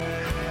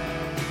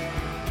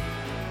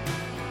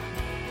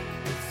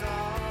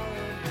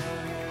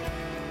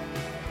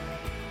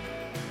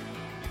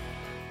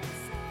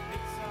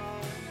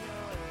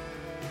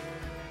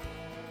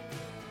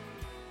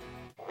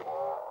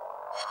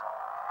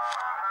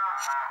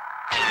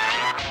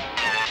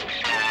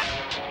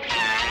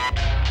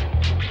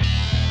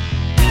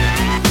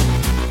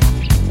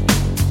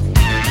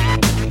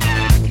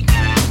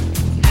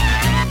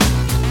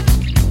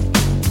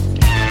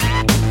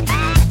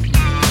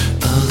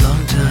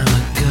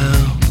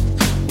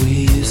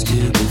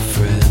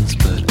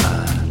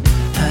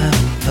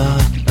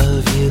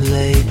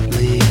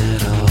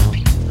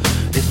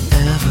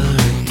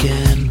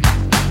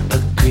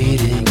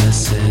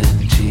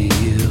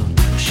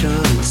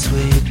Short and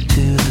sweet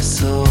to the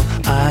soul.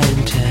 I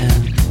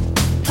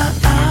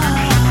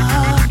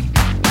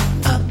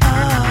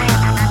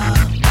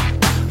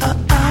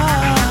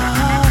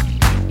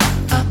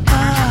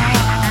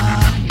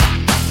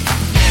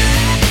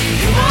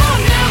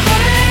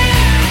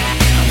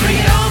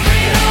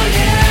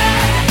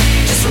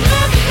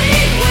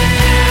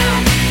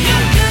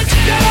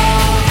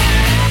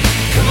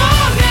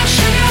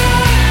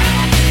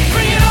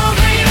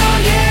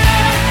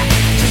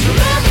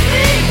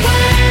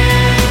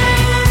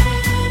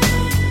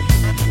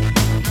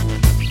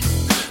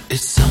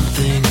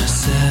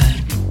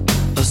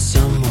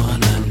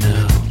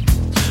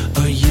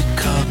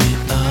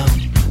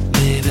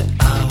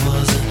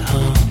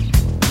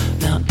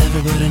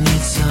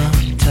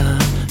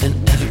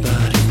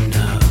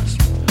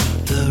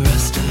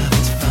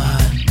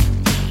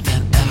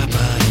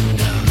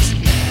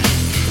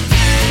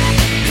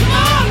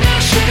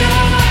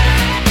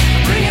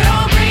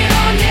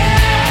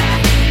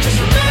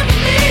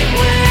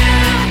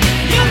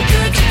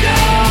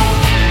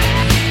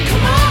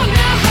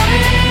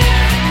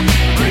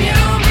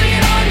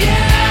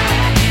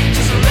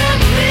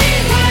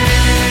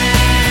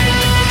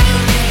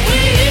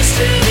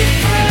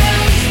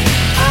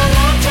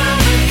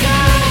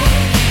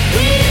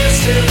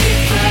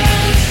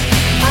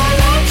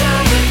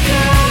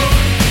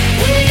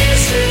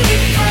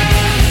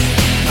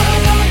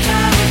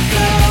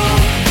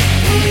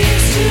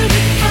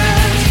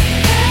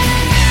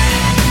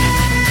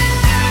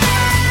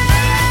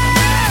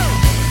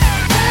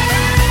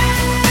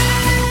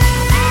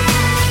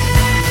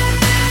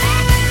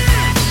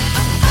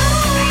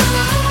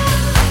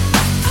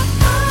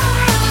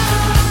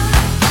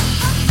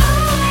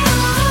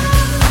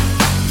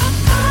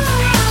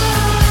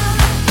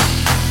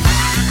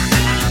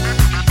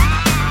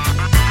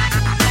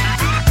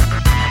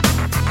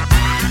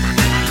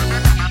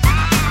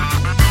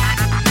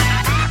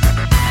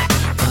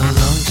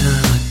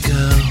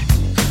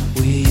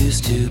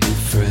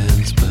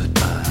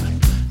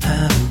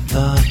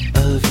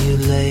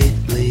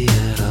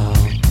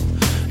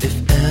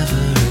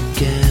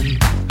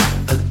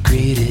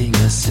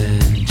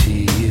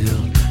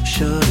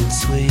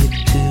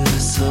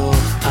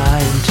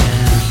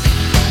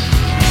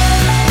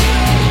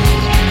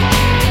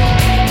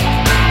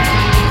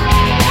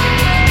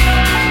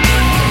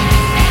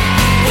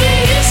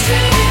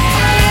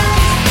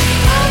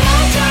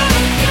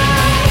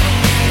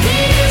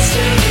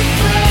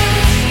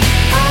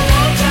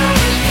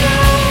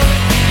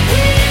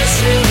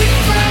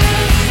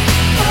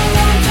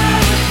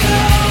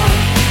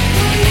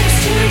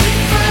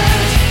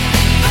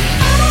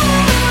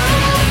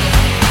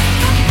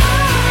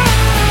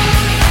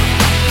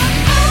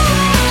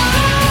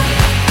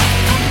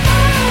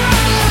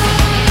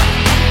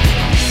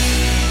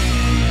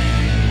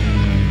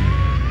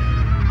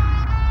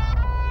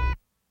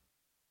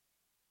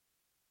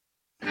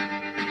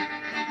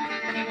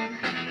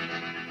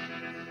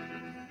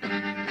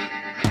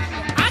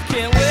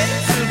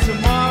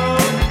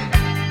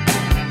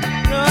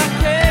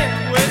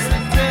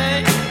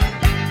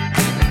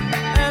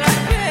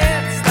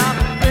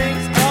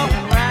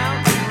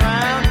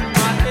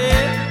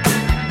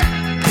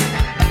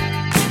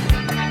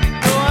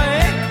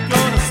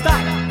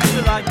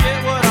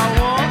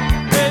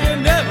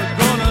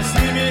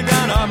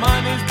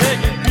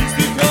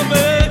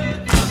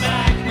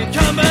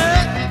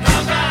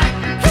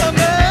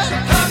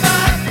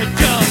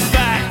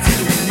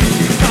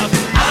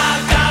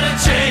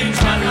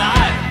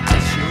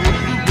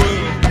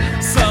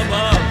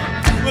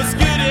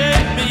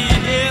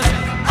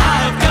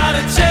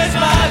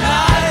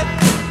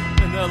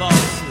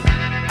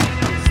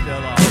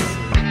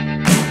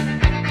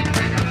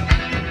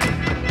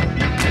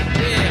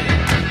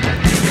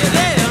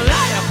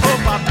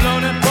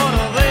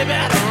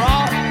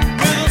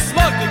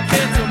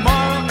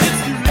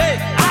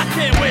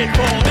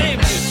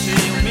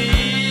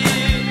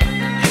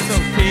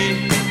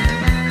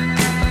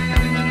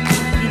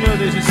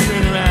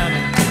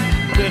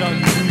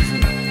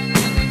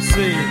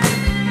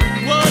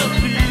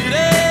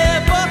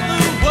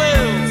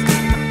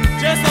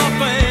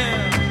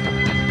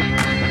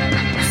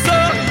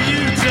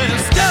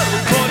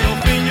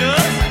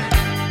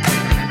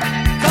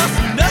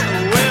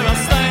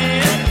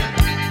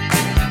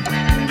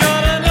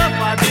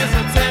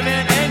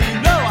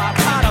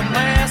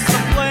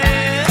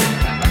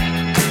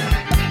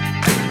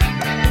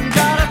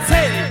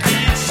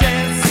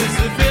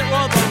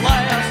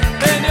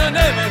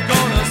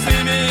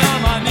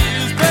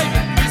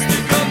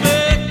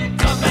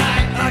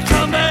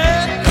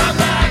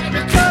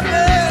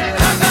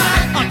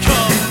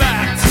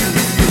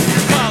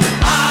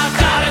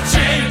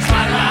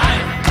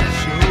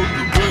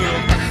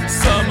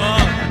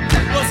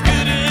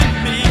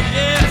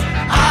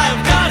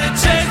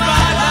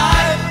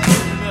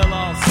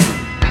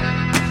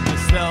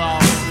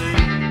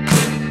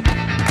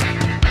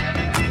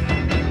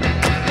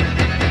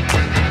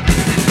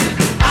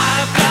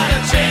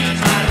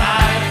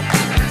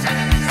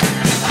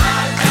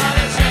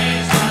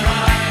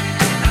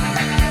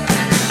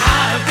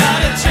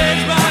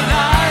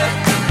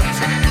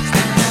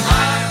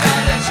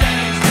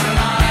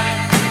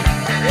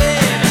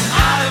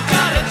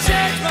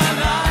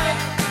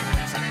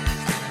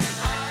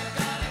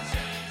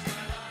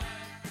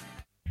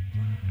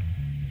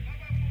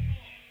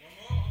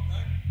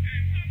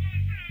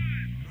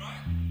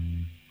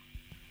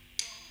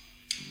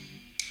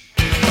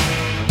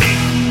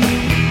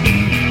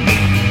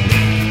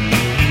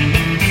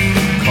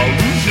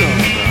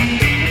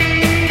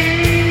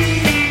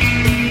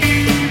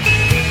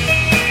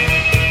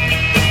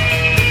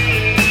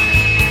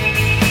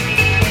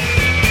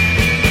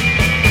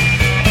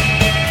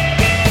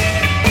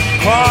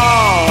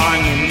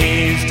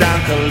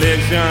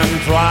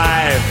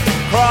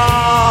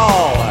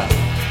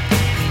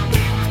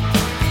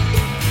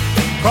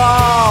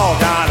Crawl,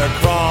 gotta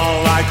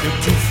crawl like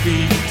you're 2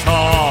 feet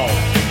tall.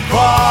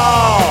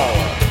 Crawl.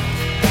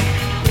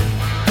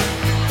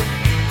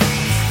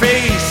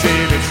 Face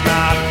it, it's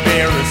not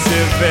very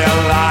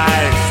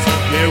civilized.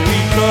 Yeah, we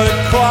could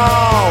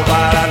crawl,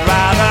 but I'd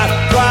rather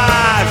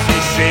drive, she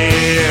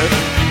said.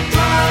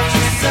 Drive,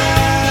 she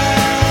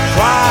said.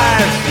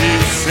 Drive, she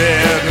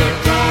said.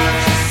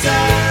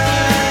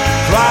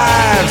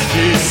 Drive,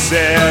 she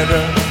said.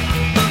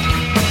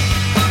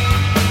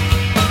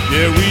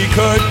 Yeah, we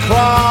could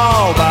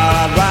crawl, but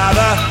I'd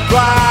rather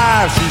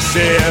drive, she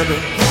said.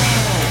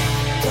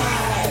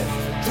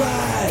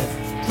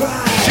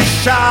 She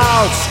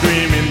shouts,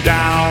 screaming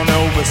down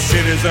over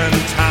cities and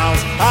towns.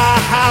 I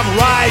have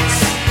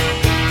rights,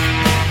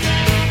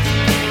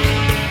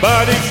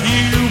 but if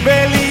you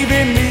believe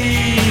in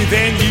me,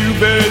 then you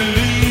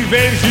believe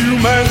in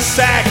human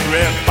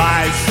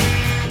sacrifice.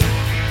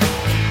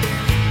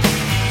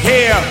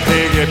 Here,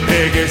 piggy,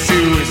 piggy,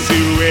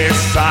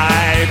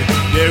 suicide.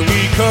 Yeah,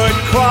 we could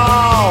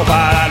crawl, but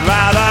I'd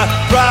rather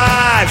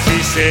drive,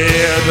 she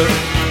said.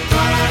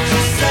 Drive,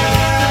 she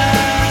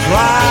said.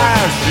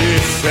 Drive, she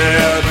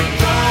said.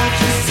 Drive,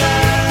 she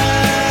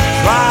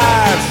said.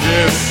 Drive, she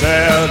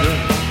said.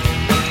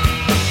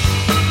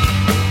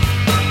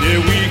 Yeah,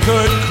 we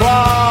could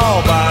crawl,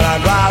 but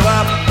I'd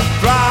rather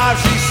drive,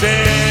 she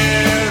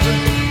said.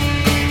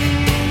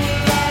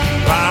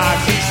 Drive,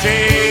 she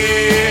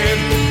said.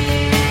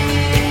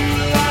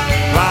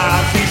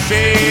 Drive, she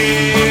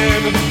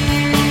said.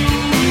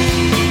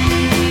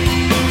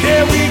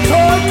 Yeah, we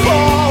could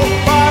crawl,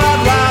 but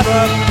I'd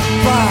rather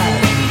drive.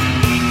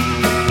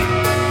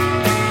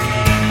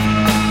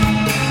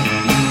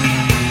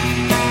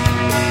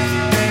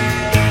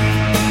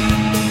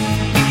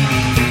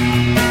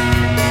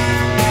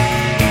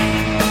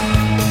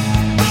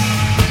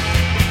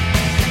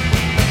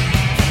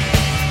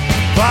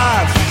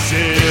 Drive, she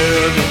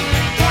said.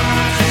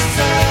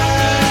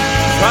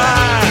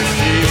 Drive, she said. Drive,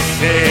 she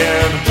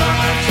said.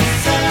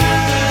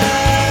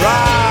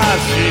 Drive,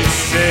 she said. Drive, she said. Drive, she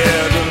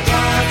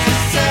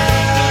said.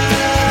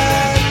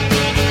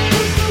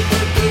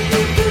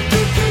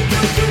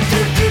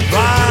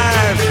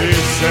 Drive, she said. Drive, she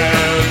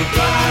said. Drive,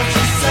 she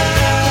said.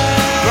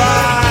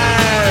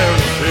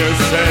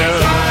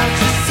 Drive,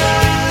 she said.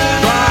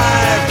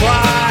 Drive,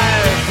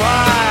 drive,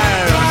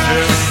 drive, she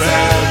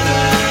said.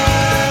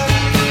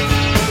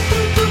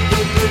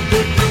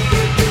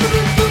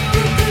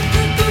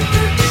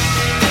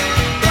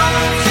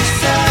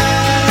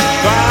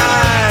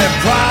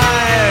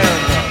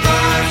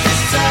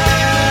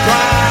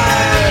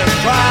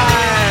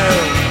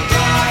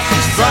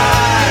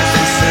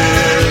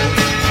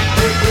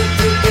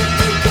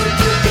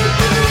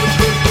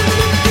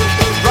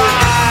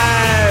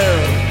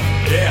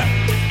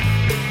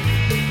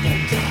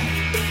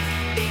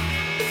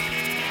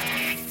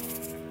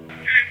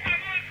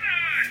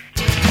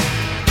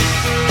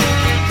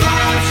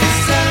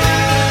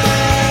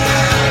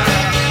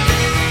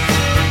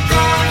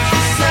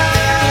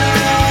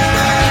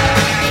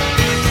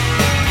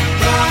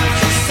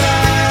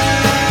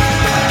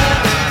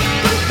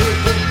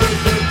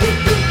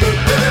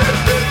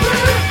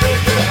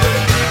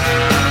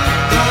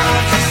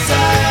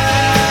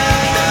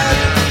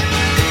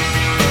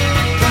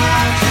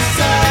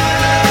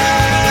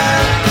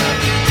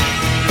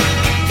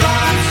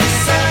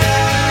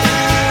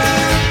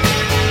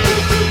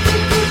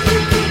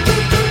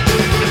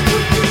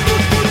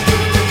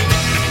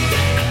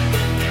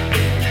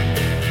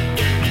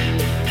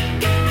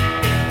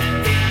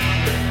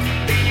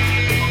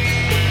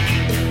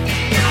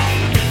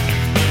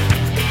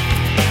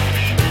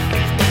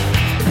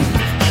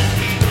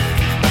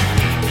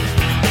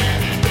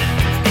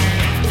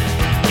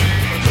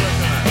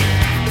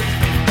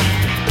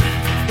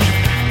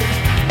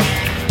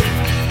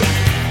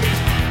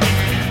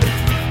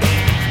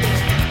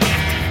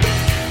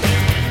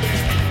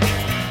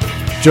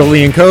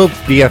 Jolene Cope,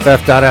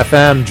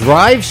 BFF.FM,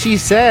 Drive, She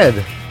Said.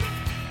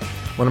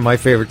 One of my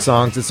favorite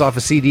songs. It's off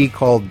a CD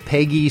called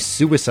Peggy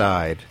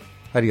Suicide.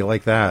 How do you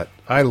like that?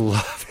 I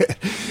love it.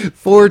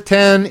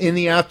 4:10 in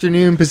the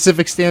afternoon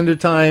Pacific Standard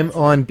Time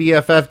on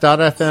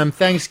BFF.FM,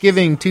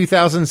 Thanksgiving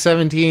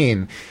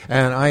 2017.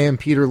 And I am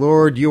Peter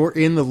Lord. You're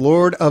in the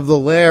Lord of the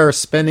Lair,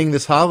 spending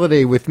this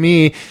holiday with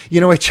me.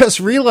 You know, I just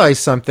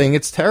realized something.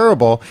 It's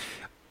terrible.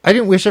 I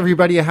didn't wish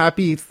everybody a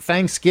happy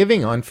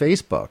Thanksgiving on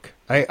Facebook.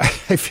 I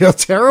feel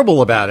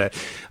terrible about it.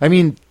 I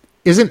mean,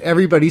 isn't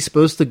everybody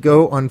supposed to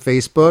go on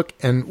Facebook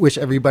and wish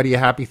everybody a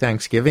happy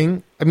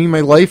Thanksgiving? I mean,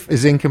 my life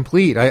is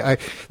incomplete. There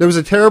was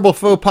a terrible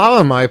faux pas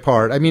on my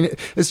part. I mean,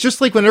 it's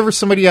just like whenever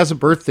somebody has a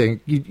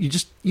birthday,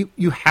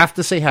 you have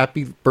to say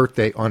happy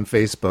birthday on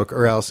Facebook,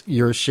 or else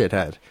you're a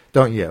shithead,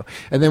 don't you?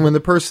 And then when the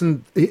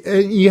person,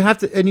 you have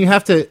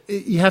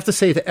to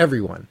say to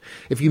everyone,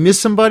 if you miss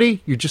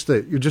somebody, you're just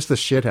a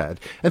shithead.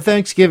 And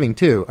Thanksgiving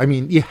too. I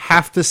mean, you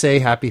have to say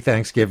happy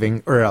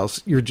Thanksgiving, or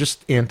else you're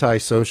just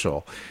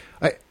antisocial.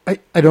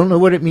 I don't know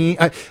what it means.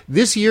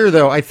 This year,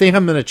 though, I think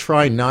I'm going to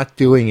try not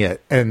doing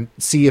it and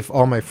see if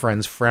all my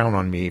friends frown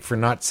on me for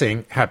not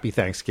saying Happy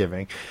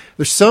Thanksgiving.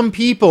 There's some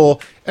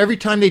people, every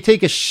time they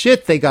take a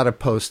shit, they got to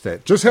post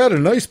it. Just had a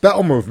nice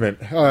bowel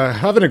movement.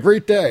 Having a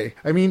great day.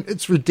 I mean,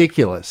 it's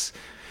ridiculous.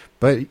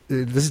 But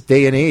this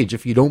day and age,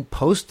 if you don't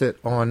post it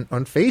on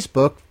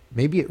Facebook,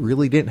 maybe it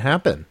really didn't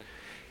happen.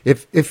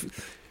 If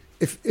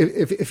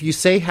you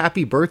say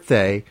happy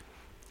birthday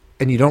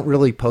and you don't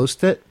really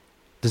post it,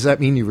 does that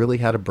mean you really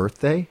had a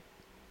birthday?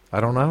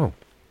 I don't know.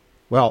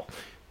 Well,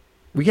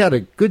 we had a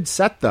good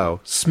set, though.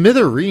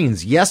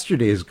 Smithereens,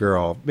 Yesterday's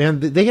Girl.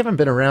 Man, they haven't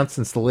been around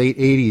since the late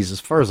 80s,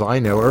 as far as I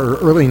know, or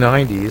early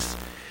 90s.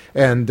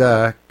 And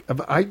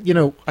I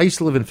used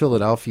to live in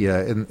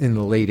Philadelphia in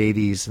the late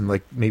 80s and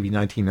like maybe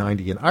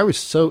 1990, and I was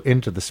so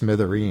into the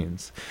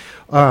Smithereens.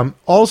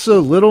 Also,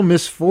 Little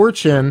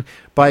Misfortune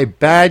by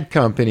Bad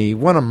Company,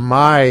 one of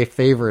my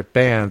favorite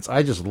bands.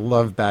 I just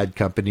love Bad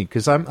Company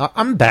because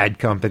I'm Bad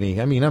Company.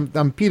 I mean,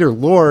 I'm Peter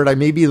Lord. I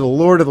may be the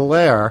Lord of the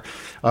Lair,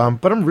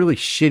 but I'm really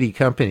shitty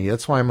company.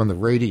 That's why I'm on the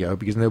radio,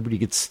 because nobody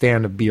could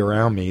stand to be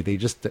around me. They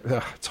just,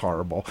 it's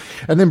horrible.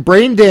 And then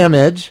Brain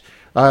Damage,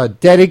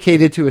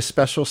 dedicated to a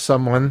special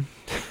someone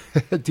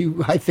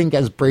who I think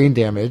has brain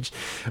damage.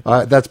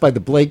 That's by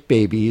the Blake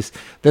Babies.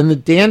 Then the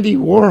Dandy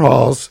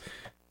Warhols.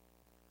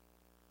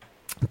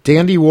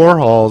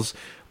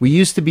 We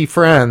used to be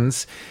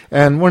friends,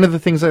 and one of the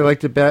things I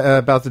liked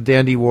about the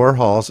Dandy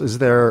Warhols is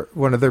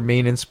one of their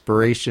main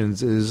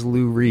inspirations is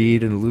Lou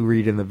Reed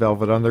and the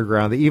Velvet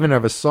Underground. They even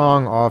have a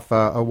song off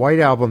a White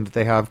Album that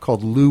they have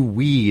called Lou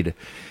Weed,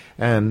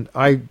 and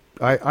I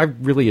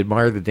really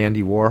admire the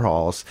Dandy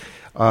Warhols.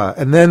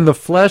 And then the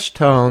Flesh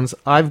Tones,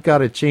 I've Got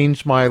to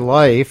Change My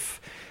Life.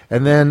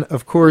 And then,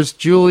 of course,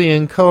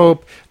 Julian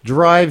Cope,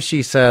 Drive,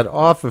 She Said,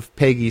 off of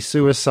Peggy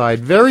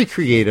Suicide. Very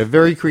creative,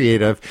 very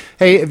creative.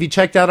 Hey, if you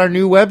checked out our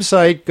new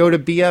website, go to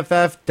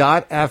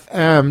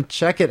BFF.FM.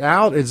 Check it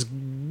out. It's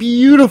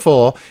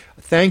beautiful.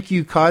 Thank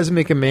you,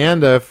 Cosmic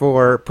Amanda,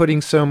 for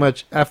putting so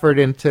much effort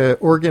into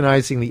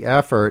organizing the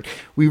effort.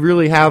 We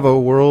really have a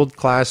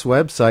world-class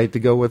website to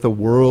go with a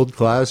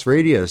world-class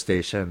radio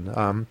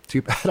station.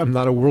 Too bad I'm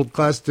not a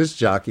world-class disc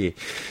jockey.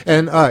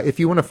 And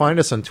if you want to find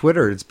us on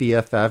Twitter, it's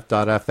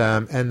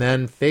BFF.FM. And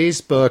then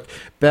Facebook,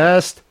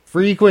 Best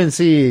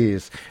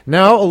Frequencies.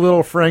 Now a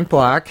little Frank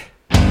Black.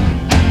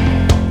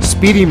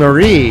 Speedy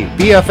Marie,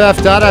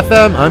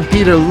 BFF.FM. I'm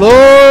Peter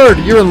Lord.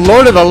 You're in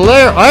Lord of the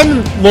Lair.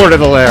 I'm Lord of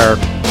the Lair.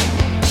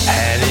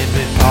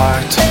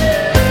 Part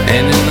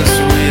and in the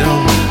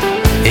surreal,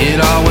 it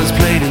always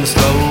played in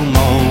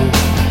slow-mo,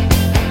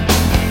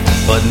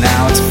 but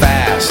now it's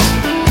fast,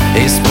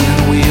 a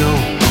spinning wheel,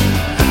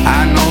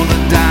 I know the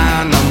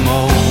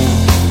dynamo,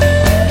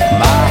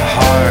 my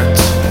heart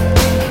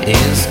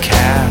is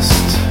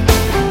cast,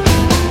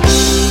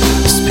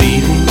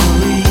 Speedy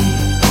Marie,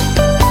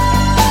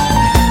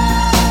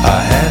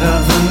 ahead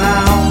of the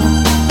now,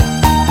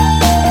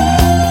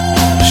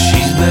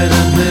 she's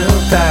better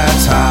built,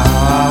 that's how.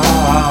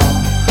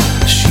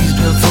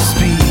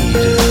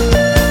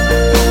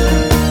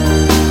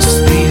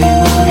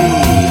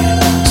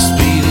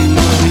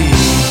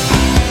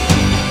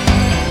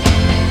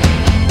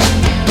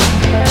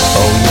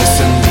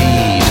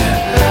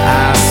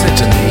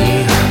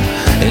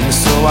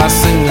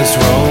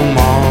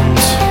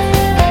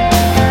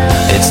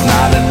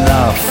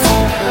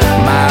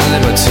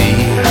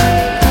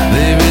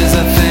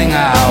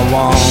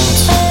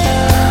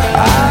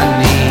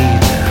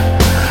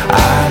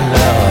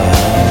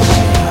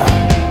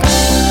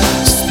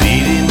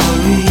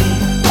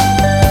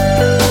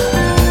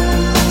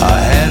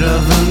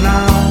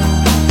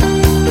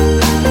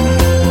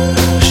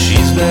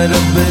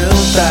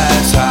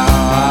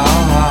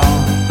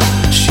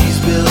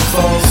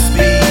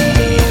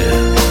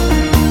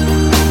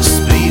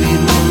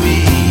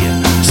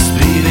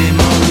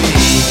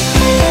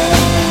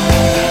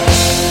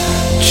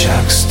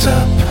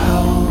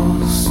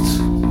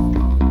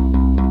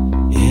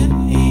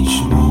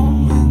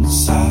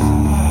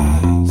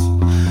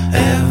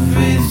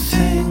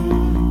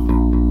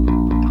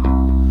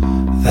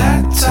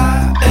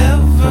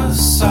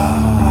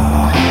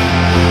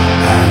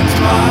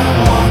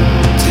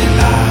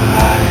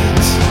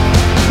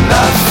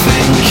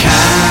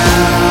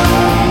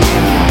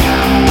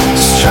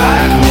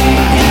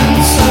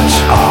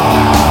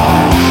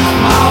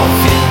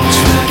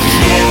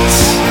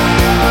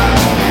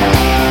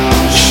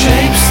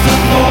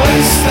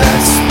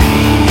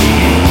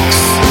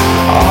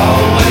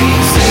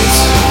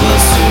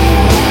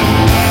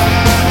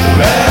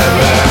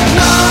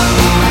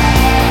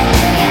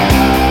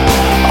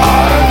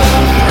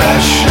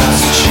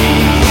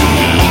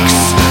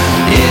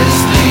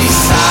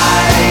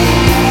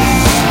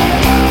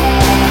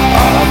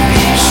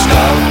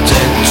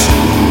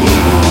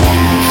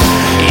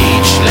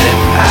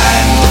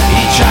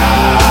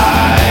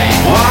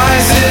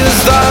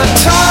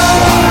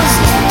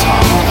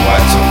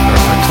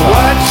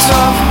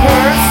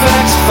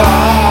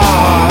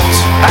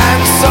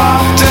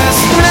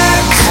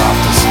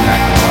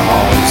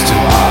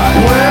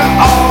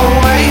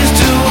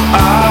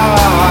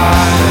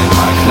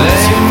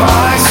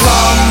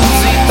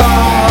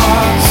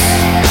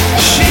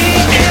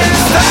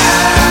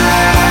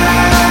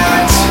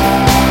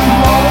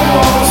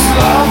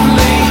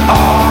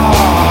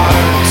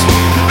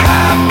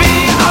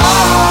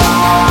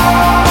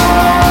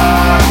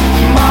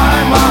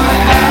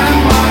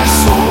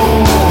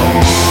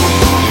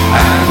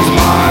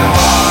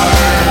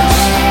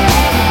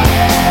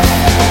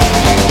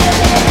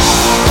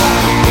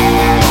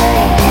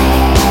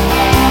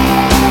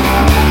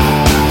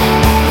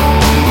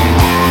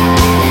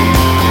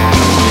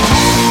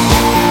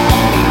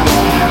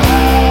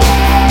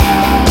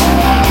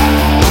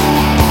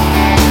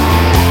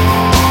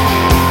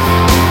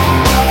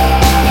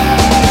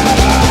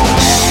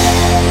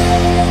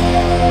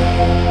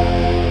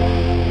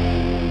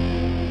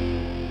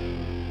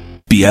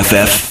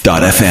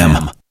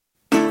 BFF.FM.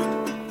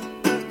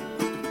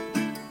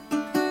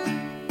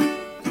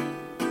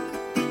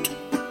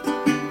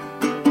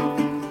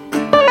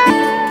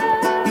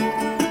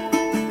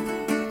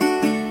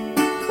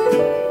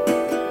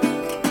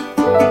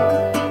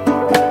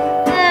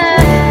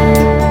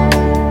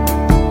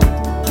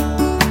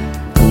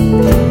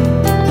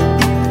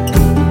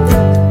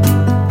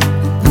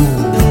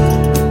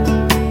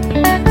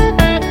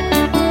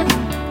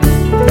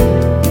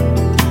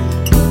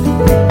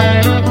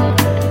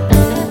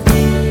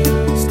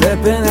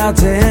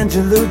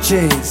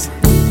 Chase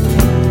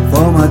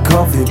for my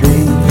coffee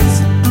beans,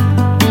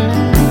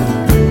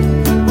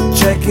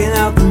 checking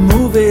out the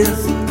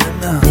movies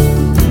and the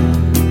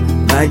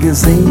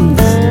magazines.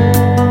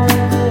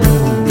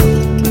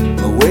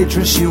 The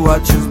waitress, she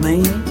watches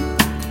me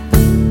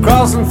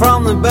crossing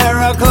from the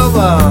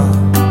Barracuda.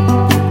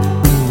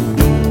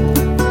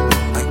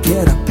 I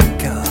get a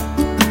pickup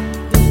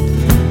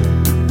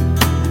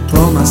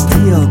for my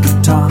steel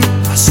guitar.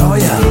 I saw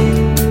ya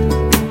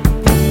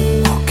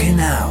walking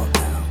out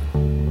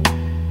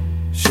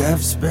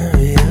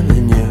Shaftesbury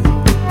Avenue.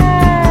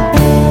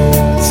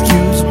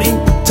 Excuse me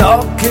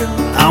talking,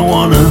 I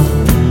wanna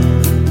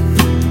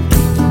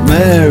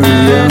marry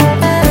you.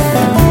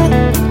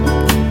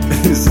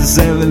 This is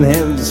 7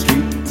 Heaven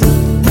Street.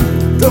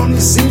 Don't you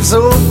seem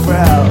so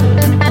proud?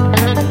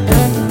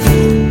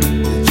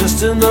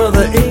 Just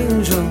another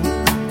angel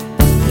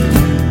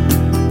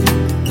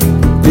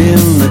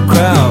in the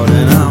crowd,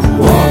 and I'm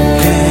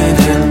walking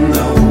in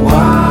the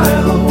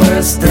Wild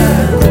West End.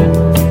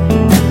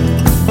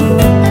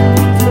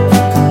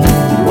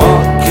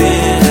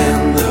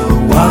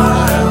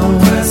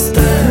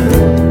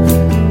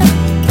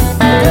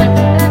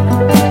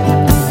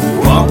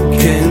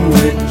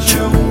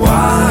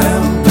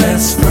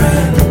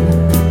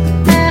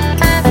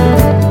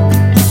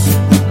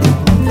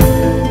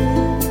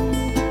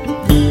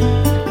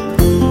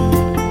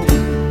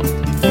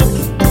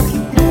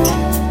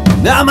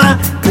 Now my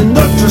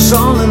conductress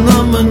on the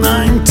number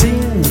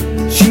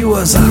 19, she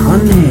was a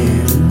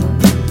honey.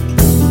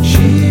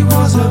 She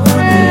was a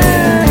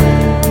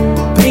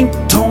honey. Pink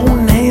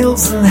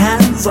toenails and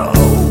hands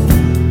all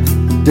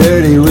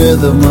dirty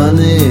with the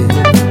money.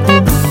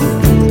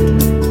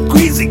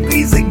 Greasy,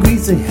 greasy,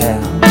 greasy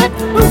hair.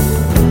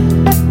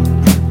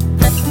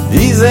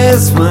 Easy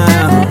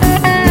smile.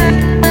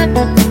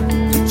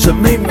 She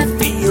made me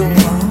feel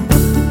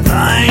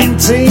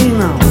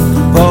 19,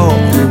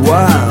 awfully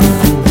wild.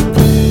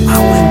 I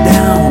went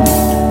down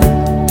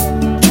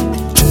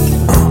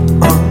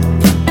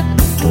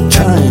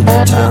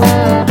Chinatown.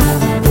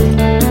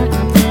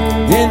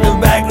 In the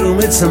back room,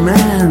 it's a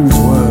man's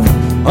world.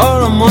 All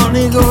the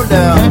money go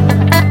down.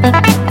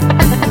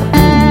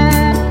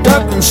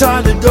 Duck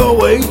inside the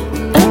doorway.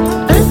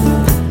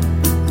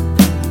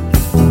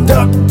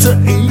 Duck to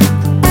eat.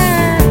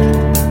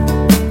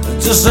 There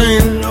just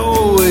ain't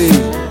no way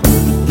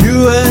you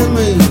and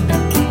me,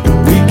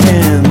 we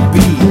can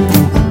be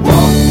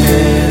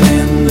walking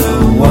in the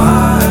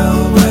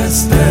Wild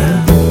West End.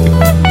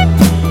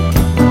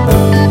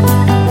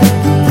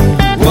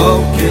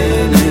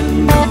 Walking in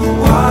the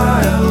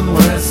Wild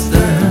West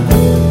End.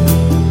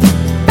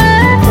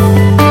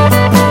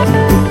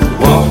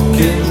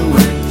 Walking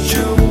with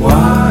your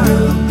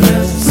wild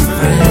best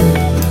friend.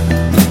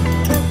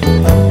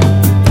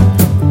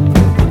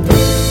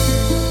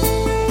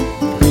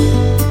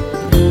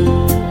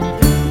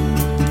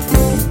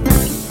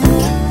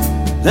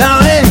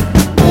 Now hey,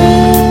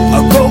 a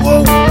go-go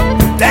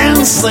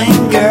dancing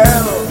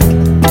girl.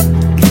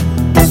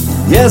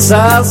 Yes,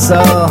 I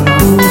saw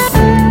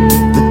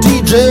the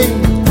DJ.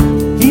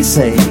 He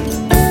said,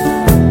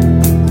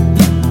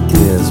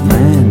 "Here's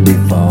Mandy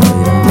for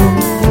you."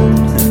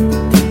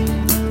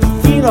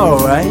 Feel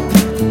alright,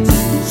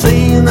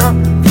 seeing up,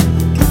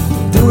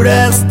 do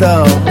that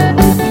stuff.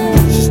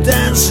 She's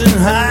dancing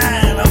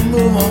high and I'm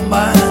moving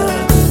by.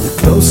 The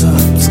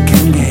close-ups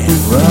can get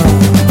rough.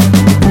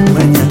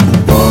 When you're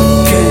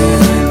walking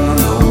in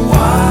the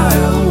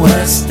Wild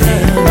West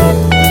End.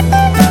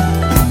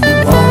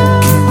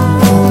 Walking,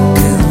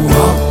 walking,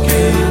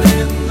 walking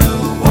in the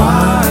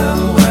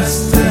Wild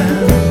West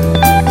End.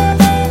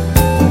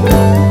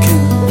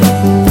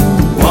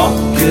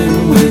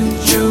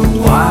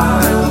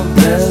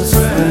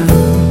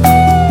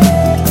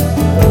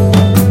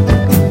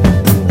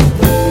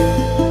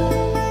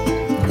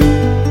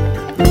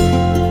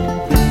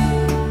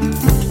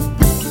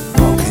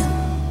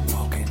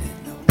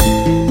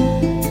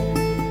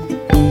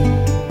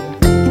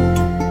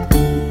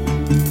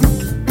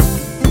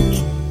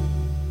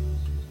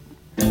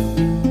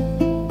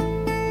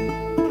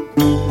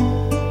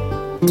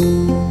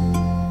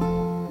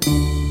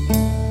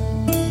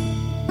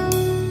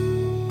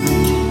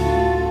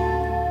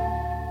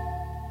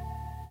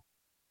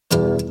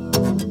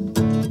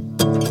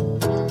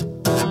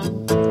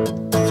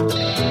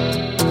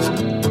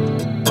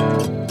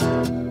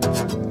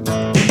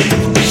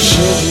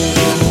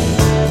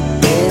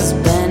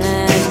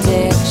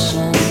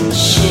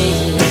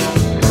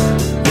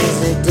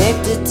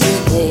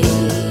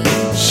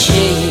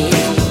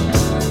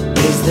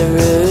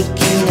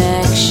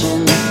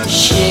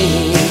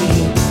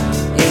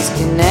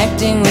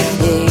 connecting with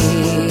you.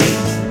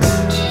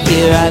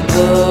 Here I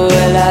go,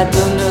 and I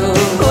don't know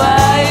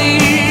why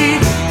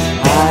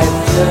I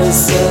flow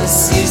so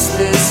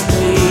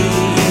ceaselessly.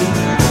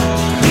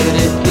 Could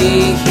it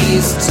be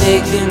he's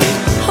taken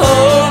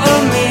over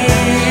me?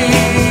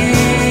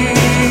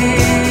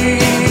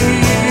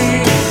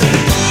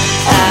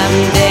 I'm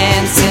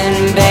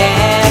dancing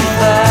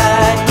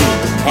barefoot,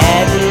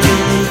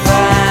 heading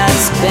for a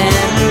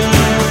spin.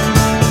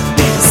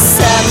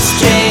 Some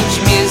strange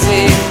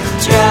music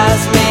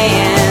draws me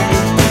in,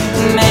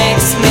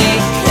 makes me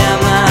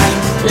come on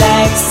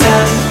like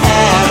some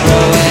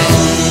heroin.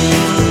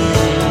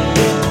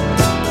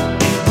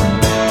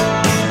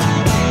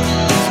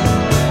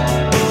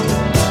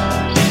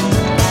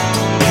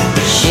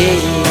 She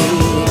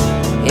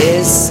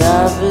is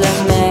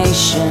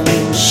sublimation.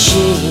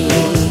 She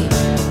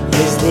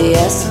is the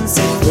essence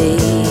of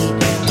thee.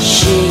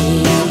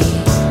 She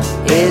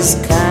is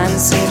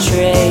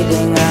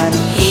concentrating on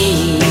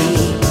he,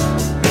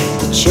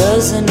 the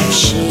chosen of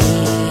she.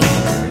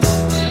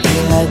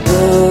 Here I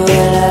go,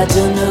 and I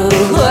don't know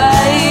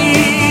why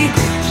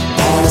I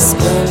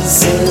spin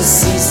so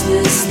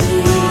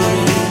ceaselessly.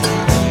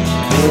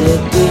 Could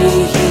it be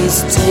he's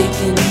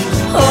taken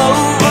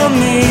over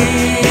me?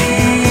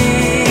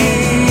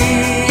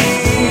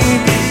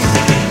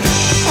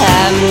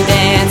 I'm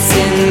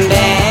dancing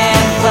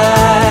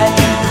barefoot,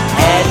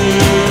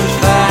 heading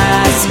for a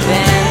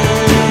spin.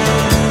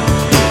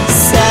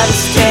 Some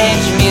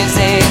strange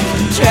music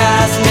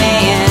draws me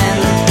in,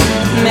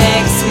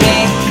 makes me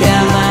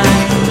come on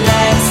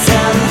like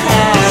some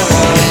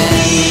heroin.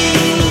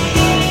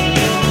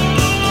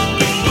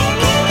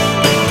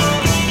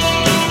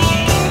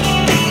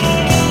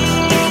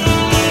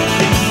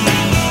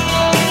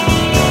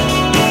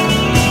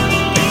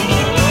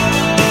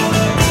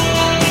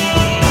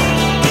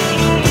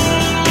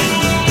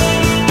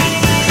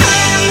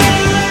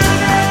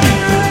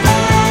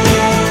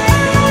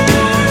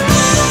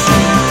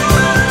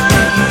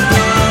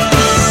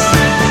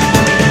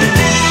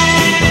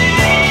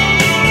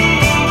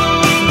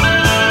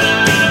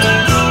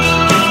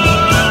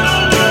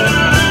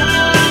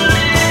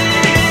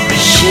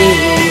 She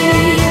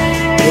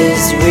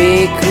is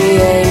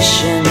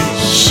recreation.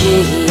 She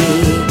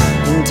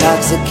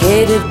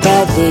intoxicated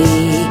by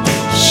thee.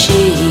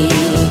 She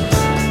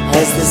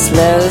has the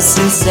slow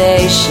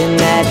sensation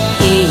that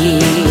he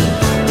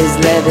is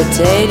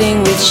levitating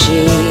with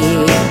she.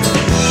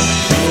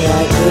 Here I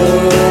go,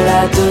 and I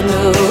don't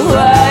know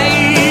why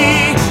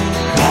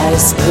I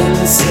spin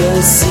so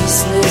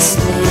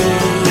ceaselessly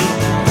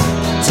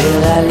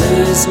till I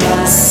lose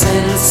my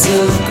sense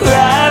of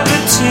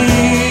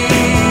gravity.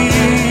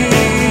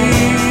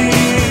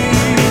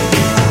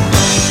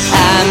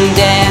 I'm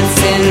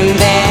dancing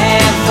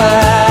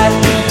barefoot,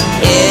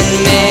 in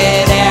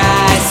midair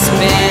I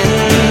spin.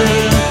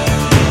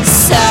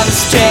 Some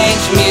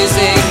strange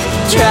music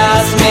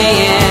draws me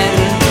in,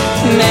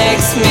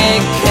 makes me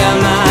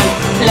come on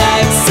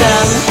like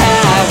some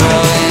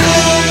heroin.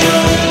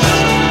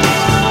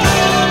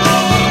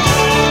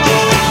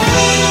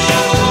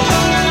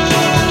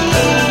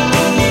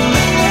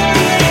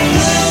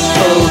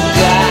 Oh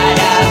God, I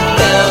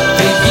fell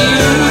for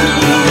you.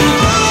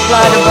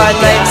 Light of our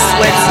legs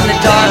sweats in the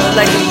dark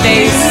like a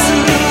face.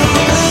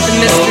 The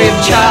mystery of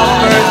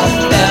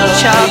childbirth,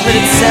 childhood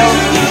itself,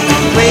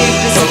 grave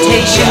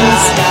visitations.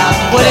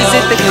 What is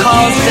it that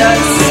calls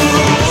us?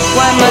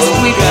 Why must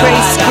we pray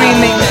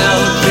screaming?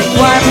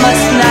 Why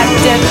must not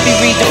death be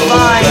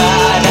redefined?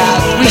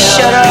 We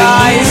shut our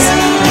eyes,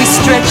 we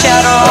stretch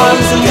out our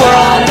arms and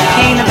whirl on a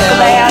pane of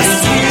glass.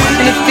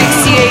 An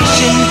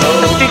asphyxiation,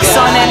 a fix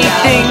on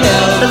anything.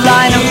 The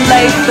line of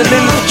life, the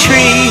limb of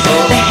tree,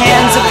 the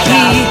hands of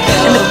he,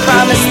 and the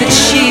promise that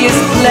she is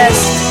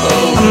blessed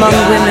among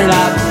women.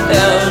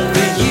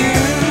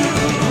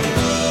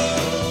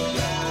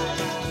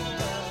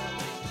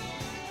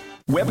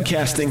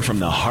 Webcasting from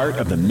the heart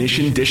of the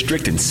Mission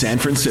District in San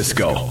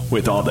Francisco,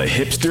 with all the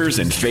hipsters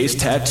and face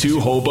tattoo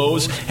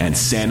hobos and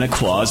Santa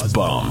Claus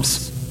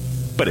bums.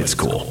 But it's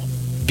cool.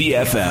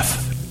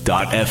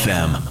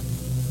 BFF.FM.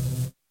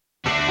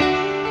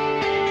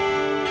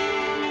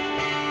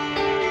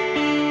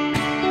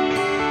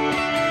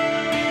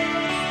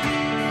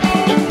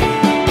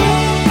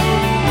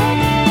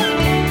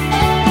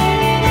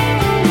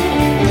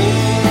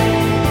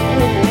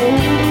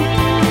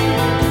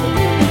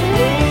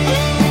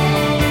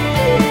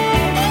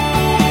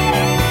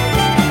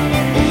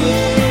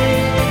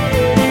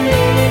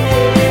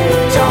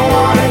 Don't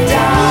wanna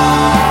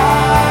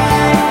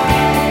die.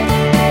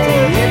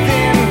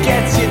 Living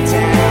gets you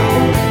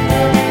down.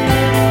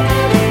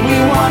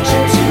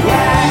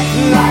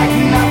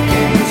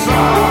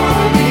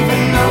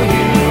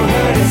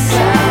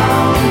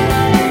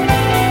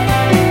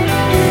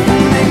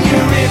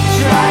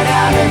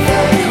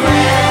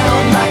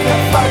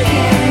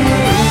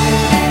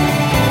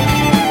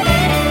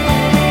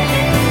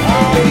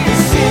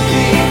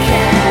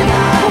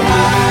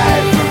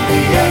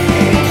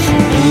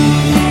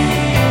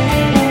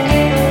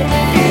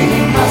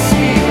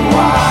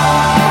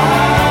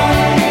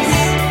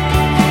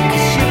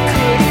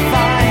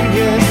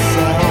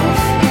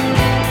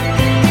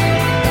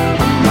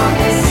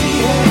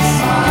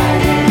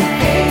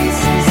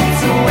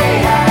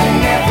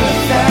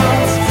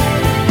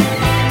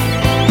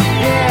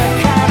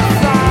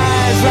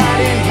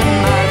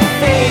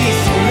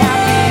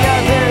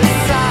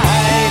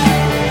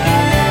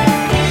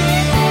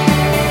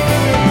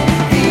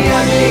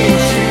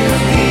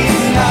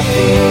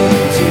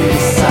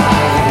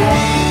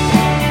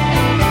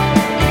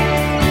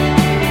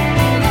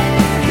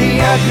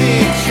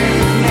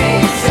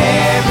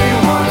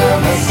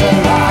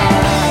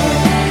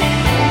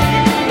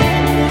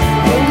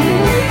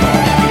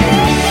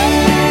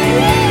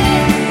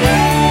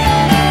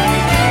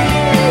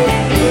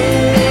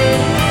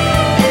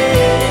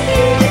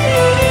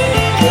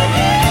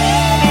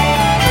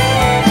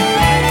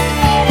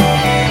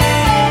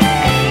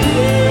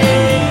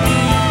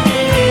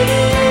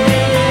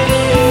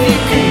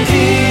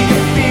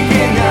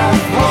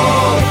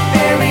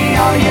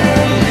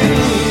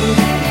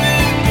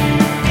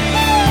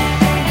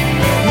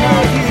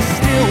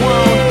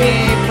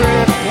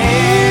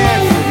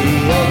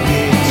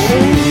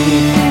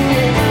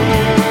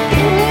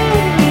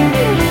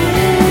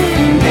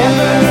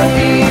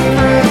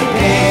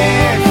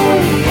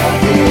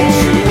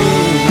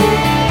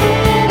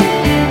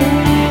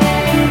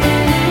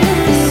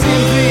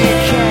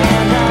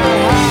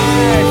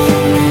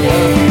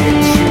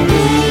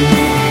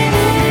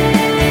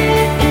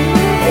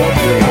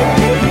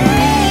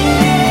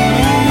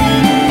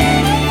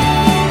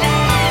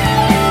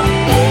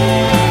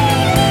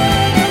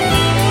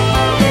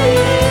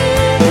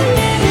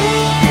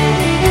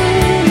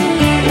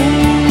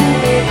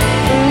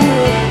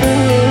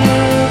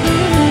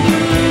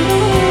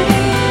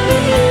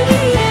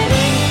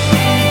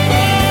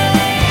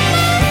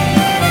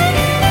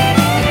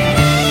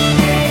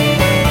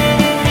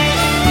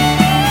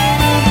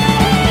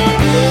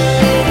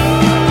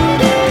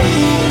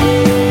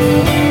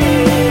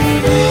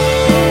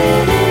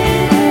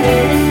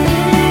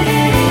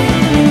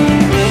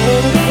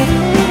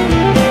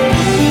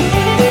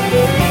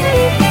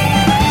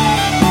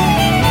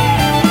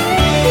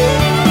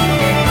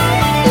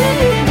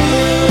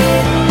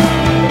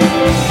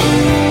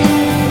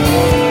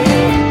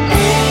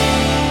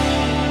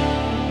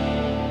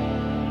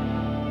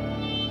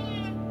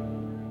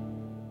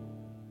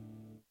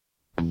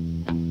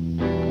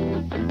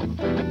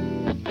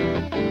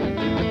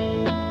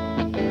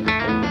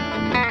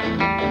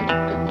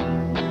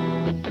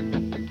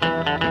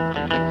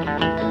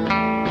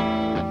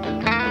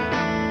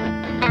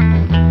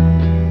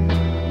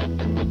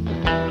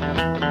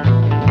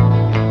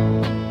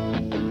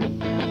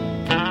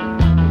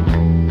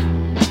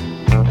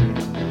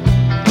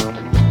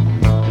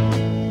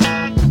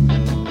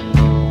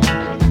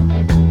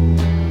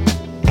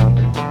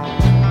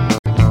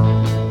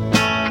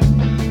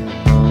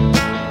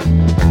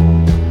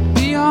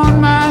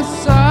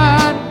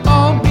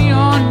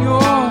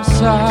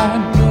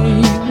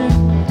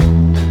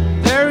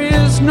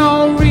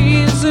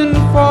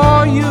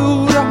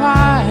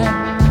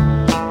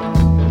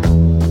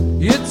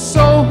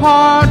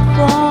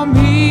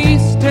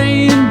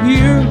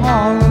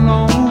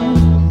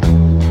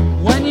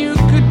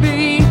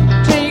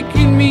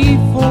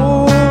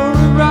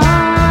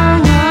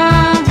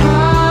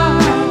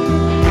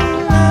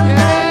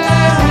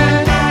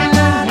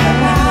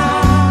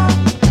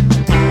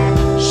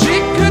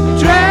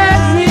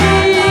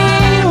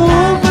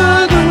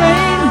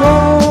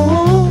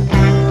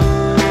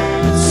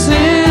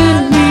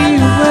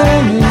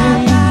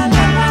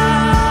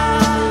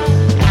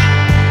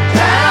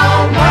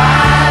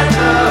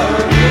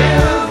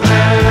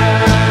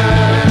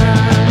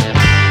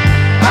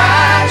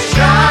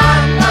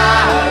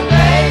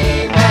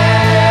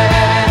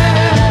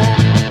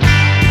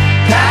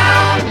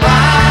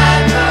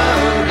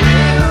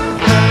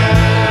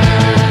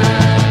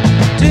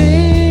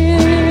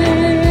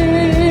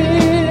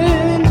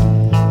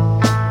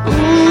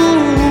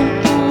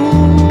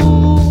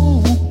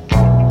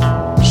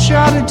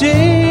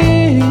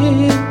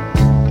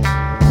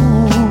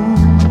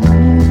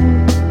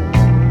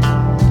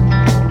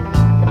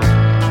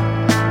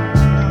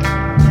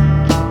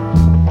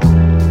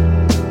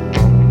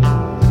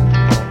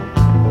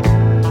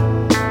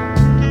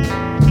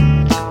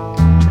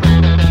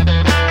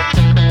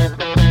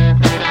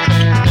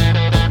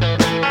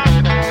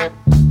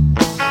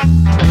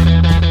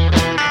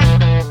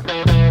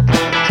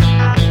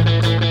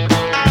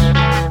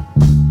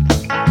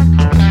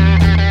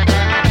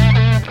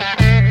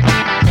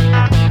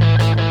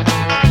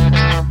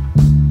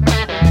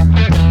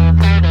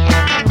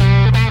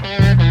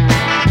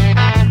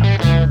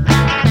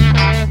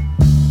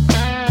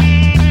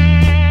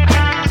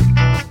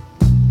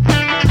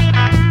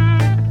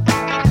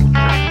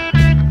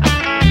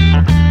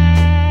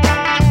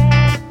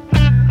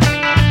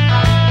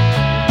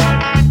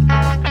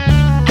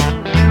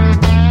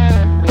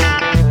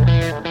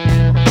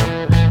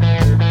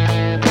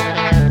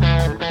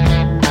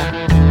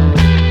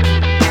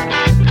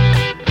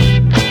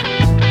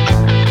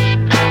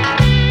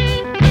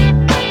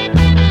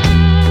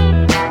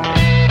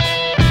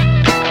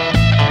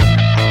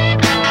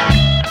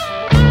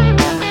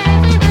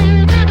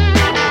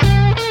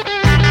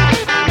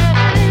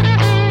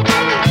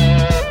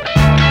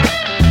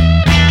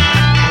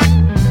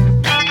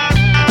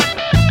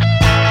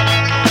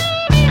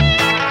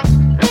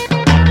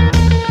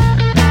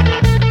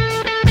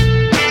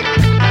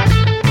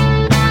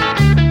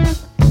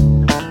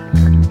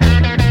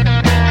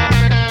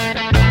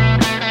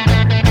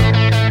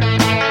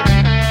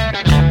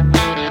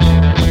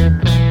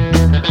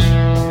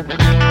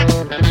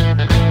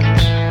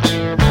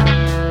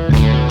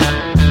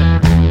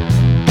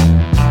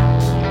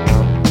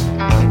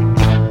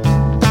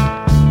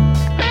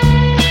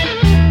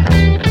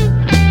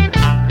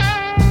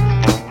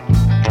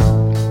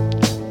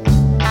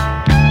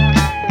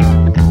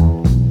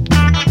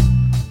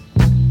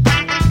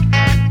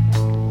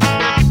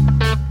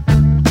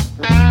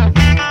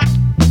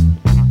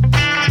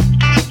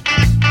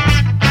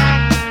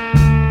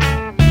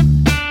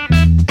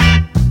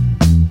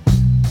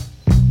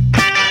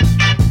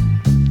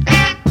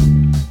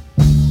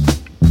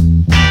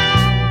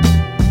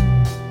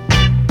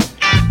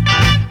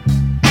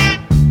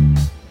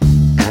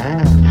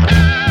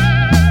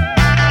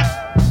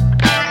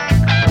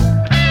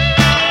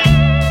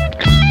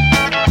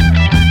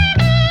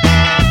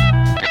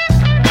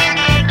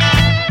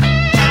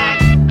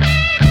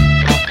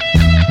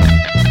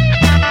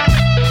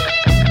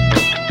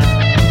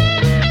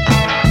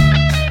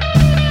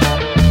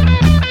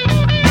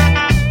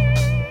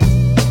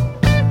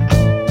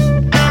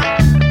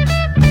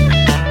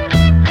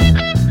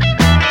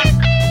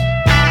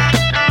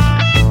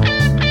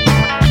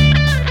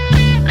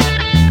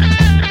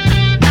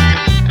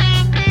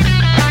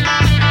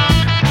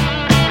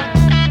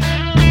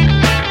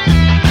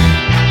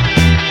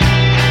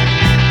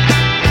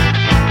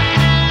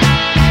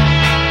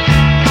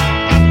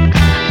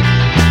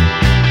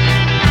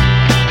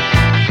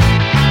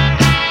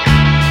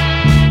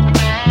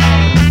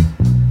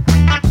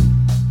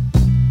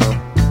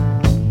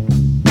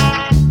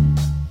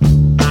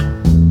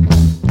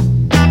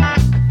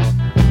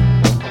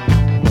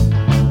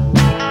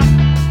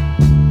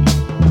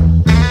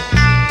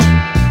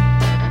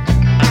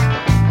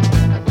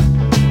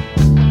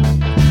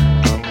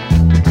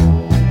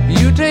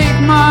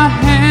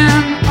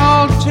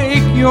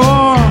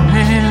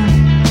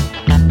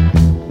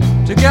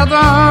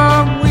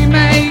 Together we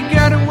may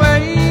get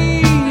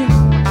away.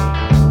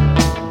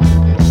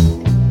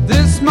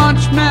 This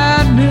much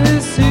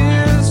madness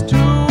is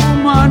too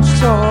much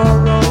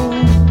sorrow.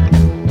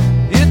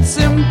 It's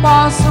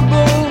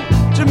impossible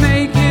to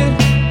make it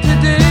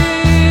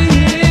today.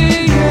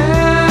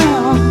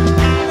 Yeah. Ooh,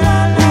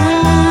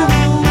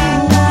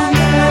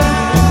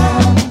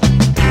 yeah.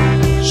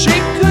 She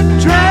could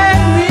drag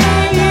me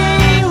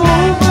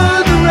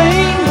over the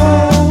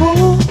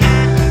rainbow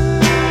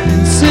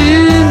and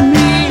send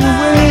me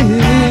away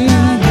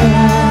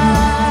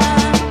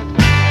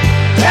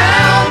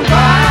down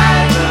by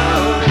the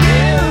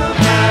river.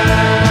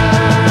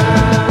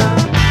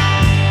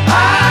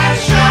 I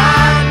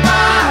shot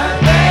my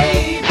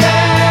baby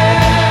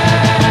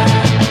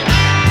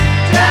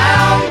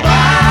down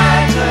by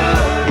the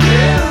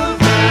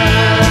river.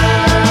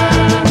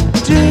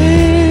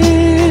 Dead,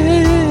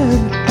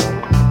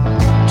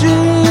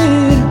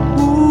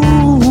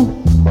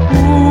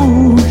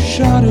 ooh,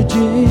 shot a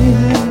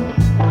dead.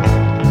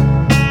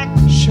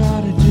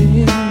 Shot a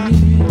dead.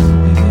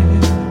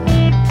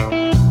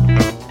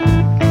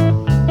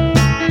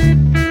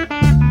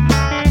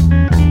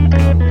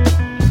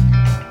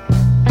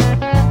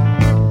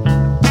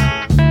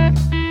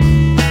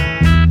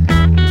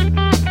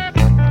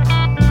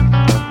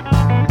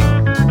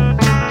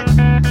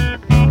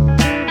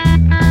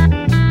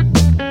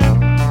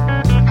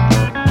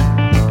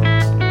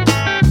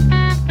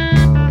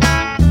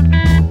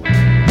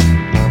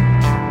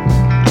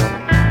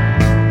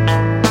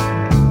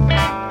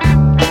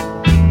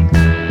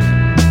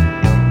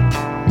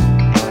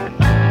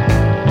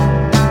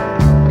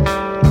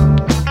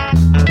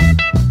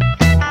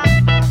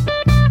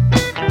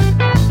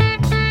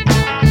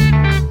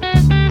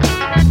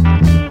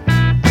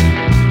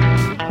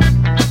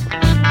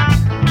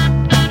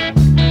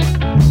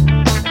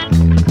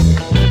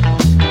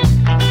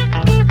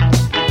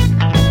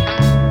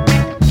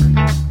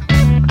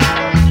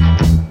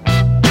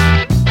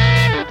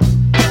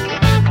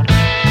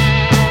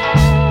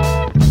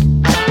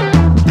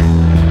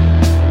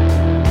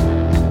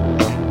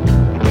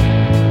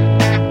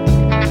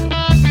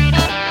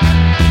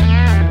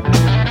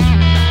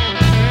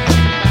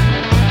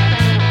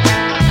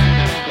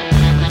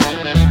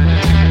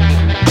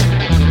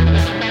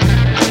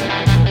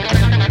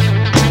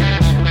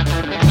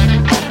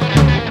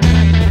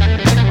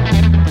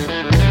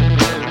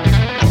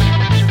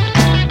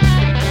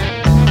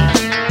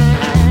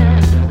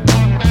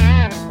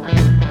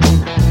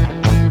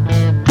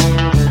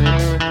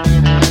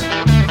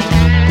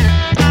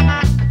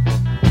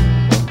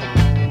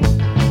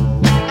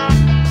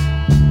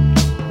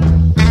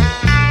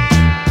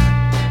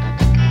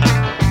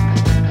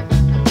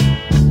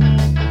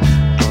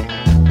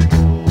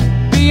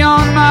 Be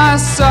on my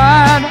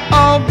side,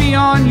 I'll be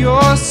on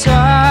your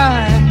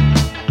side.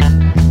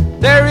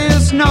 There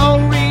is no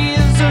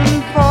reason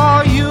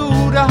for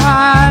you to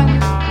hide.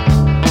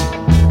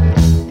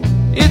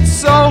 It's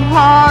so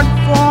hard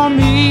for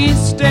me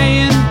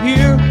staying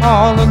here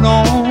all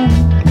alone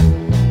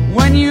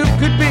when you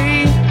could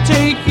be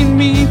taking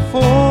me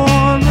for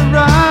a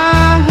ride.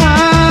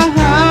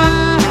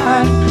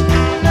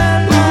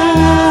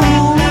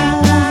 Ooh,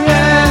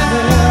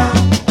 yeah.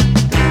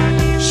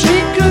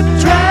 She could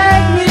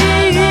drag me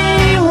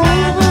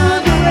over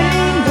the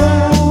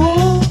rainbow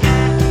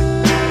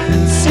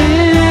and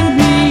send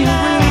me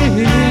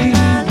away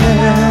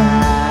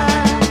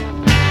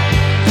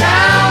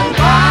down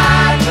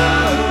by the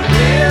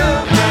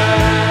river.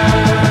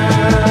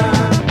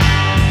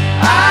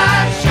 I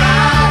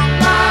shot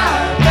my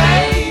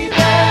baby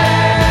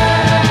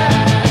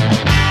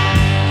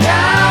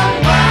down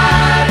by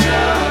the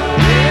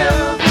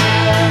river.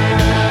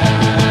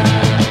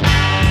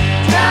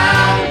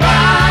 Down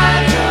by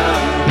the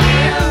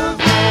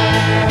river.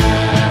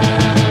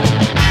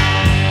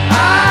 I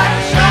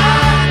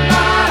shot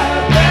my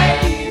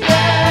baby.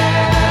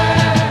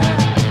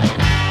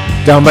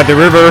 Down by the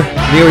river,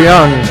 Neil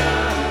Young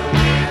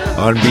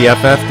on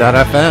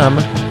BFF.FM.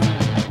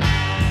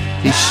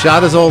 He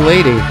shot his old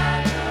lady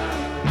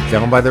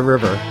down by the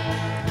river.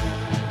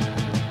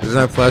 Isn't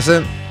that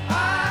pleasant?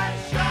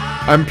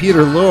 I'm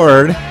Peter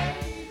Lord,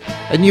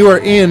 and you are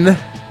in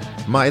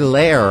my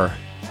lair.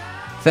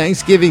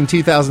 Thanksgiving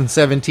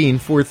 2017,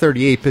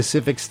 4:38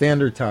 Pacific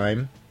Standard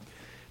Time.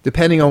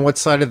 Depending on what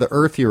side of the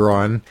earth you're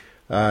on,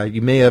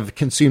 you may have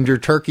consumed your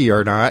turkey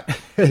or not.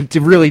 It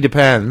really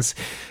depends.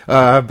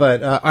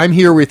 But I'm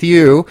here with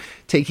you,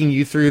 taking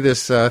you through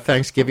this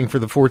Thanksgiving for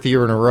the fourth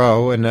year in a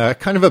row, and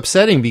kind of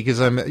upsetting because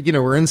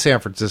we're in San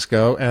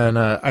Francisco, and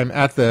I'm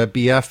at the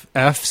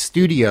BFF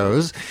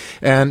studios,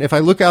 and if I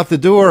look out the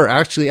door,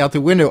 actually out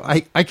the window,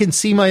 I can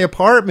see my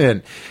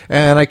apartment,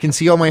 and I can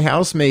see all my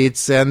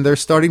housemates, and they're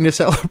starting to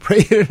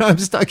celebrate, and I'm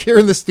stuck here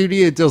in the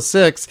studio until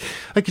 6.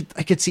 I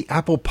could see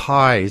apple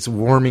pies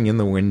warming in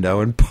the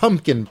window, and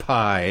pumpkin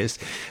pies,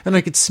 and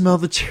I could smell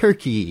the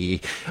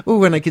turkey.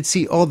 Oh, and I could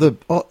see all the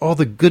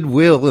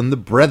goodwill and the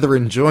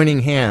brethren joining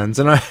holding hands,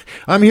 and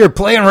I'm here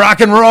playing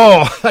rock and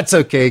roll. That's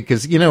okay,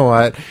 because you know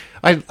what?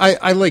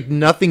 I like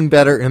nothing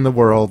better in the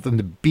world than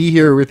to be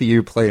here with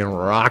you playing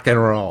rock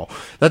and roll.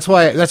 That's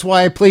why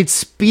I played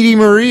Speedy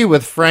Marie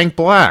with Frank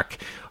Black.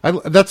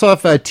 That's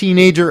off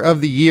Teenager of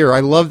the Year.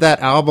 I love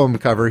that album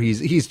cover.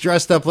 He's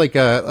dressed up like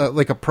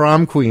a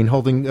prom queen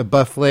holding a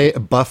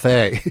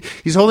buffet.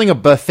 He's holding a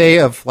buffet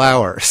of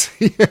flowers,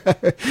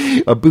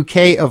 a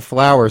bouquet of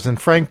flowers.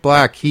 And Frank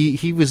Black,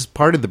 he was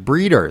part of the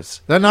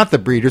Breeders. They're not the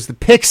Breeders, the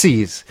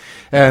Pixies.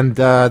 And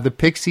the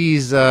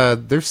Pixies,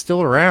 they're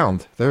still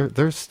around.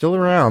 They're still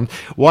around.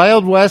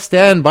 Wild West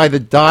End by the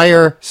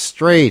Dire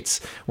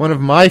Straits, one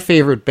of my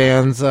favorite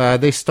bands.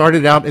 They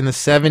started out in the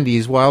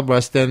 70s. Wild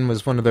West End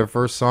was one of their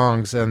first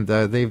songs, and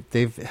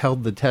they've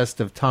held the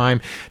test of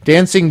time.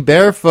 Dancing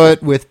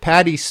Barefoot with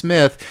Patti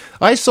Smith.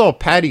 I saw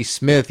Patti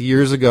Smith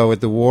years ago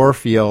at the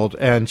Warfield,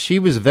 and she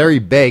was very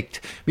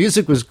baked.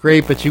 Music was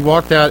great, but she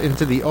walked out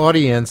into the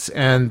audience,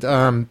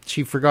 and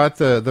she forgot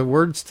the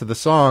words to the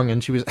song,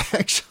 and she was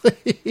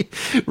actually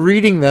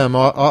reading them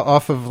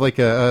off of like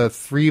a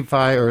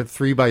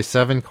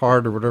 3x7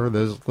 card or whatever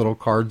those little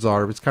cards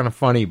are. It was kind of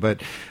funny,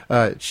 but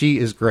she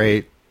is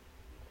great.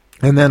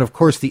 And then, of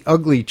course, The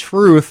Ugly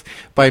Truth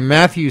by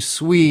Matthew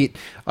Sweet.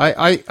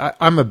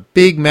 I'm a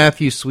big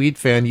Matthew Sweet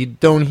fan. You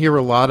don't hear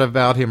a lot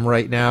about him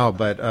right now,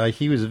 but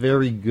he was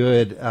very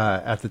good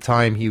at the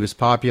time he was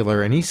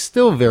popular, and he's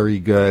still very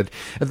good.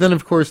 And then,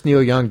 of course,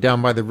 Neil Young,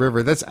 Down by the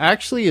River. That's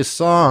actually a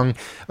song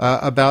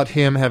about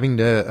him having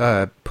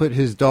to put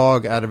his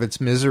dog out of its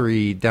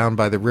misery down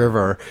by the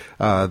river.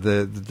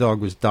 The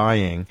dog was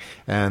dying,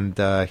 and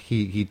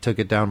he took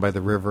it down by the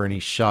river and he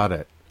shot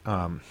it.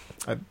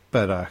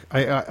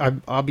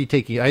 I'll be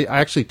taking. I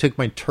actually took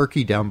my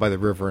turkey down by the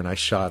river and I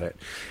shot it.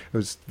 It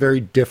was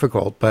very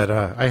difficult, but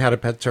I had a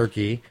pet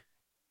turkey,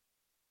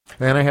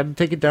 and I had to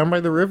take it down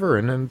by the river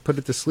and then put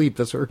it to sleep.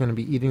 That's what we're going to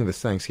be eating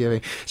this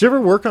Thanksgiving. Did you ever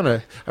work on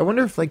I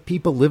wonder if like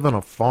people live on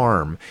a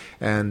farm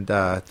and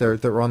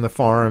they're on the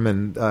farm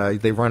and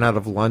they run out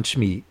of lunch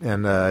meat,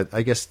 and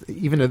I guess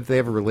even if they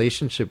have a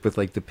relationship with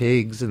like the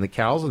pigs and the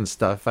cows and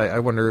stuff, I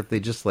wonder if they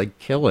just like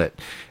kill it,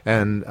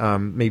 and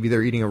maybe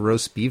they're eating a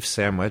roast beef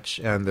sandwich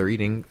and they're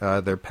eating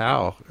their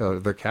cow,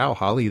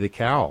 Holly the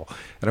cow,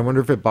 and I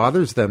wonder if it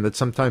bothers them that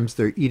sometimes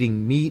they're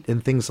eating meat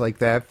and things like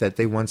that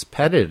they once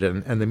petted,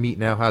 and the meat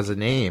now has a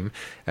name,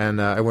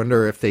 and I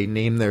wonder if they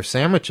name their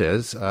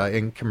sandwiches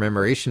in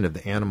commemoration of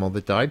the animal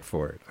that died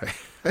for it.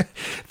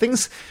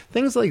 things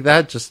like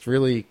that just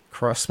really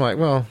cross my.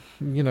 Well,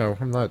 you know,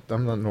 I'm not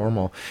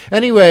normal.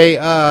 Anyway,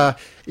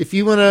 if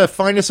you want to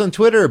find us on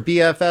Twitter,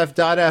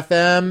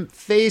 BFF.FM,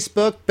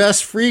 Facebook,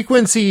 Best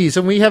Frequencies,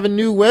 and we have a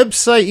new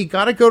website. You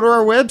got to go to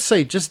our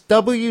website, just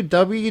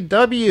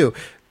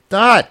www.bff.fm.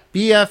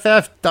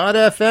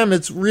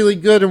 It's really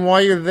good, and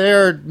while you're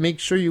there, make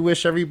sure you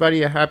wish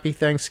everybody a happy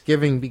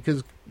Thanksgiving,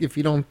 because if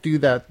you don't do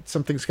that,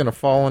 something's going to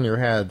fall on your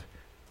head.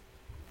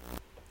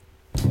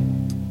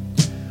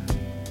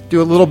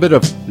 Do a little bit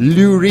of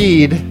Lou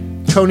Reed,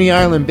 Coney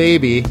Island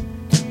Baby,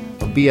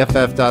 of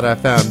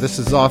BFF.fm. This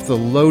is off the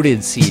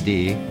Loaded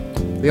CD.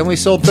 They only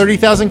sold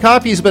 30,000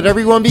 copies, but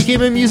everyone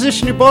became a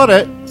musician who bought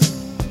it.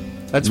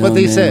 That's what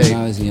they say.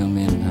 I was a young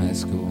man in high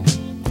school.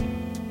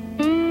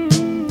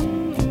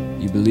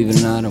 You believe it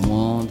or not, I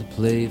wanted to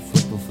play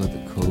football for the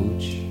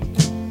coach.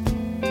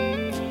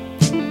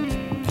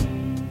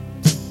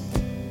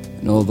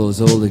 And all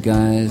those older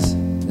guys,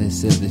 they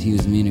said that he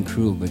was mean and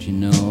cruel, but you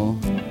know,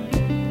 I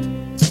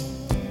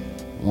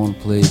want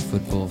to play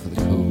football for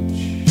the coach.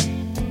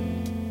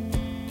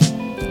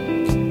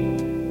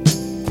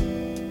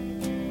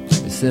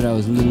 They said I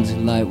was a little too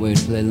lightweight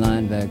to play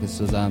linebacker,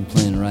 so I'm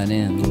playing right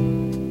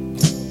end.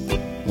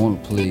 I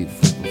want to play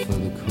football for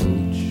the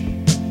coach.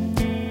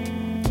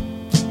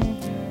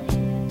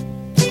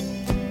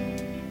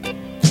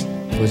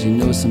 Cause you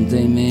know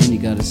someday, man, you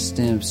gotta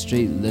stand up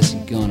straight unless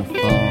you're gonna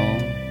fall.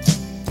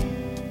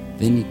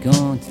 Then you're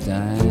going to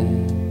die.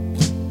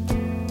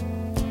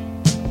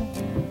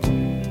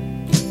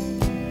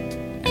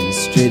 And the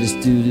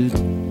straightest dude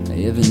I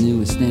ever knew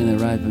was standing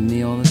right by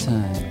me all the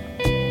time.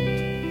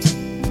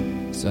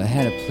 So I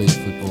had to play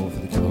football for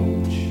the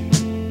coach.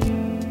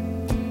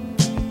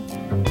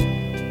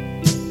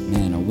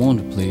 Man, I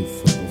wanted to play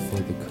football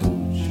for the coach.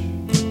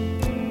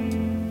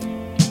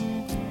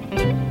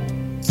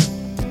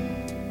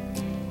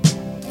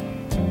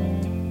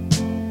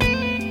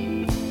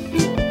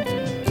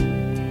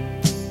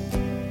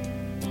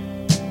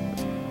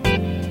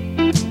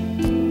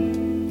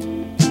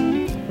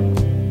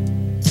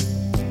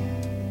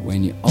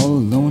 When you're all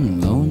alone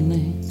and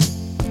lonely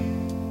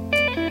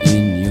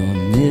in your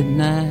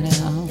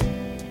midnight hour,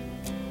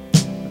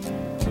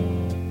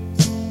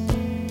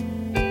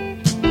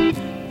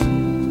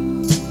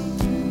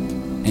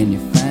 and you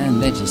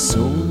find that your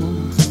soul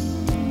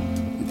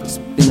has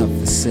been up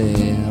for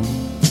sale,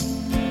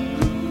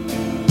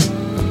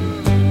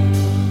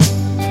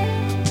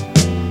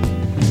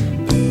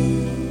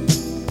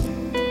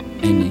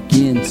 and you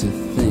begin to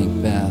think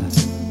about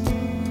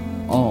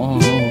all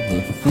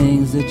the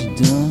things that you've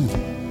done.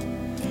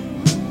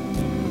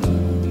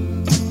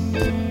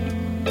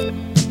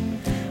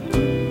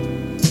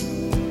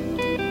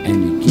 and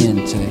you begin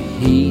to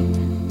hate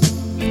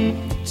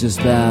just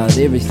about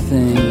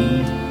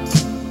everything.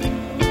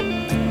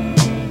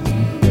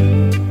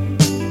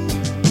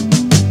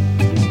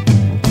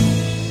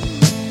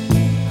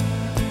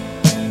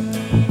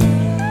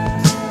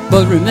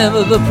 But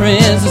remember the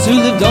princess who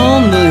lived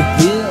on the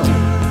hill,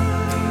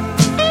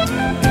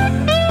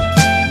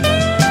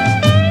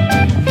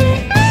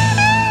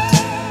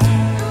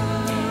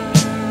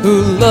 who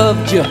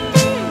loved you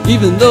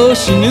even though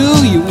she knew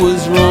you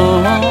was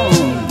wrong.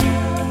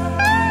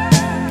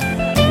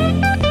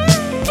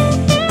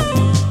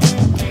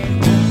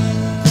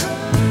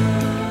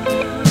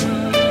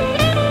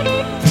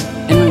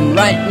 And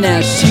right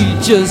now she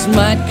just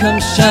might come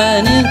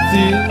shining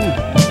through,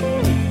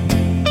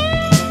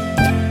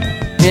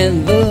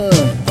 and the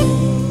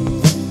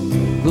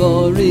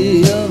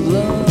glory of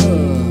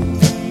love,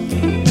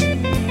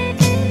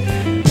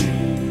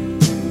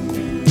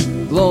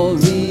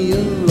 glory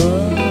of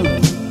love,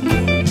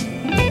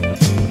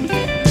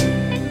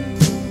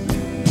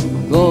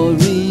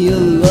 glory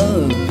of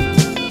love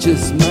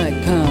just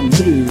might come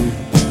through.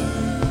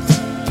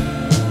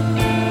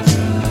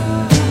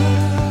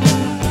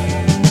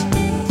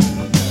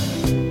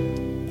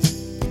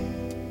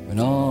 When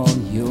all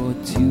your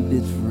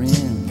two-bit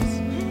friends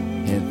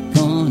have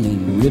gone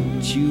and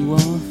ripped you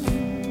off,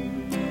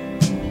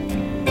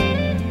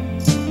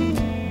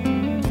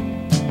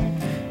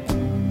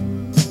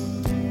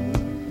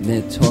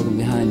 they're talking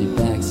behind your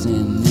back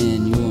saying,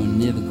 man, you're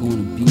never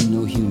gonna be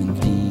no human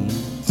being.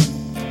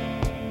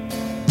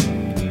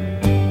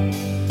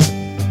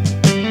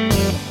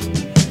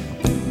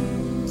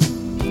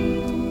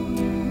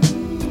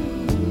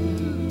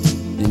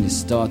 Then you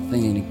start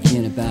thinking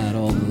again about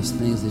all those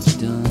things that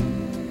you've done,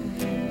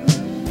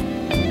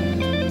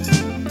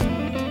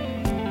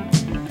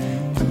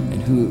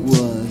 who it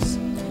was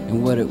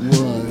and what it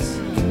was,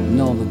 and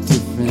all the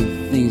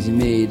different things you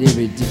made,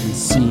 every different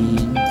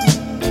scene.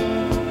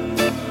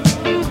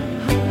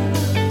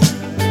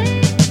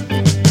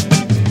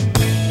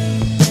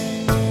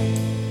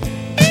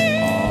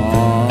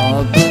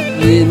 Oh, but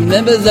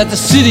remember that the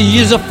city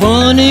is a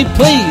funny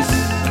place.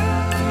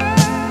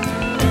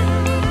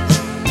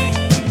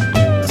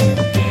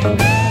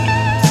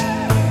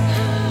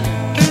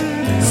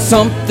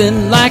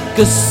 Something like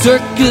a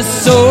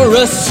circus or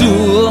a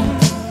zoo.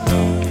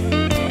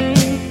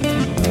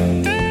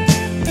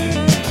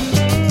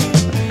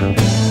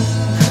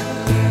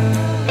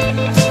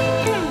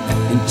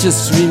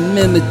 Just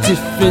remember,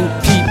 different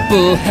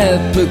people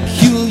have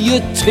peculiar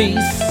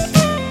tastes,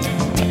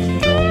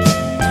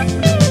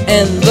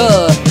 and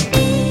the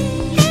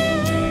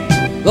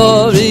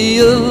glory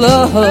of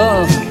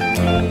love,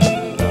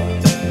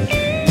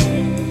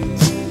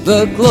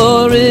 the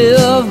glory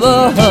of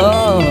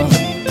love,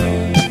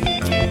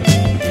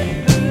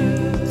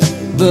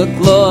 the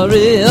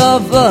glory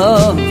of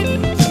love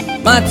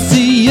might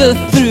see you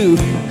through.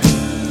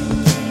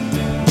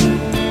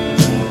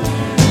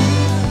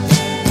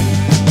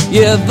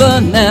 Yeah,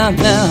 but now,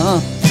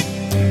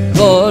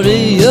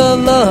 glory of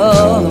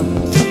love,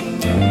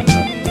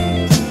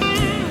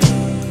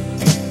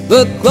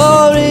 the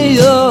glory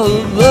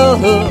of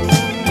love,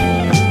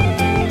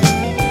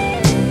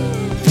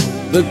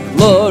 the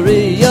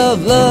glory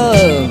of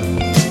love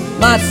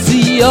might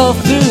see you all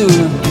through.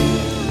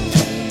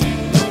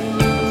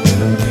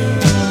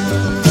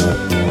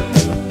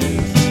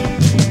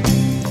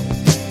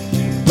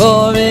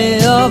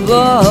 Glory of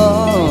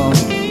love,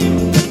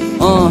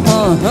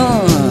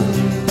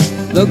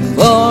 the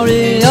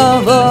glory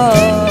of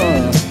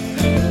love,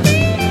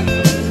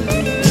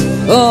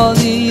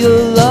 glory of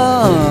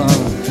love,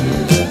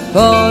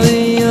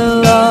 glory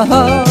of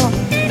love,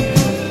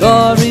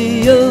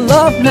 glory of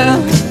love now,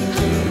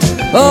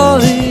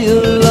 glory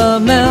of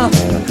love now,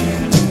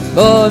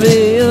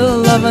 glory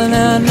of love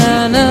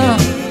now,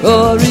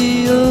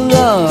 glory of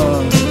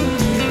love,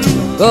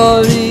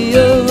 glory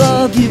of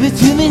love, give it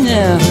to me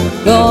now,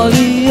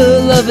 glory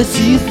of love, I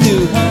see you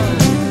through.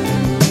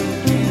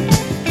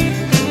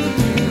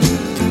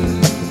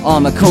 Oh,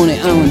 Coney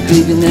Island,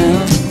 baby,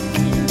 now.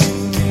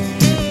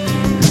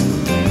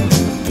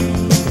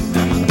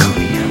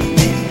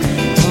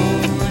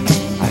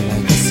 I'd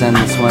like to send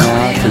this one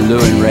out to Lou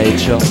and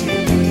Rachel,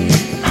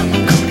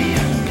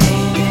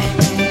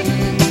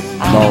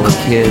 Lola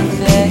Kid,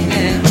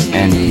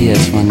 and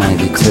PS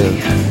 192.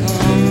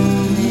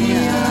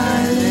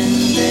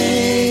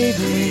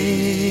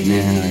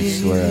 Man, I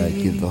swear I'd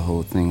give the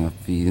whole thing up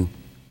for you.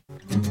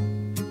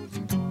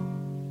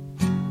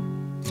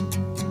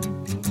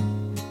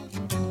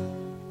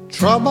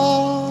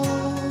 Trouble,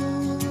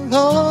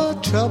 oh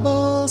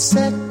trouble,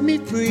 set me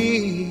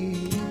free.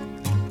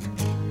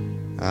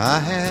 I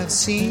have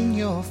seen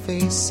your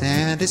face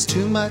and it's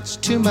too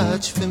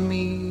much for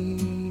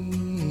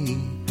me.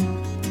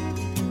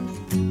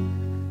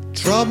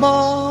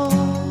 Trouble,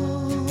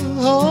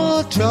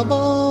 oh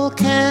trouble,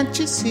 can't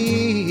you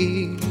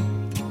see?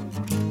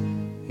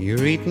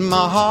 You're eating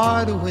my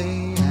heart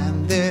away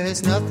and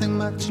there's nothing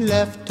much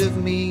left of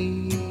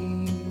me.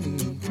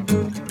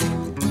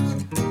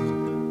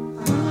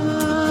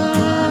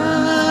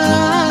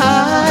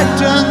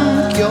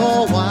 drunk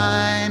your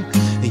wine.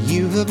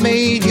 You have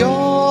made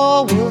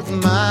your world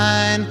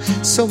mine.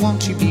 So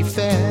won't you be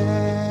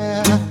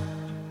fair?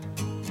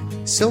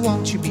 So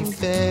won't you be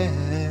fair?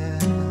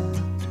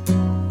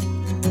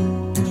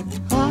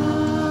 I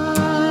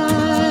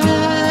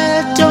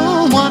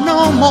don't want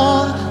no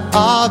more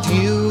of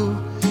you.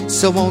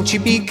 So won't you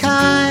be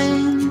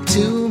kind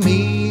to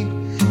me?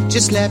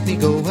 Just let me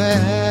go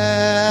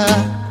where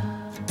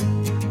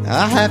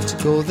I have to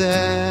go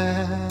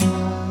there.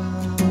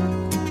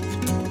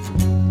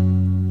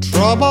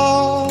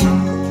 Trouble,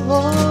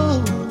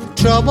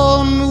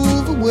 trouble,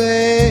 move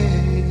away.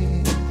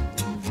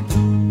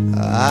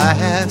 I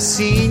have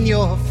seen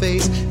your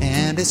face,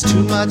 and it's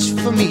too much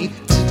for me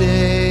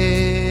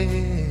today.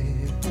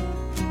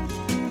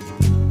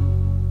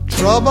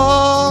 Trouble,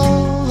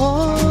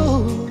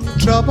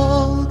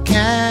 trouble,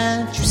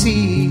 can't you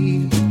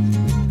see?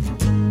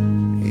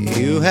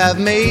 You have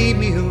made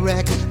me a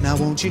wreck. Now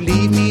won't you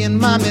leave me in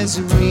my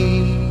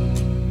misery?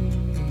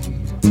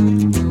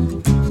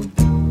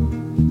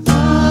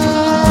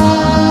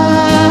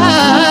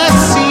 I've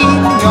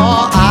seen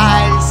your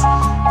eyes,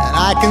 and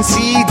I can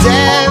see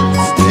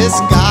death's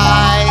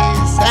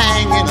disguise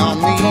hanging on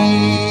me,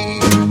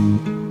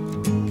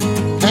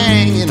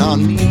 hanging on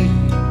me.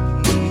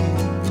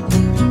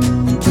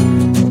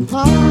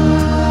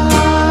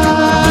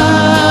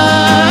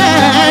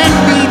 I'm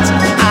beat,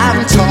 I'm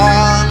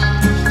torn,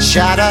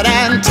 shattered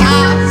and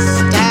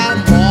tossed and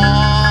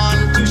worn.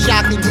 Too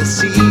shocking to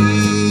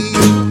see,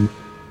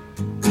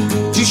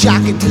 too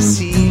shocking to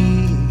see.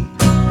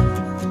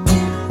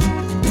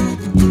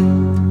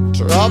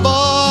 Trouble,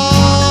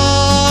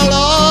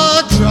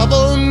 oh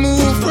trouble,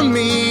 move from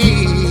me.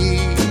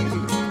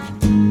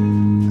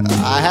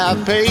 I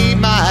have paid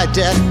my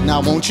debt,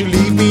 now won't you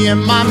leave me in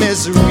my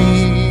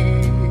misery?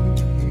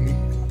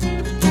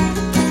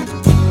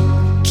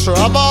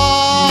 Trouble,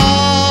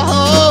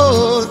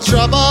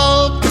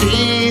 trouble,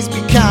 please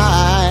be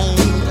kind.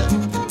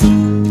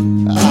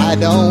 I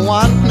don't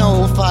want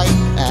no fight,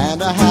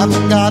 and I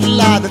haven't got a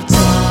lot of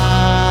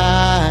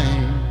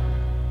time.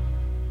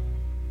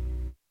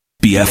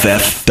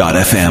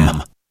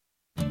 BFF.FM.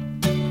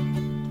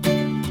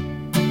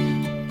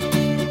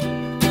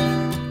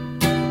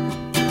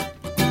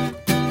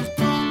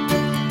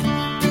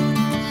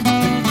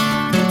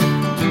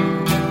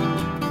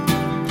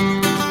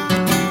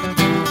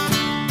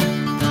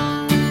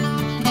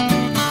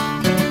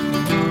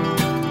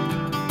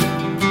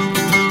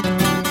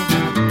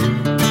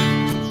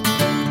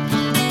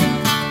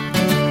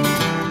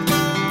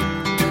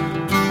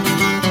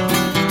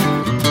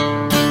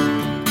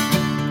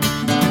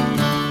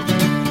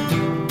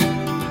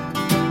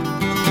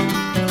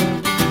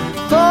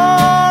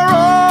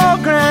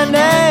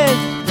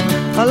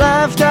 I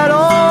laughed at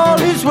all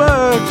his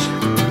words.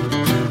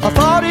 I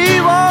thought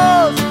he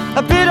was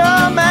a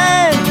bitter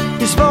man.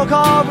 He spoke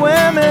of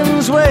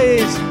women's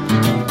ways.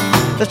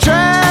 They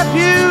trap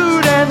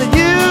you and they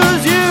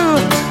use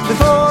you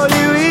before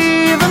you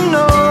even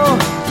know.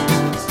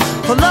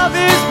 For love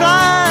is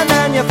blind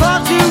and you're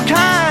far too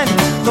kind.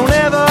 Don't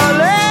ever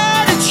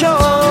let it show.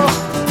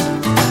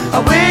 I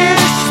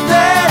wish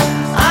that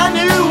I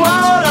knew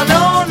what I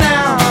know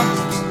now.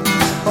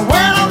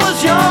 When I was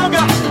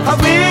younger, I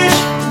wish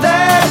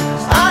that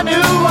I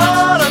knew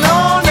what I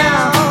know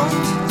now.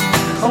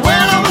 When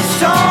I was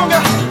stronger,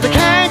 the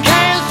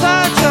can-can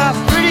such a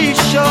pretty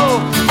show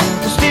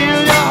to steal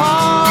your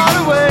heart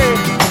away.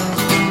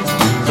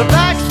 The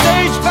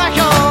backstage back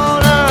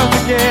on earth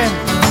again.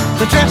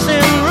 The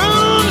dressing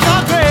rooms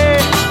are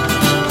great.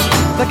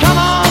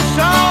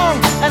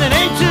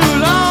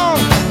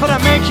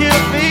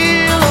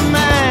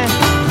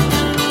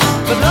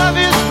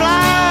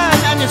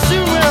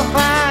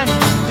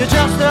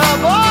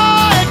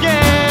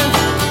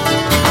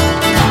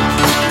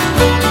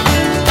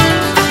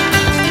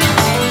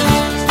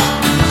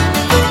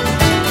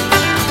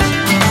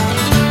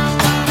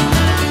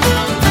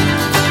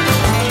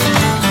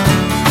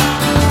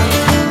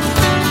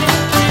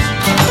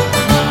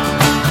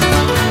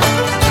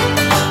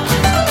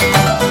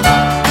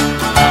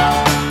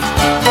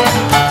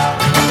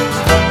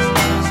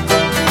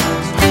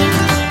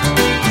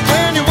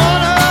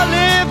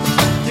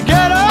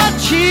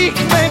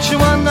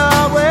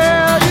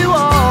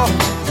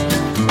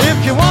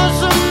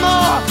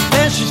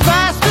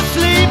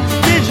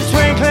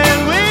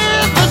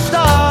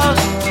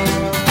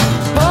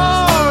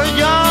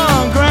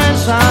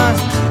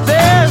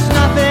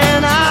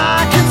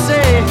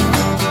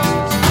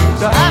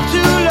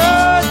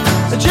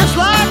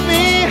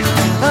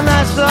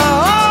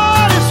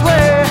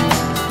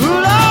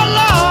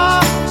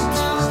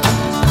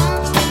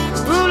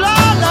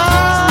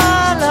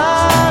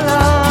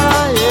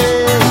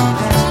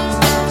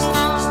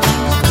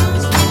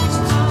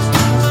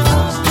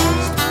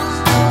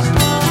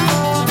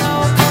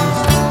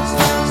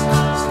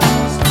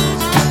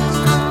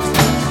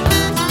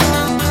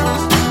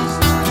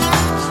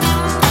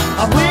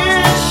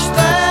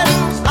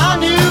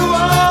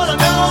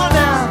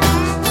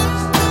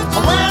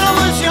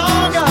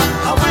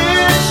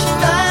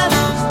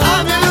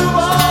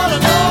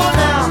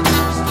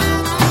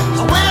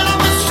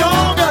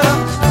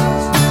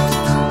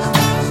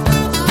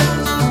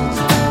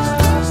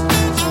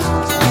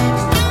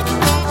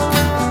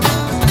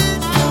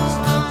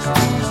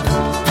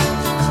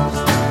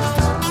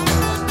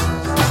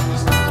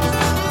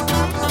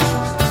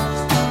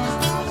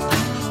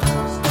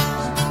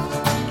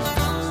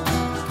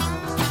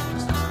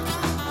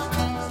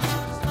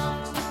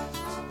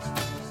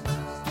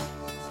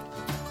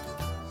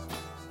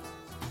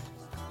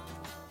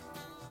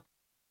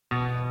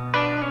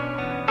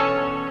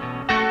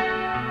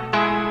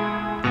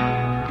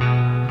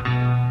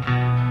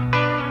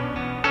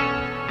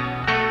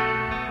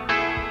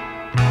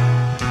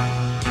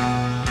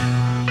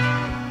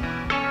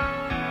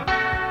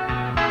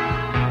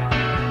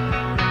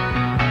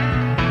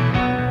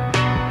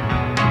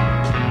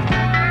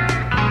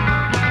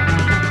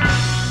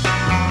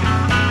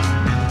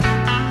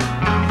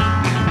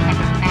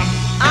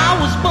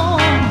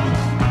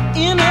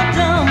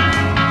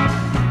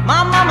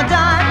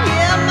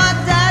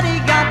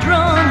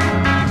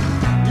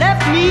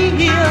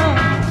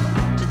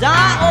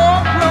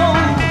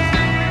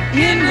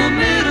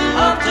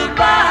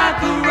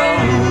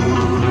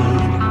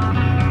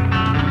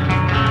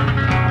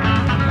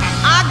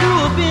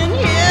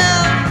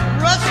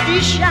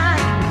 coffee shack.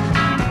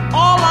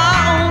 All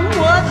I own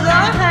was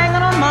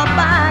hanging on my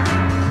back.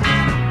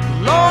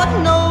 Lord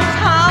knows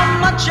how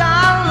much I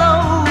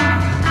loathe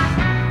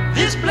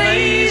this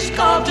place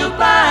called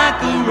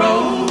Tobacco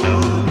Road.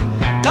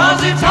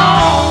 'Cause it's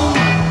home,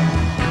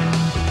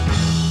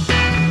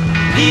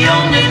 the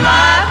only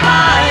life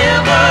I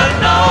ever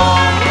know.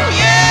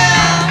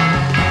 Yeah,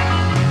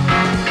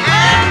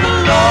 and the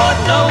Lord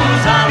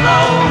knows I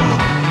loathe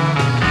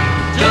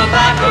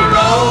Tobacco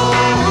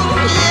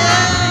Road. Yeah.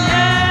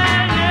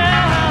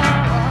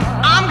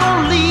 I'm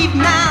gonna leave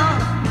now,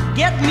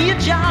 get me a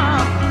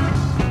job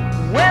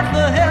with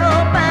the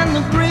help and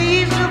the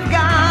grace of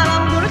God.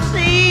 I'm gonna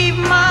save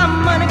my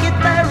money, get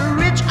very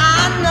rich,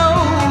 I know.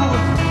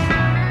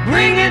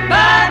 Bring it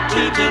back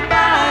to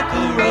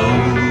Tobacco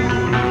Road.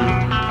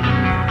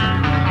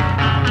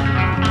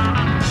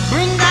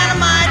 Bring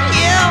dynamite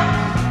here,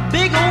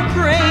 big old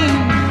crane.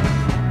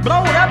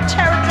 Blow it up,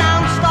 tear it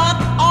down, start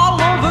all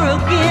over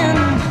again.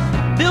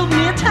 Build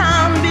me a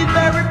town, be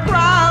very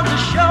proud to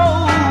show.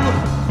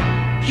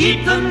 Keep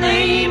the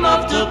name of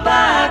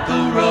Tobacco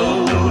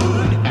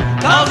Road,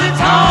 'cause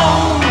it's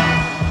home,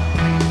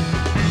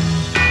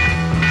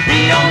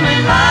 the only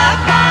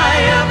life I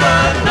ever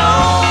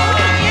know.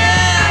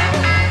 Yeah,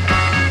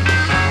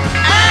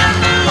 and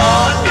the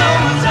Lord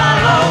knows I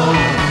love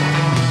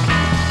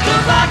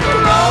Tobacco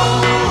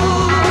Road.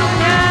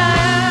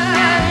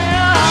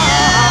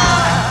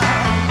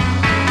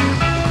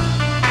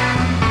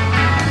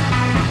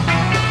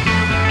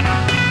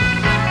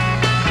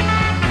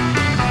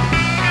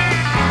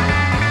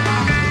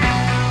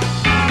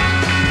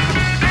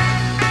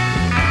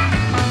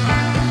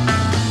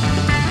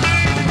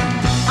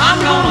 I'm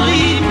gonna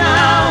leave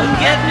now and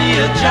get me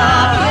a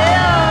job,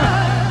 yeah.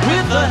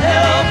 With the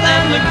help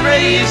and the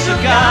grace of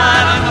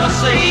God, I'm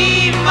gonna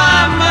save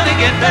my money,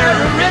 get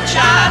very rich,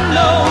 I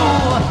know.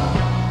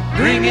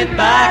 Bring it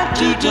back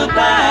to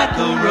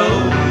Tobacco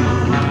Road.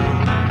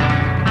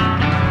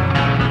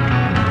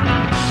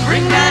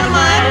 Bring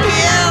dynamite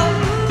here,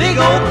 big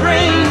old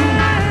crane.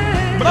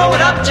 Blow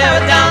it up, tear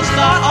it down,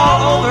 start all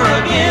over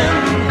again.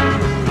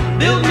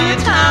 Build me a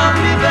town,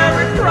 be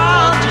very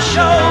proud to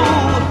show.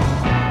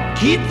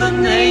 Keep the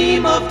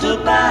name of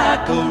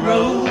Tobacco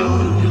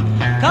Road,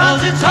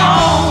 'cause it's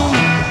home,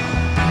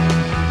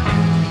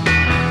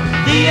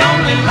 the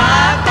only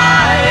life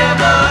I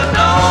ever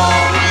know.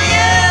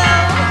 Yeah,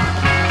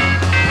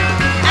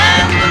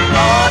 and the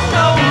Lord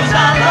knows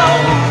I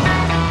love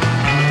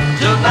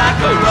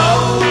Tobacco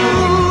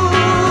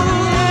Road,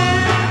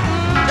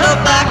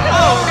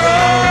 Tobacco Road.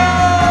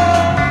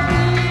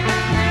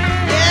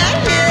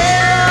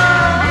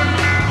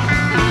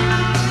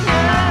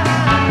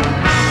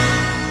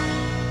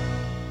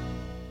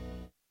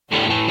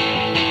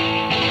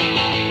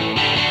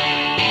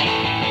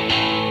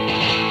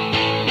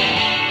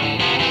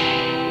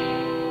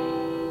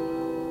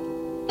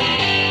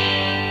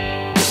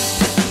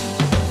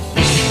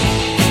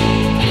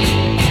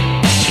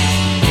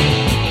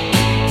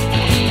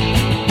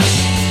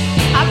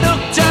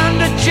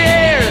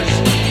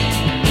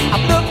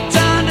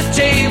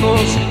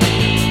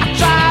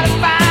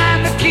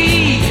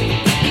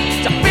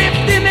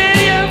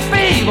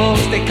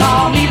 They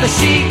call me the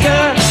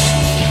seeker.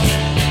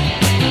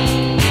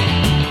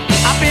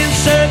 I've been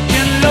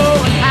searching low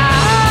and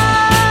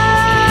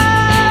high.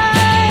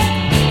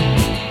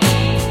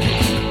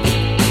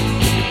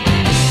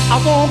 I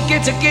won't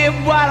get to get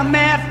what I'm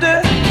after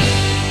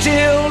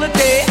till the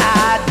day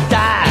I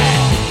die.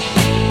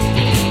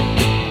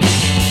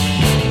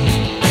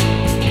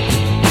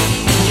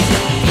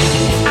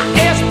 I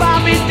asked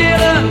Bobby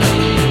Dylan,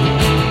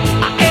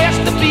 I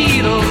asked the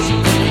Beatles,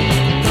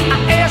 I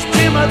asked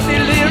Timothy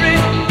Leary,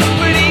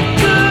 but he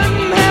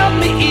couldn't help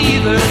me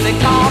either. They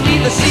call me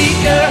the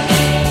seeker.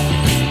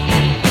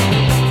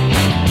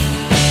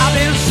 I've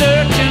been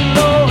searching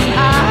low and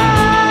high.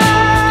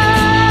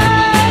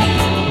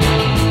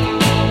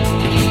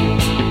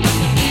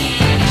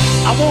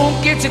 I won't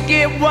get to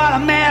get what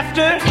I'm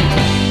after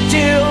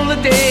till the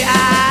day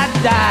I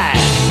die.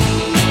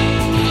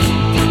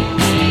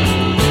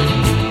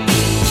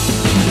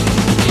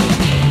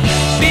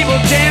 People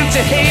tend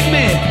to hate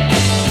me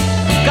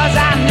 'cause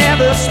I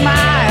never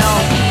smile.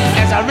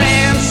 As I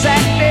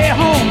ransack their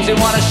homes, they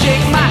wanna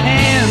shake my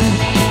hand.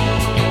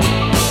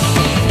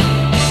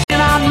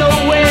 And I'm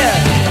nowhere,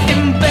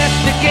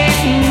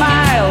 investigating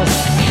miles.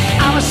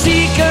 I'm a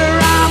seeker,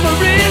 I'm a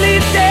really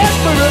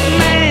desperate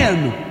man.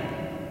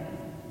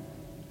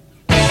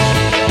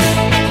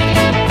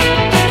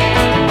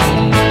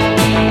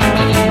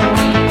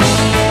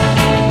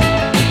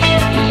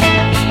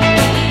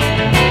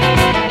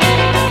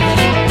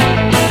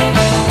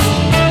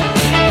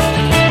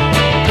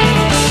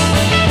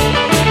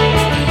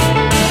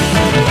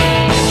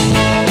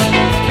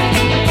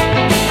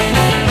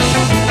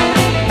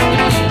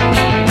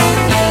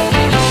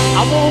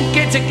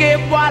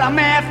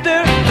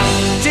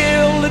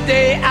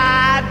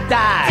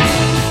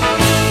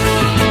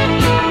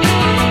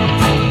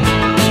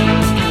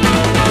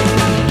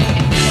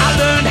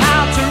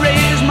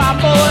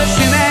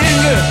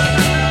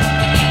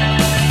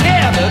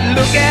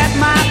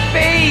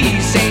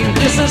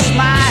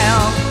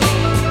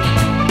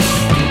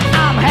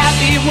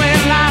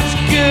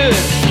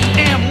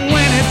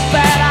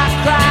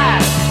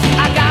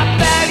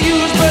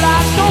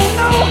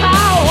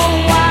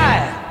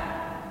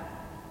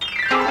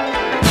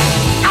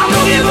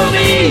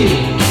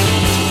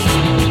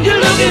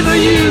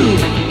 you.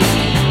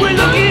 We're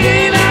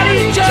looking at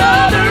each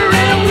other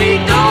and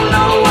we don't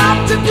know what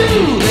to do.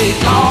 They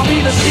call me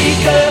the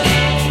seeker.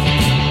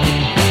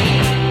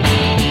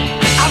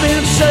 I've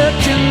been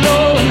searching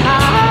low and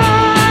high.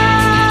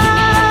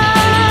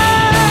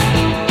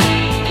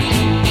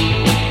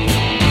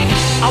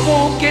 I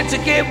won't get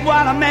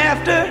what I'm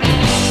after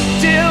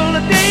till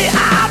the day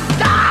I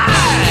die.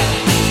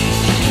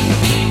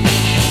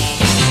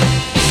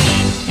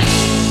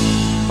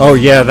 Oh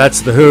yeah,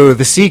 that's The Who,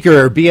 The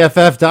Seeker,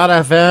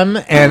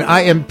 BFF.FM, and I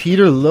am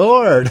Peter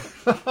Lord.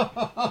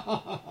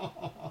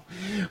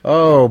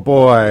 Oh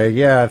boy,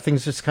 yeah,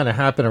 things just kind of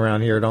happen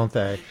around here, don't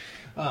they?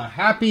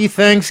 Happy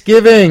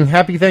Thanksgiving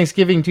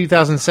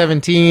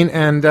 2017,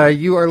 and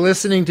you are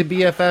listening to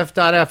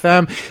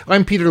BFF.FM.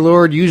 I'm Peter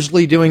Lord,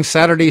 usually doing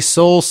Saturday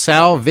Soul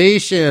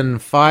Salvation,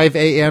 5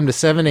 a.m. to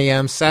 7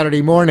 a.m.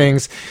 Saturday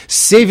mornings,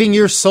 saving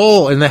your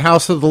soul in the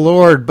house of the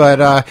Lord,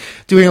 but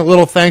doing a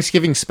little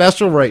Thanksgiving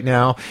special right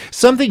now.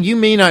 Something you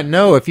may not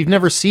know if you've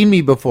never seen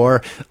me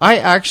before, I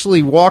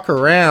actually walk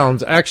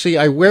around, I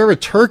wear a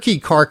turkey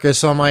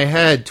carcass on my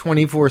head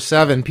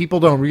 24/7. People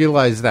don't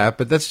realize that,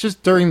 but that's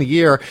just during the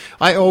year.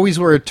 I always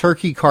wear a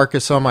turkey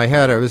carcass on my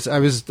head. I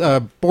was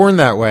born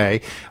that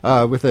way,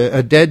 with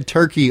a dead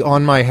turkey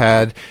on my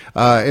head.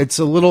 It's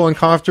a little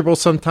uncomfortable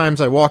sometimes.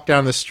 I walk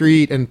down the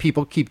street and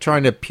people keep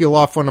trying to peel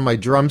off one of my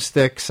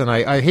drumsticks, and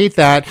I hate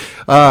that.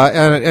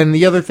 And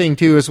the other thing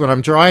too is when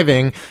I'm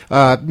driving,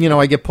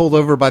 I get pulled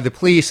over by the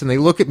police and they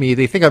look at me.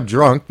 They think I'm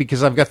drunk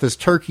because I've got this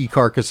turkey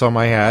carcass on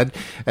my head,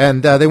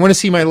 and they want to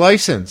see my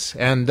license.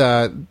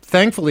 And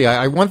thankfully,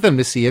 I want them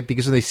to see it,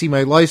 because when they see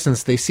my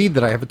license, they see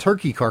that I have a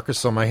turkey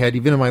carcass on my head,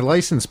 even in my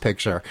license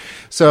picture.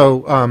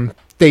 So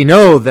they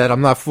know that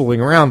I'm not fooling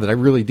around, that I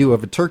really do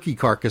have a turkey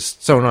carcass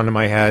sewn onto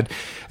my head.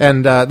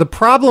 And the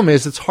problem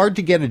is it's hard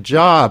to get a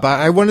job.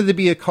 I wanted to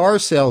be a car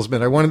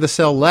salesman. I wanted to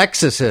sell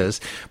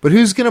Lexuses. But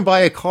who's going to buy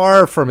a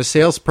car from a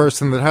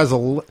salesperson that has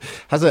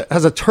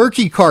a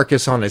turkey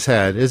carcass on his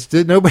head?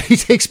 Nobody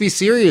takes me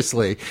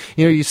seriously.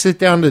 You sit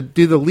down to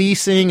do the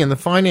leasing and the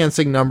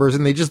financing numbers,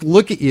 and they just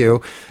look at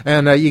you,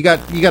 and you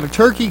got a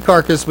turkey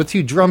carcass with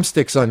 2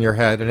 drumsticks on your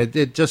head, and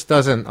it just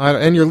doesn't.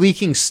 And you're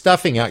leaking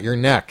stuffing out your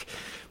neck.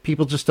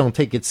 People just don't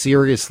take it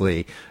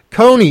seriously.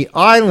 Coney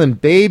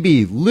Island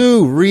Baby,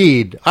 Lou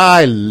Reed.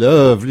 I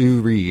love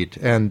Lou Reed.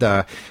 And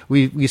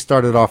we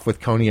started off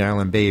with Coney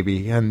Island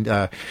Baby.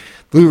 And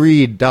Lou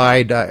Reed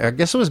died, I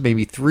guess it was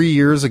maybe 3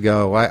 years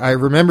ago. I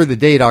remember the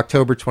date,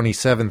 October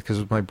 27th, because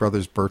it was my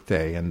brother's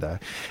birthday. And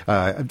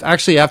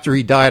actually, after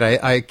he died,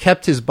 I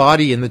kept his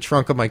body in the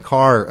trunk of my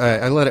car.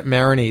 I let it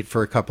marinate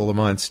for a couple of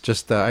months.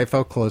 I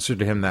felt closer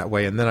to him that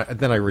way, and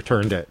then I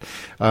returned it.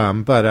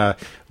 But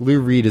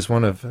Lou Reed is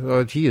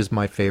he is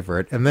my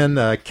favorite. And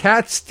then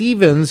Cat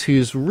Stevens,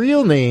 whose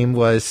real name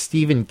was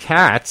Stephen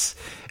Katz,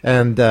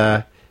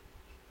 and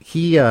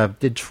he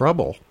did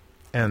Trouble.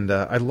 And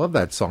I love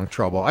that song,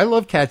 Trouble. I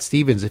love Cat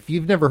Stevens. If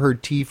you've never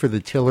heard Tea for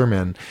the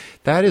Tillerman,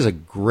 that is a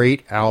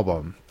great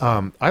album.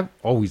 I've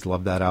always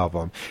loved that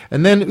album.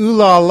 And then Ooh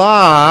La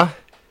La,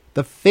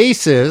 The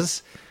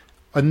Faces,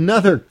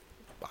 another...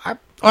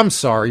 I'm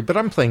sorry, but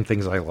I'm playing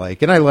things I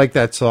like, and I like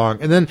that song.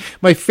 And then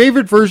my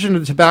favorite version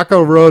of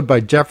Tobacco Road by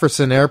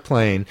Jefferson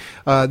Airplane.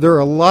 There are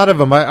a lot of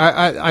them.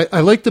 I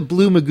like the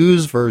Blue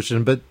Magoo's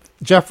version, but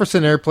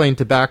Jefferson Airplane,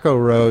 Tobacco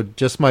Road,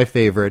 just my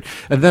favorite.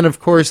 And then,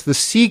 of course, The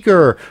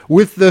Seeker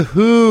with The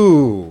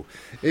Who.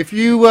 If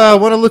you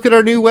want to look at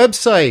our new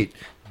website,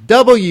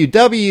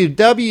 www.bff.fm.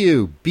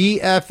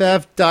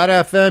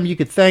 You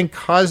could thank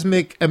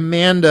Cosmic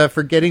Amanda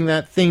for getting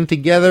that thing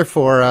together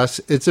for us.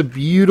 It's a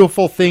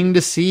beautiful thing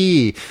to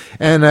see.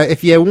 And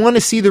if you want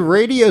to see the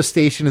radio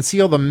station and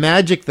see all the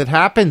magic that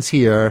happens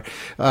here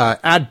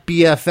at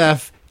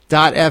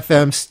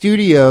BFF.FM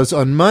Studios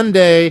on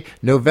Monday,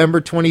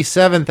 November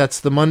 27th. That's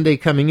the Monday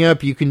coming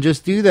up. You can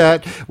just do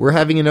that. We're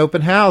having an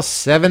open house,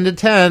 7 to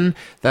 10.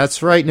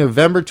 That's right,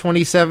 November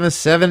 27th,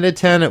 7 to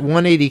 10 at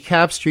 180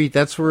 Cap Street.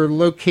 That's where we're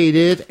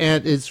located,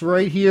 and it's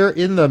right here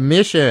in the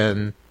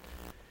Mission.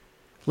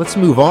 Let's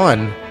move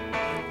on.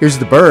 Here's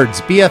the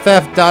Birds,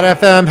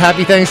 BFF.FM.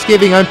 Happy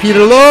Thanksgiving. I'm Peter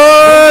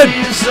Lord.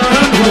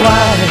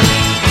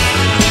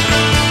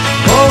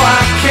 Oh,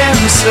 I can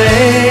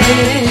say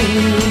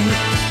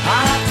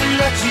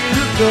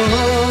go,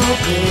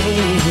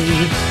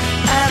 baby,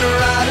 and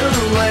right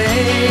away.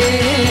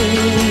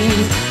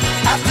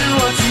 After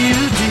what you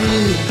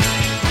did,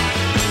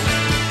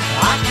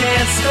 I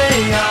can't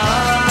stay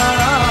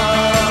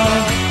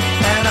on,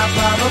 and I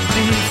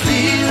probably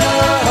feel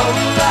a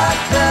whole lot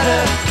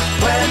better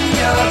when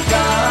you're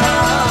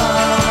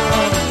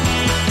gone.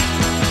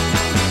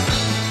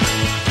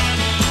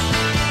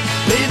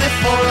 Baby,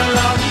 for a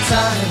long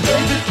time,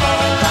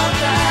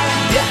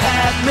 you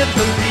had me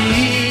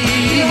believe.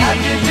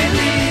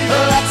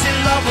 That your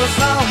love was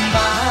on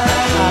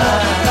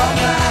mine,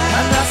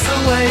 and that's the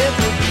way it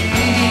would be.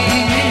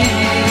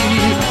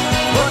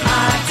 But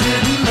I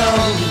didn't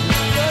know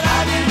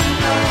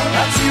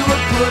that you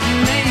were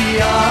putting me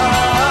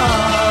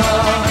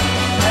on.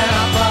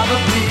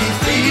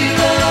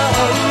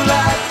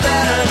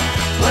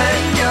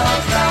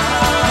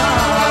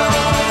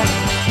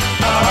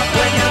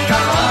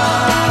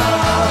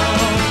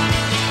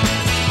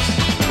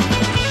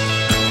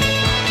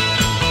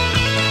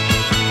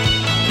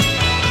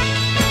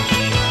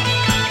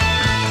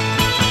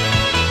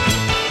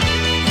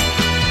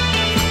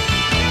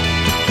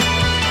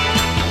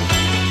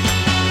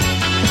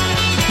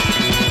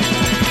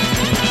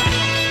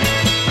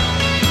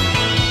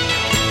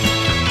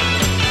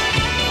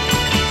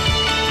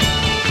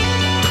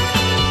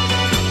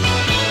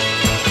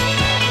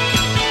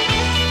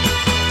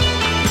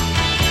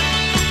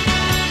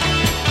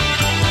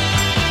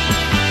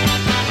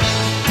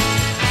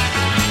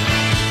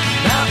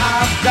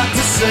 got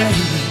to say,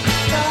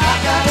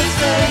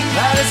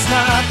 that it's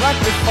not like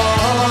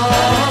before,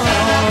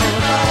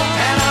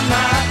 and I'm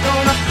not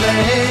gonna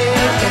play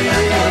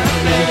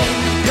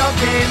your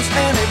games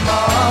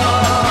anymore.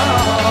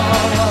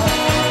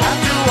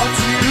 After what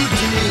you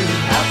did,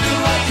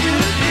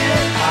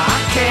 I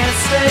can't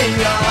stay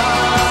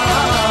on,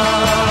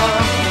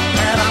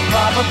 and I'll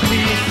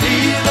probably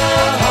leave a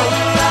whole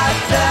lot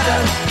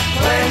better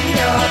when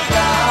you're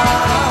gone.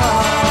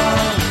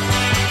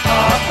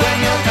 Oh, when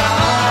you're gone.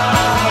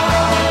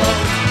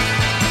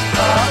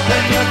 Oh,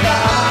 when you're gone.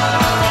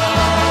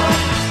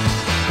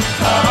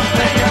 Oh,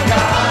 when you're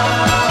gone.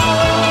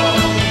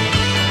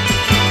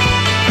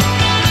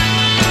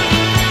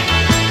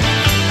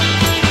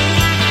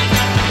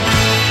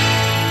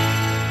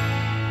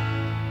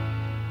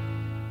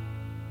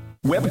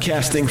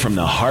 Webcasting from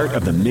the heart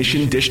of the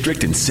Mission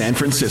District in San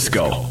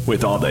Francisco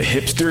with all the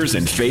hipsters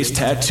and face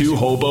tattoo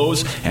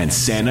hobos and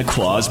Santa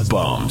Claus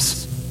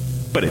bums.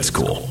 But it's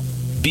cool.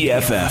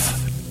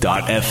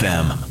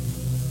 BFF.FM.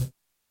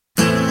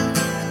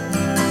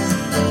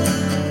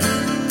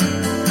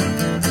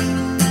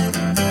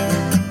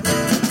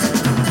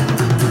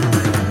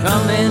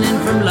 Coming in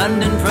from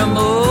London from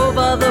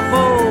over the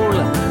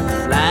pole,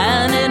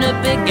 flying in a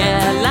big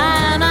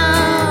airliner,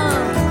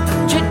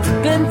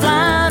 chicken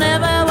flying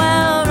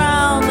everywhere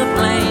around the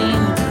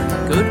plane.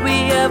 Could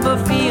we ever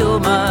feel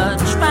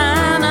much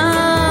finer?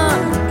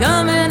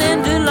 Coming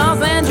into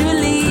Los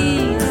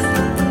Angeles,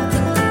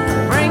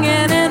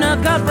 bringing in a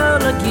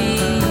couple of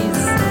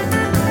keys.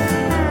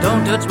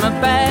 Don't touch my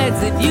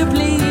bags if you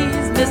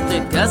please,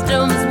 Mr.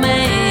 Customs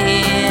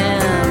Man.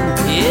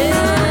 Yeah.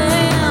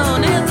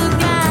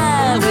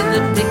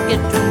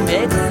 Ticket to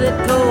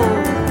Mexico.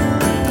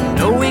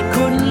 No, we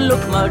couldn't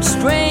look much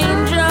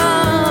stranger,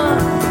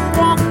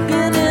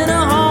 walking in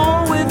a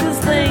hall with his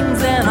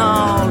things and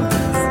all.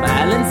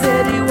 Smiling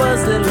said he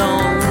was the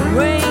Lone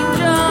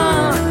Ranger,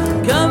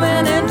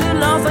 coming into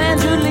Los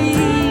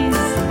Angeles,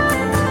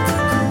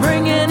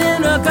 bringing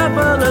in a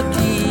couple of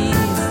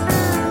keys.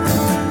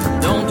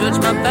 Don't touch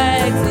my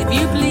bags if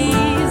you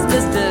please,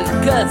 Mr.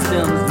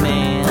 Customs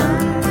Man.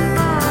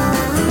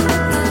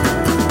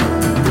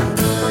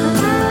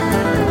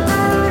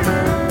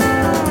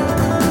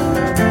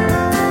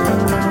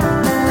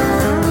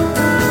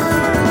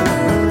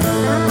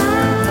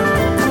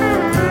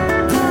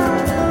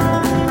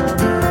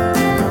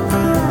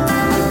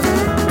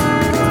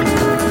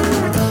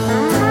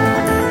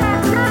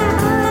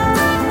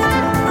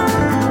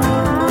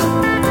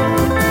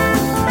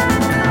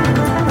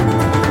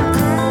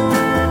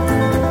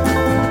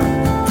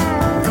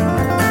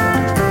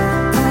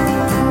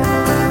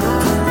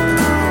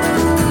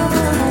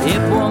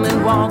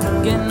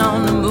 Walking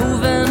on the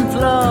moving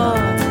floor,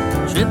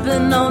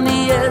 tripping on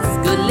the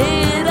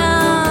escalator.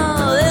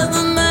 There's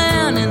a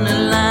man in the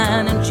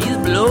line and she's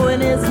blowing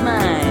his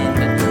mind,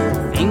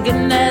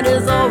 thinking that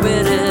it's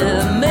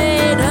already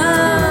made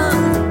her.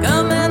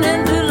 Coming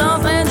into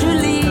Los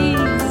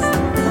Angeles,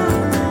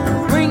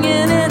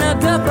 bringing in a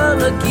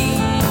couple of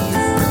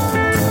keys.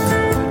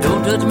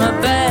 Don't touch my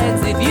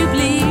bags if you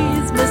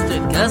please, Mr.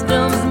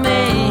 Customs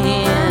Man.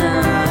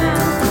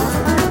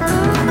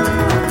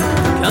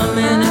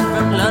 Coming in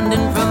from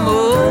London from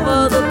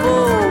over the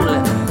pole,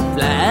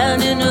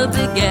 flying in a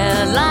big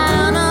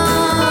airliner,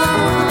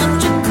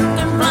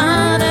 chicken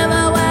flying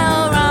everywhere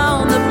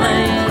around the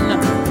plane.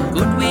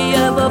 Could we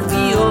ever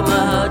feel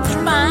much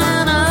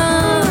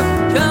finer?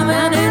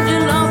 Coming into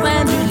Los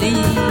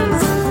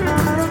Angeles,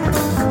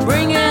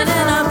 bringing in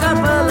a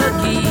couple of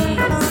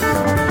keys.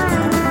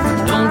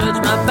 Don't touch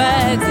my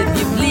bags if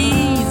you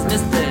please,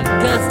 Mr.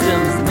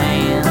 Customs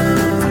Man.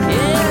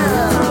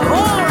 Yeah,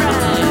 all right.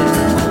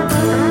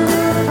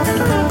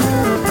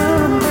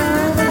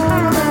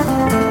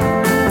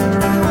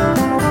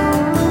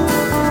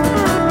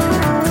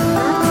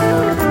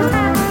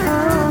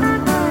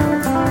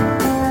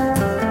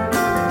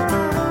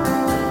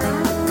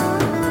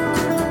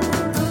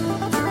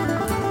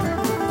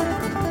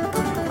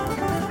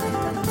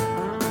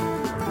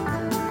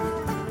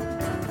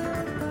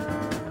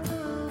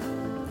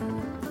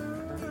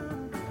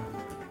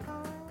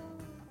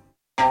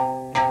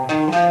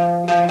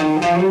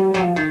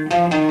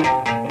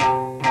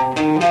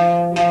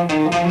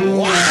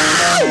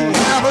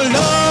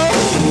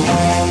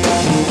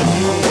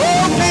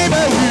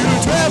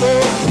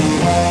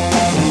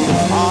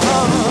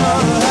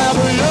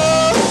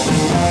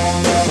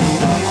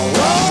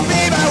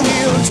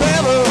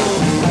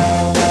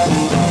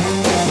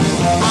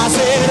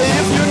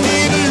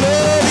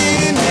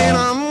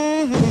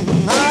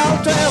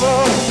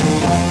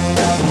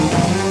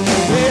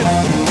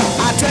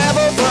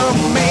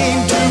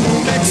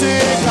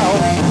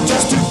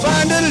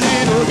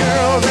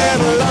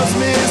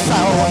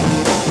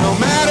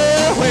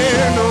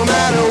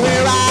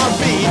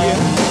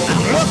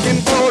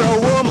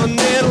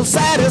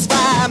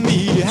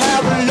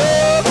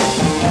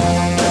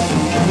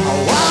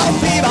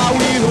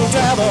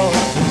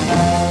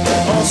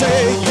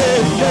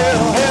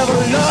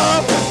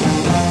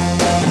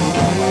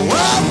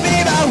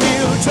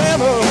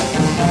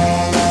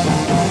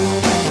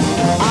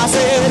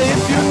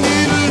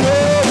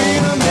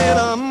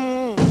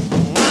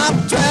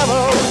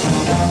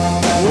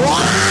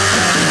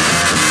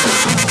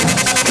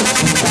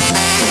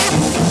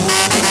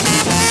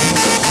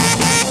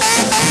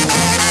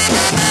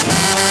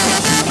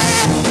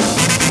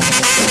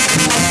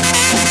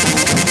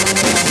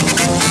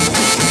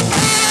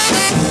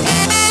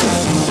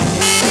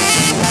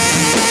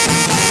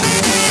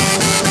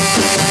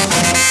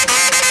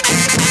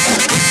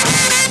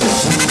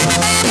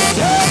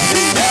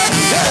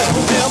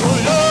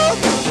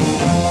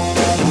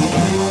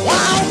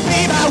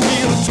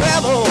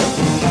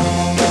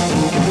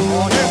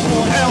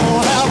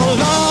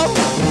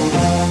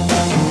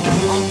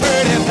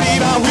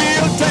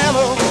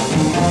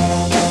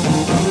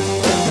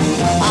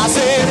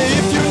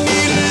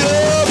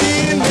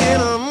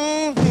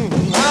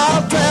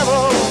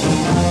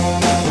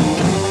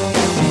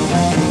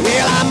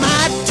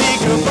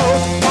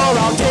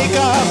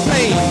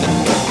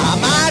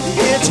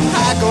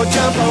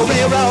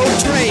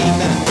 train.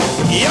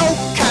 Your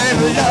kind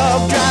of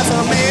love drives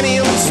a man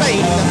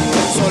insane.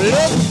 So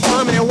look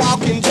for me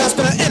walking just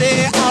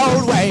any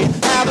old way.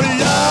 Have a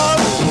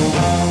love,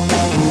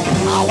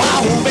 oh,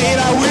 wow, baby,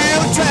 I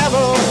will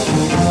travel.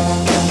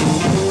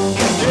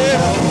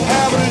 Yeah,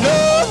 have a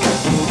love,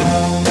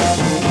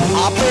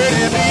 oh,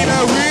 pretty baby,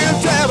 I will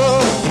travel.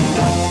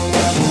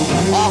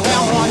 Oh,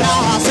 now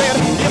I said,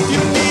 if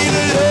you need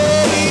a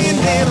loving,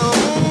 then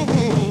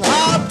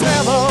I'll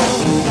travel.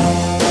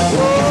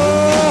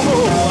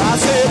 Oh, I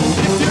said,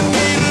 if you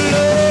need a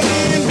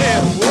loving,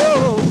 then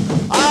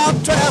I'll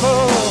travel.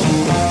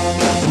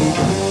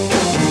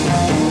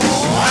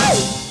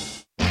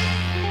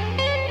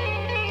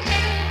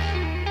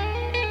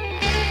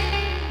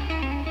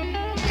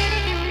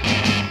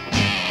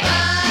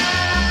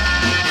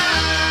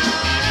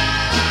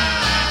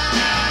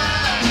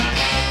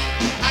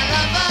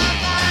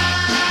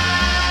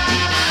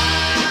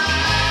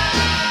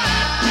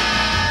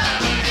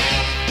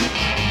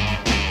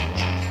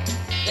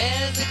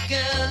 There's a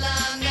girl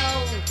I know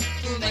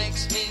who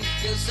makes me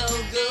feel so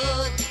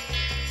good,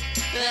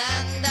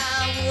 and I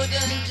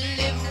wouldn't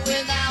live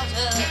without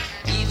her,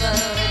 even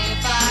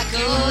if I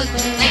could.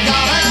 They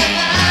call her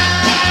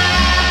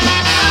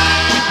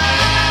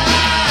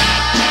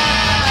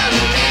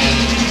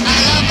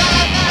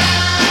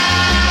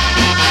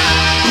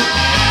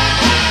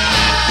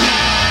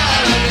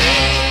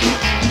Valerie.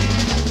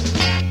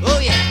 Oh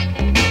yeah,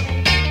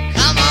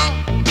 come on.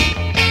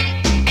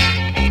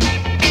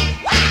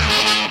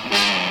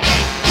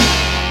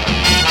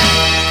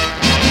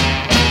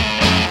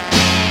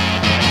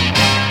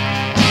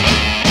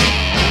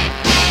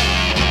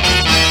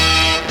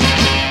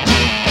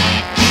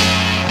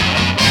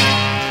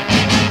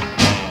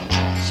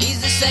 She's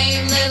the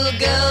same little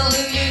girl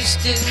who used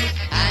to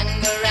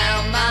hang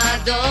around my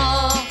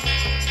door,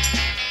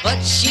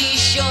 but she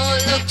sure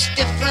looks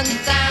different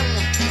than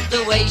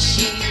the way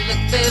she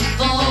looked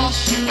before.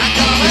 I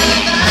call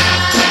her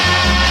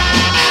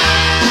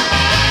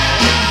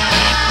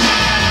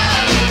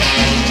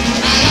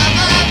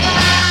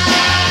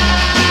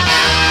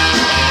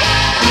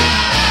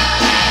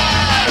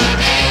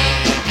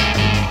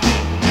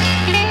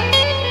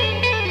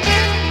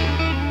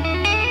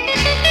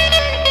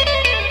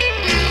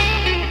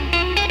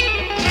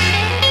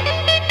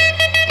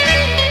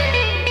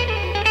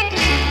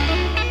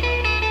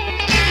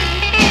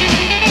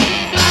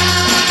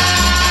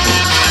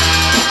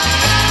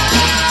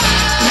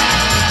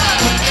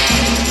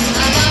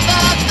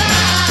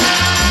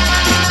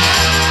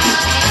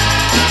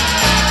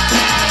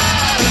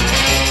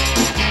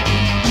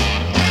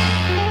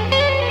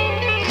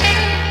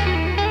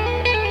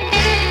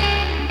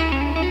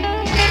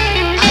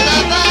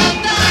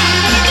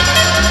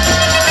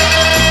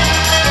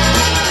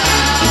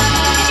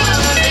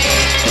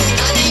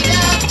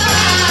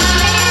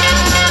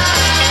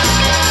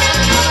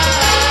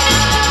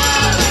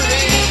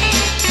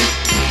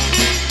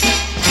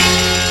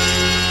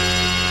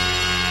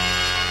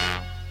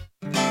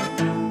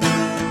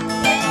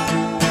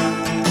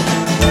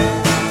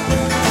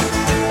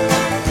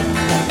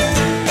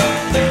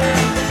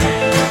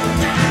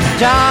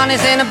Johnny's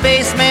in the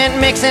basement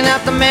mixing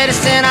up the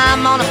medicine.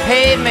 I'm on the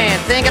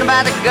pavement thinking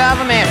about the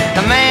government.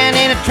 The man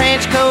in a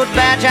trench coat,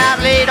 badge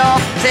out, laid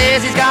off, says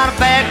he's got a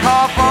bad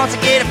cough, wants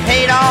to get it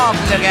paid off.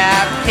 Look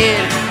out,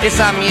 kid, it's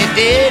something you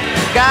did.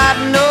 God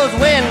knows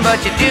when, but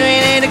you're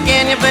doing it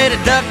again. You better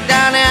duck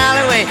down the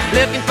alleyway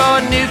looking for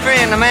a new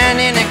friend. The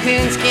man in a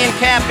coonskin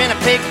cap in a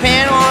pig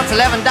pen wants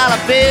 $11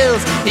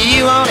 bills.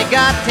 You only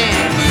got 10.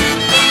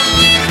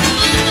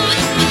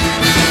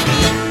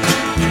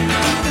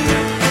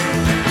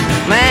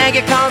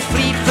 Maggie comes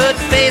fleet-foot,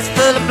 face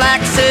full of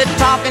black soot,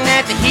 talking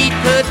at the heat,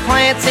 put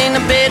plants in the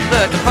bed,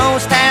 but the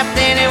phone's tapped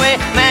anyway.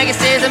 Maggie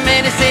says the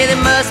men say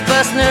they must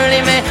bust an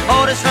early man.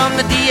 Orders from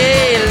the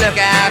DA, look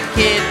out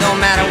kid,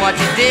 don't matter what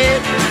you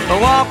did,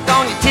 but walk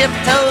on your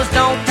tiptoes,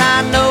 don't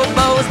tie no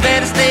bows.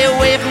 Better stay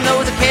away from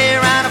those that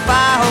carry around a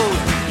fire hose.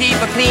 Keep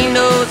a clean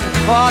nose,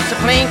 parts of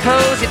plain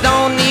clothes. You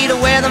don't need a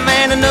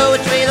weatherman to know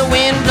which way the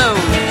wind blows.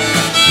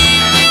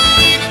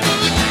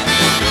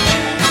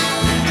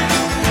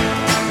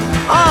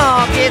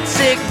 Oh, get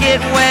sick, get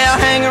well,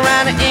 hang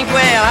around the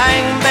inkwell,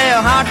 hang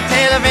bell, hard to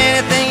tell if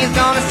anything is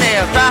gonna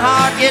sell. Try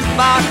hard, get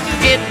bought,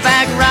 get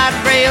back, ride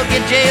rail,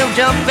 get jail,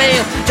 jump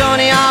bail,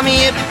 join the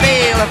army if you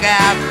fail. Look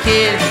out,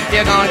 kid,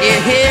 you're gonna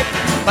get hit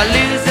by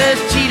losers,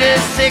 cheaters,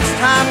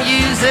 six-time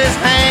users,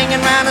 hanging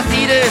around the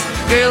theaters.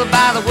 Girl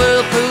by the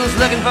whirlpools,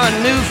 looking for a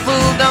new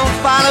fool. Don't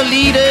follow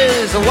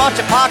leaders or watch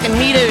your parking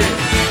meters.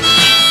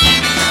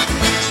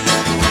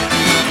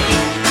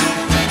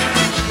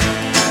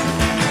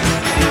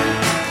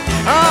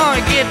 Oh,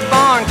 get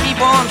born, keep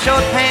warm,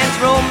 short pants,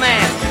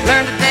 romance.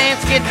 Learn to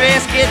dance, get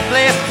dressed, get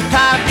blessed.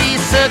 Try to be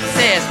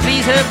success,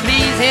 please her,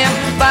 please him.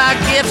 Buy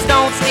gifts,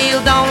 don't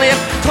steal, don't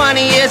lift.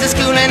 20 years of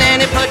schooling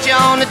and they put you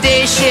on the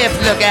day shift.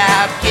 Look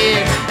out,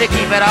 kid, they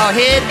keep it all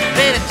hid.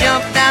 Better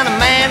jump down a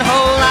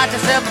manhole, light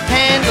yourself a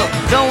candle.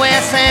 Don't wear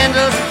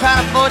sandals and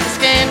try to avoid the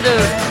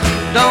scandals.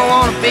 Don't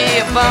wanna be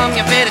a bum,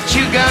 you better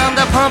chew gum.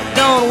 The pump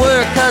don't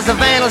work cause the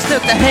vandals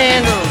took the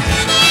handle.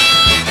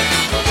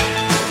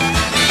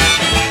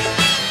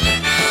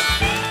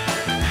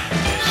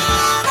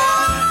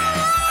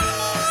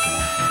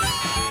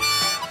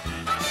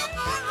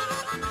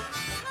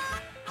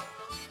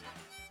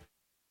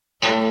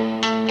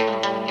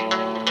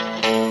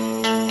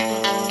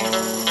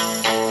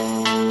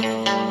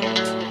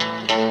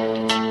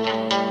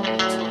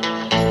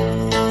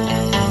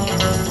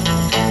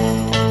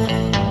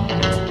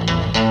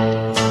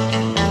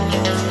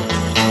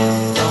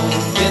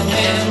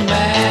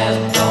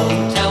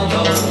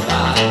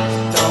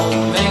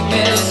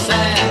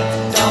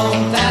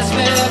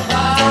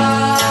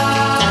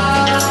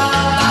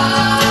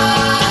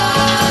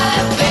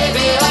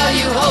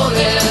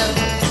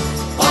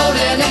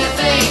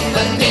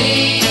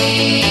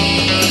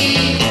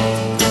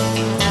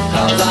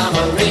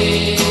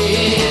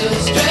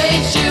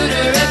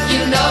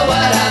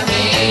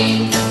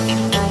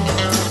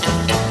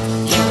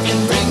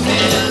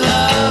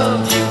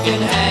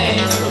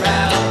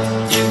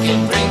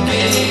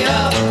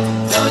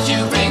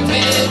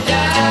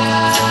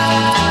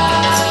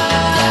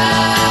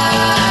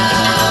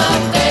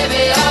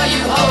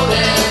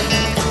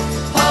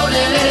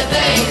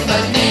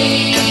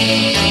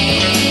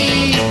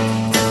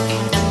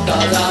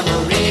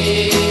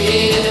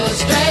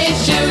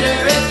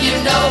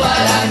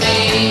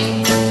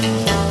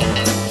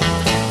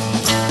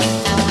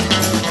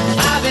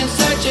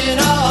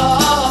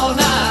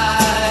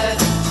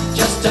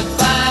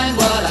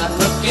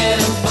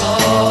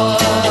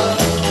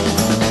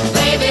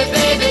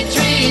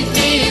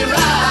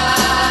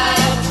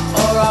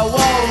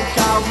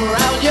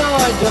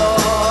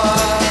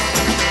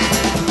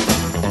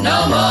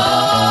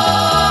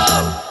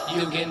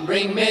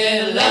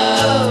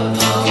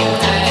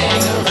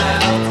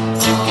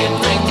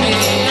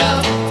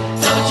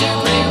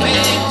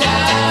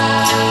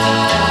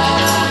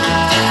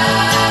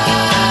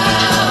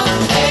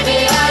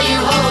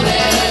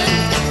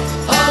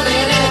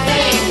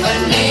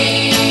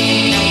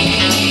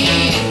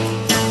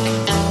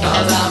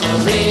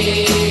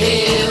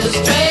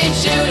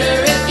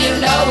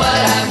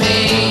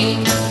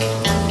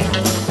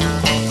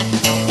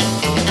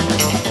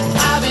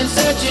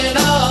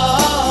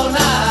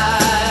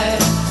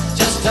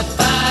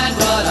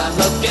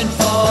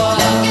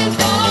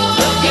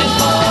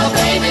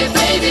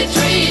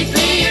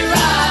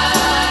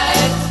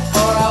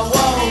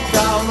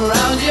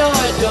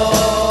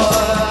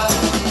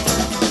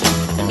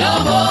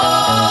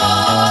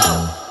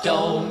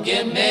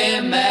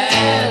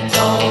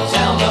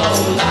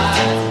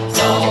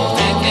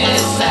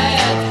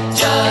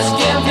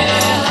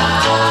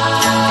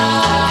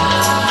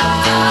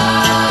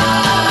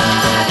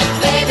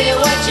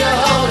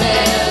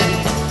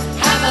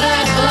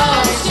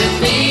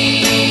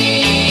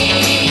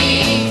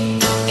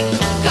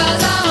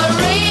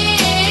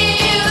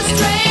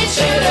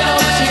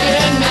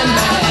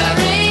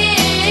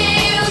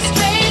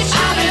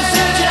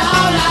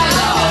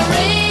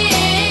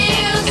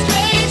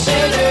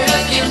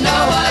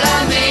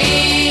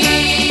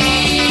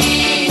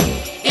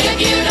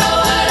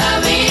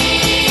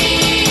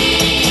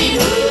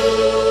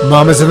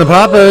 Mamas and the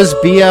Papas,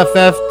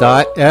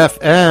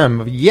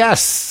 BFF.FM.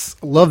 Yes,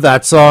 love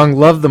that song.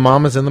 Love the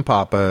Mamas and the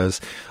Papas.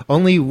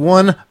 Only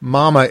one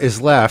mama is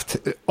left.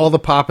 All the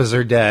papas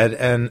are dead,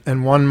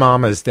 and one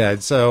mama is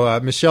dead. So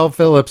Michelle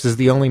Phillips is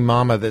the only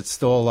mama that's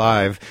still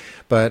alive.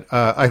 But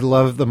I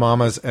love the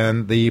Mamas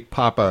and the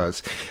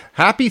Papas.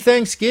 Happy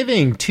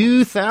Thanksgiving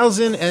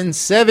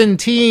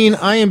 2017.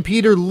 I am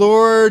Peter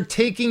Lord,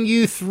 taking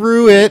you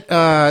through it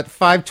at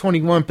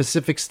 5:21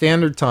 Pacific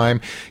Standard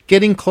Time,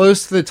 getting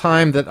close to the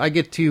time that I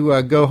get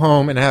to go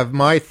home and have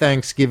my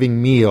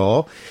Thanksgiving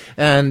meal.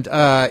 And,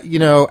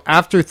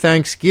 after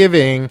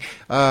Thanksgiving,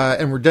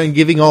 and we're done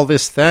giving all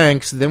this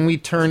thanks, then we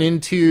turn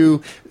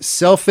into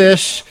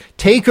selfish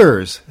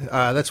takers.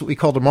 That's what we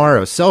call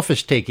tomorrow,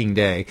 Selfish Taking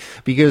Day,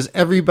 because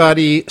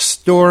everybody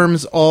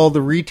storms all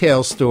the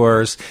retail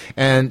stores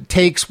and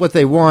takes what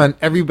they want.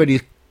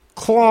 Everybody's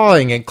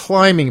clawing and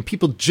climbing,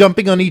 people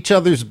jumping on each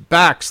other's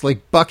backs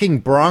like bucking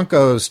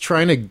broncos,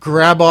 trying to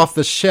grab off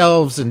the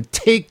shelves and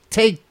take,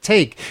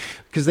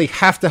 because they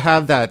have to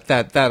have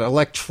that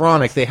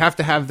electronic. They have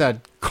to have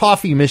that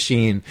coffee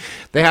machine.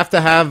 They have to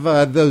have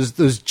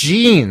those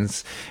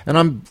jeans.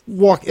 And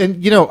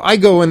I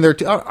go in there.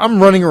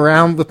 I'm running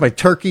around with my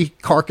turkey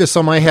carcass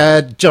on my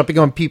head, jumping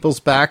on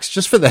people's backs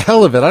just for the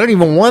hell of it. I don't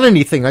even want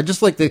anything. I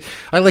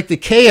like the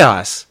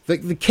chaos,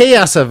 the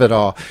chaos of it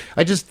all.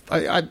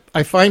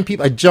 I find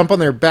people. I jump on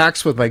their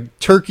backs with my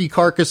turkey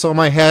carcass on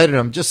my head, and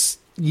I'm just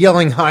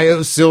yelling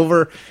 "Hi-Yo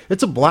Silver."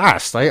 It's a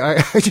blast.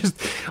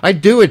 I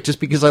do it just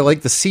because I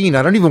like the scene.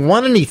 I don't even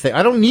want anything.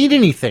 I don't need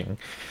anything.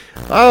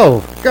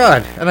 Oh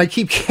God. And I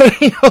keep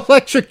getting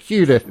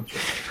electrocuted.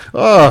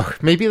 Oh,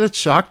 maybe that's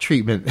shock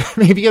treatment.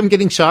 Maybe I'm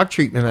getting shock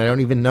treatment. I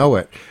don't even know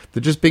it.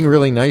 They're just being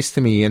really nice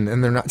to me, and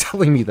they're not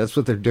telling me that's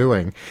what they're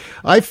doing.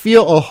 I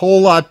feel a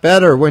whole lot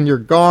better when you're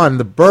gone.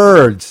 The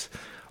birds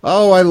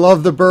Oh, I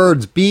love the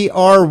Byrds.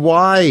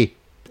 B-R-Y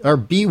or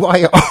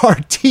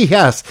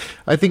B-Y-R-T-S.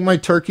 I think my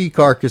turkey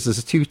carcass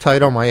is too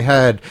tight on my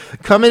head.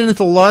 Coming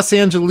into Los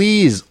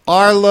Angeles,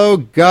 Arlo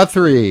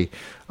Guthrie.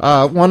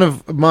 One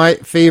of my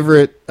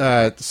favorite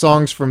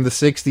songs from the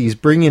 60s,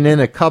 bringing in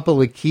a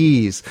couple of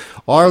keys.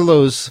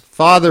 Arlo's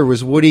father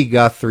was Woody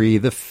Guthrie,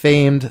 the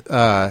famed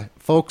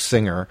folk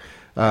singer,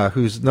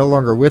 who's no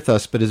longer with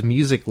us, but his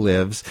music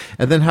lives.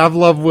 And then Have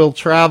Love Will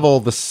Travel,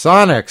 the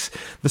Sonics.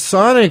 The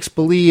Sonics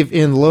believe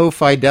in low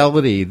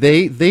fidelity.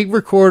 They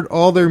record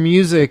all their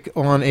music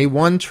on a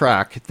one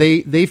track.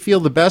 They feel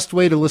the best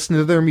way to listen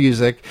to their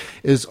music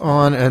is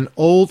on an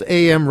old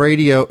AM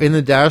radio in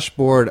the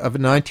dashboard of a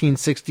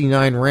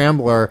 1969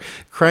 Rambler,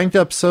 cranked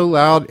up so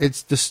loud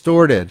it's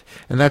distorted.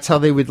 And that's how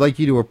they would like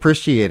you to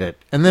appreciate it.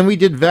 And then we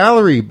did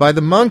Valerie by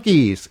the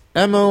Monkees,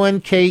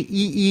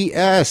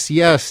 Monkees,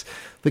 yes,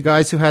 the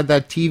guys who had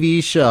that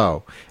TV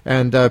show.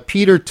 And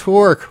Peter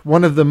Tork,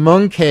 one of the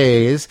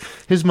Monkees,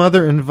 his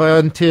mother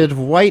invented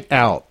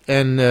whiteout.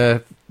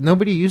 And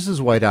nobody uses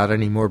whiteout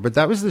anymore, but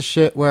that was the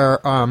shit where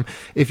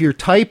if you're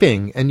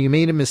typing and you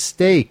made a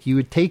mistake, you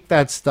would take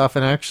that stuff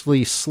and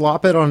actually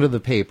slop it onto the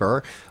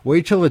paper,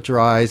 wait till it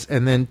dries,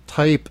 and then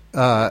type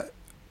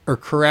or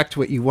correct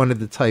what you wanted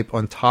to type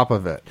on top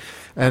of it.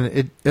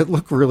 And it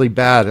looked really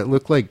bad. It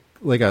looked like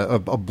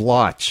a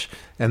blotch,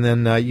 and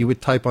then you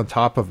would type on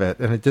top of it,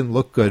 and it didn't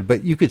look good,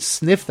 but you could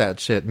sniff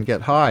that shit and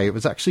get high. It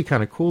was actually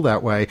kind of cool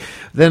that way.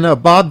 Then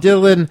Bob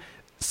Dylan,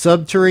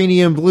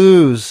 Subterranean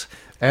Blues,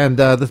 and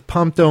the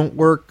pump don't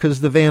work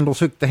because the Vandals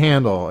took the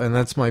handle, and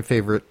that's my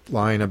favorite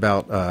line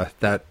about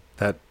that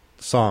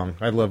song.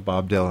 I love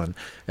Bob Dylan,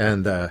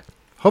 and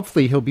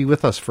hopefully he'll be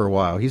with us for a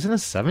while. He's in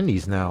his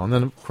 70s now. And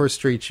then, of course,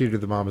 Straight Shooter,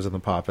 the Mamas and the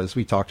Papas.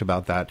 We talked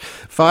about that.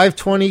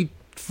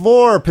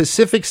 5:24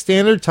 Pacific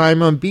Standard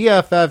Time on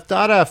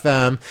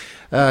BFF.FM.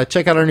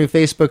 Check out our new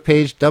Facebook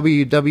page,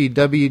 www.bff.fm.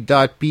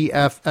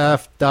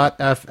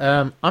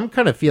 I'm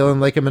kind of feeling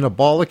like I'm in a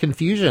ball of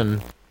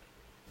confusion.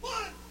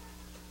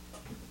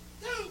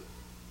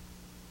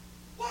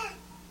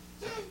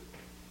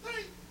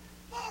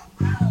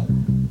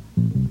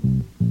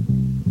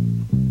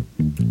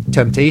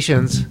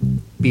 Temptations,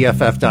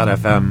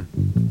 BFF.fm.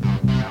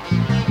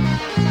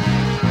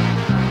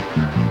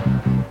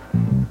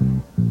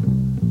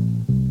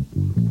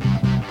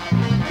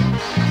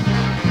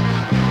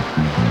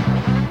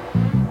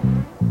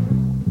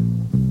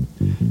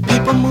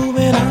 People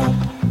moving out,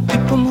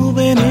 people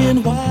moving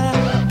in.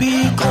 Why?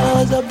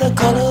 Because of the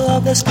color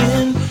of their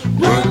skin.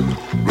 Run,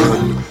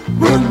 run,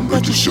 run,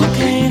 but you sure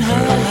can't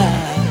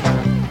hide.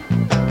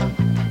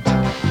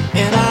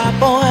 An eye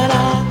for an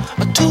eye,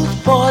 a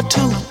tooth for a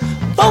tooth.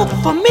 Vote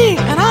for me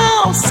and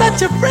I'll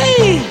set you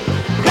free.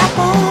 Rap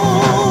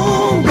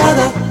on,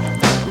 brother,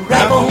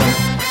 rap on.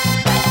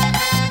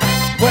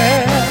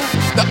 Well,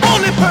 the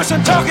only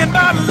person talking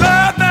about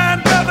love,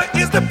 thine brother,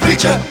 is the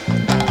preacher.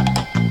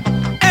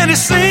 And it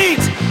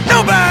seems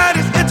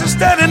nobody's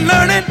interested in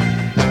learning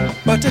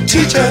but the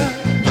teacher.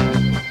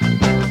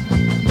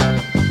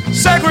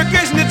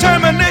 Segregation,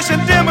 determination,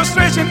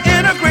 demonstration,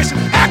 integration,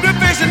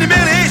 aggravation,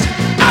 humiliation,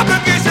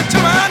 obligation to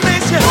my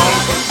nation.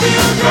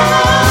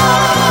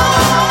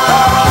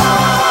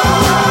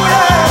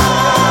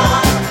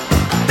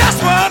 That's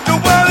what the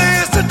world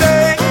is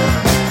today.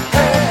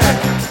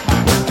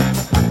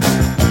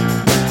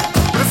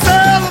 The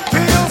sale of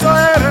pills are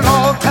at an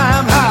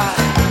all-time high.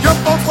 Your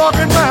folks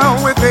walking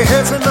around with their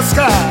heads in the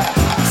sky.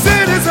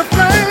 Cities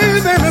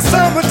aflame in the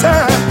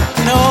summertime.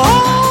 No,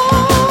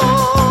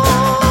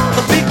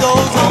 the beat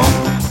goes on.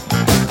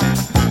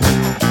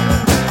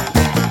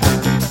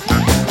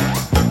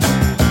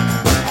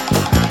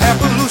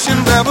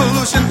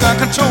 Revolution, gun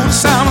control, the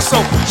sound of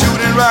soul.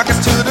 Shooting rockets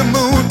to the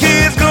moon,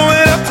 kids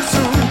growing up too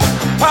soon.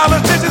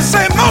 Politicians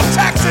say more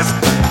taxes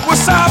will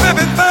solve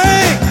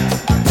everything.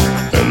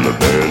 And the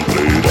band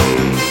played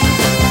on.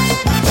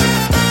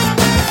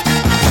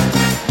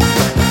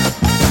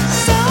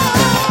 So,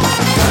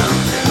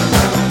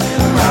 round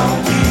and around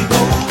we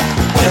go.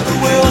 Where the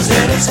world's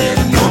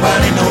headed,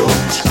 nobody knows.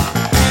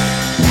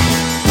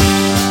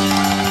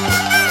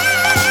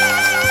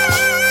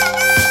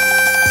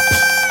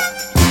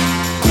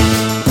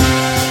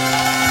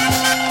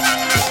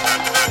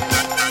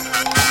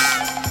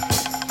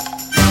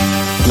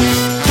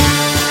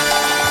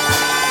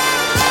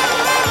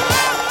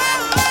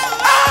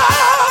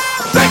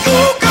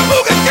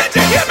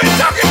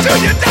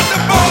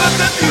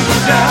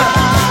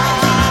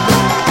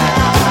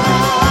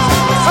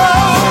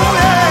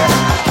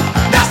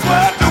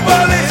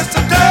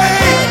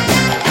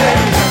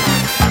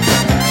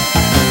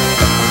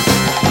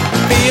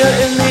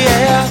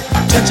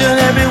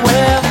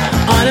 Everywhere,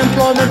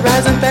 unemployment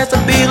rising fast, the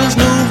Beatles'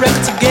 new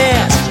records of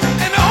gas.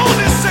 And the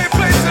only safe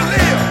place to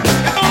live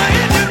is on an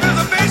Indian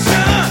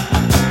reservation.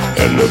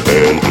 And the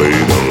band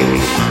played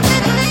on.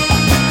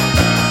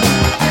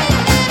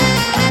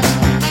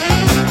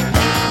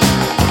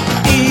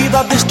 Eve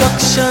of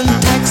destruction,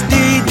 tax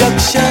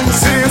deduction.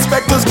 See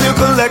inspectors, bill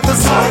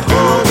collectors.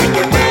 Cyclone, in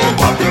the man,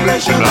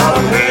 population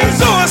out of hand.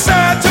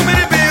 Suicide, too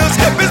many bills,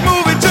 hippies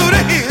moving to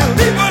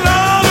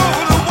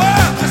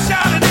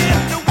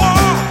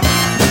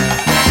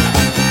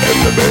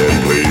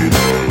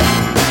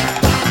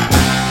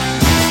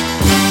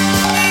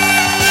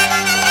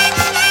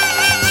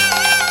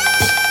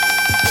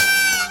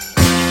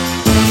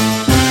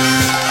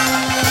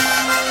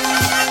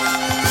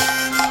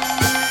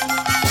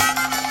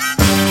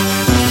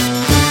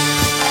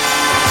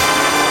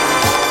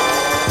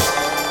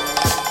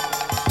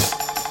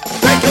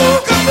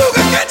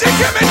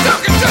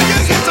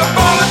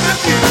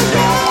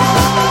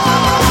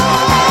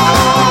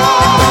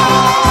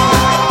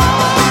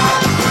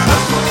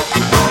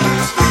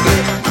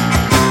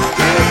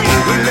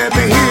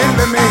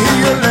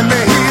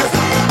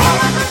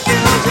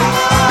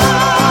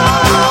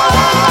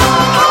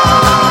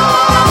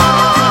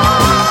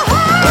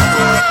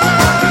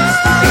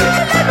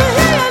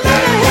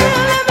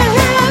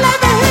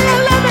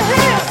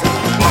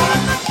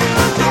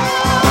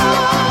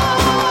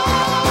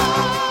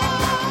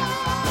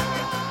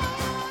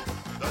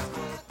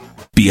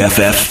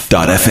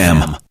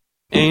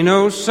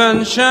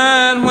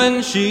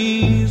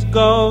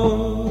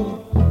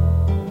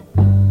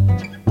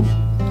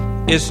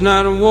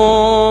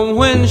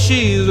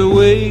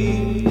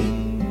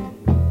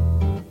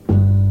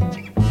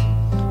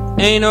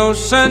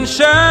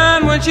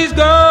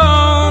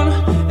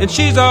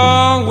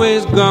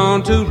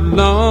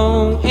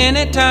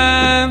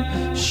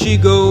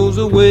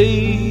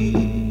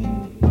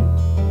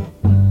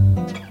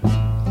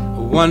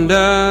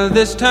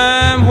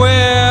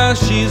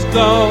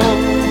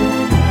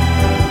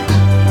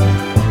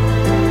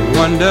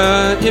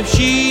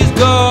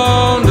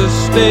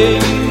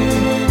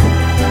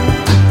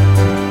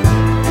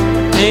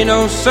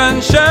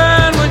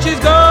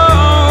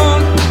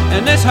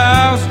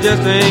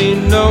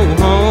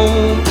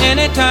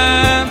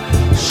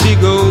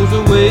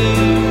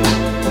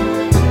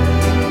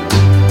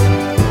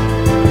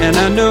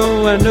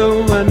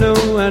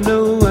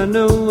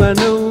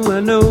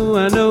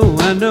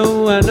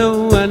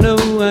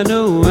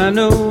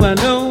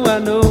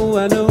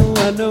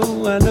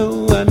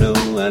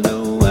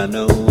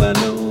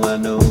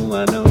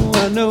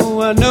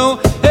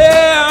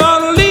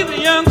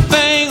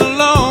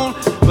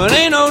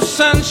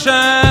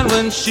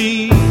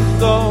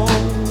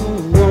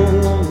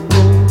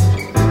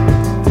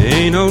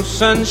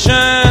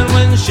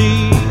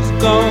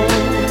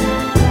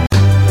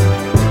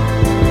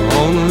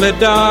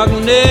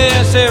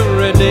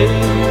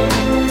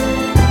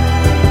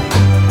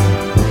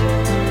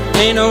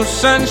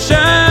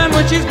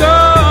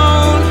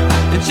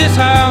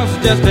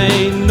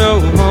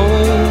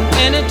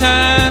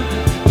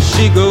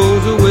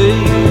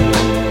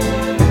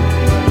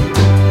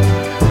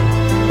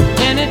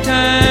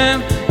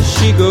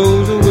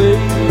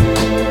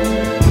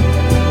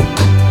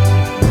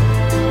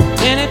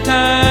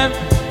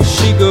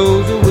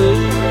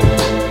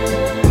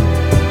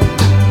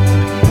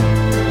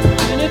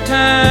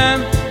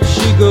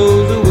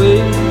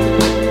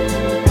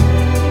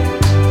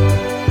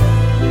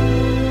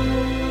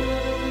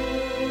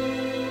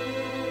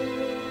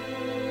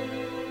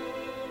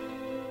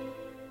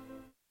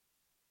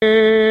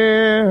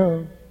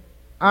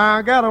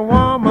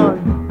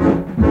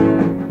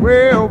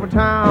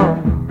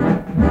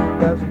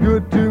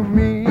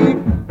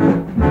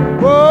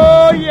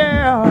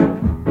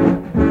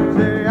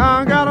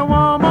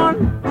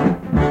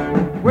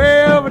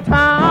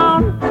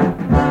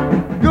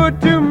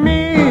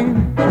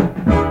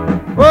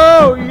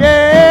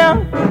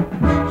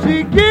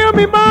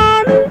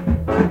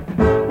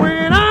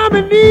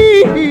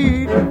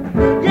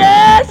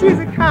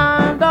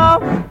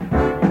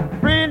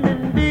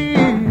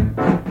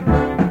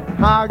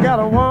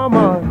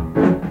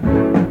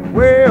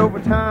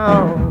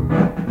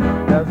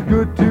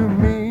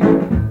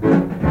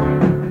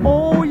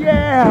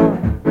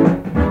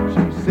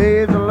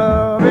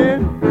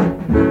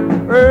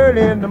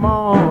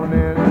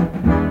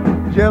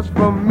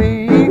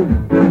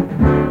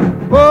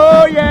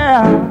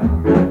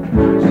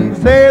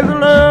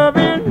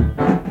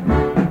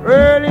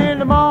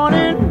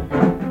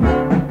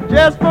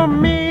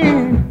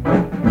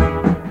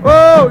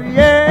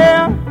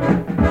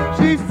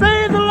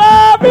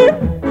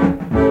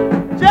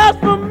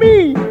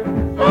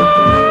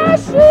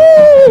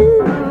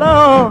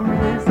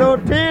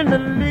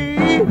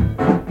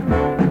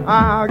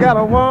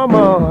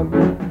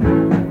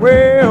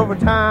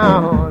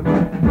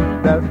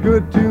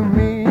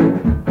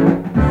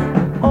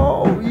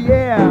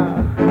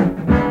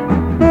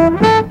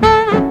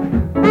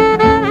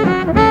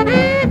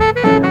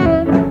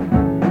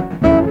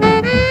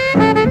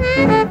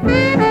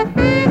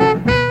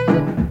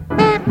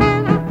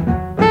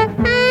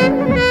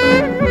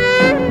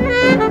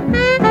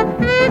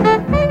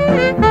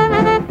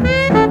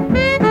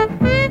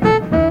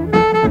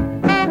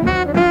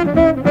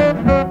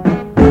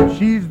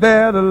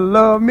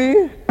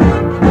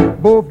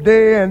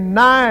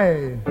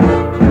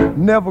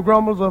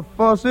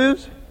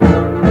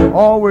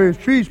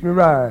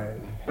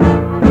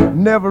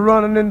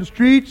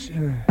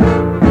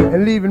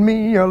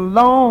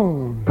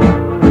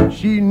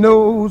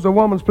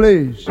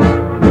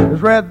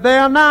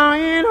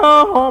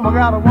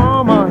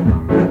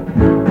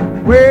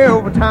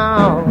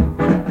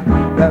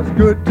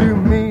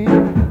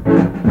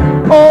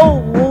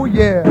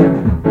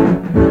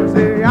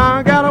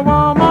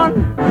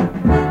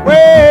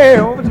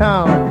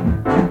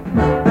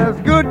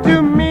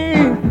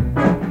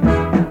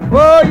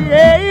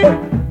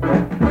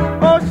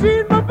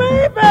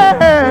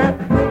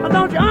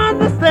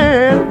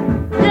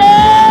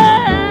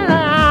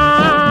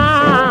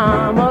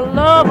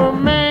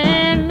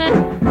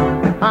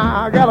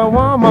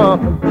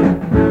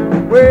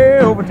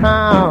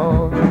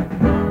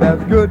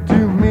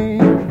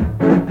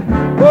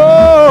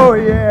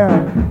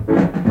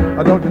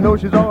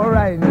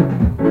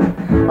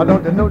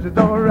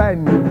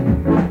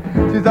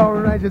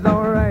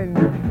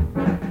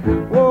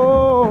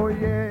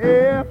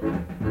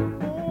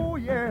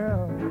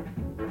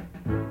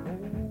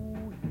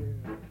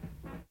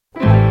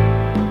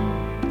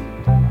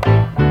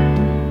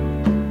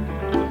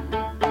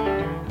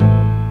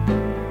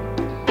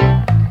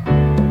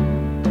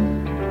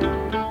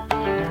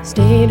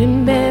laid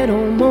in bed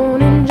all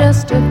morning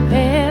just to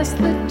pass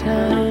the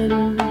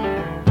time.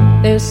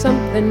 There's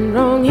something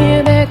wrong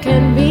here, there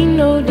can be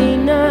no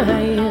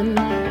denying.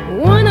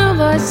 One of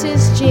us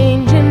is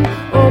changing,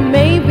 or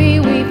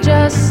maybe we've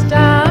just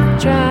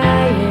stopped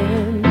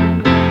trying.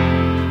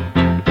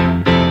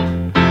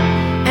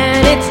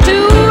 And it's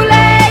too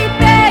late,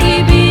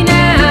 baby,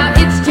 now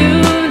it's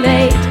too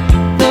late.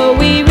 Though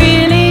we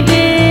really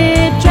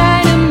did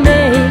try to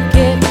make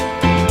it.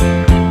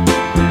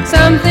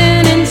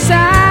 Something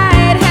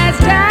inside has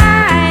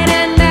died,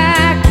 and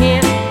I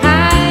can't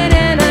hide,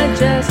 and I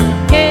just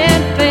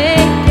can't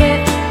fake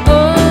it. Oh,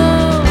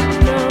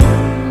 no,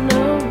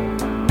 no,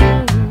 no,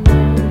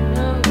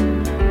 no,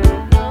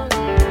 no.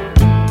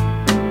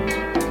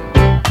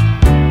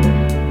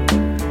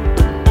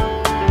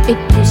 It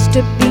used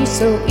to be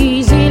so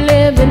easy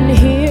living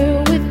here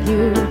with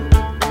you.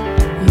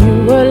 You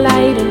were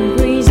light and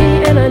breezy,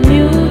 and I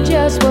knew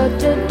just what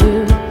to do.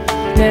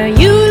 Now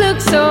you look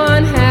so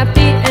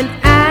unhappy, and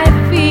I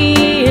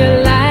feel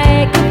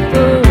like a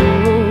fool.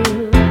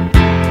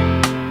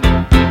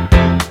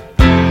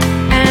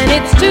 And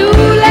it's too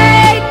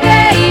late,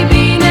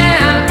 baby,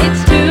 now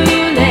it's too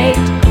late.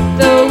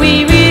 Though we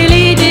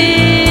really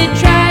did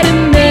try to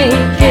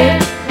make it.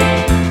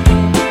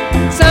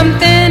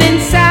 Something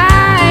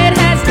inside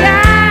has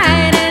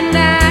died, and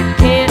I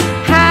can't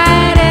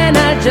hide, and I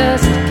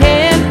just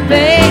can't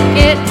fake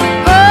it.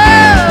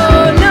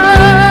 Oh, no,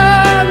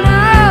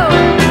 no.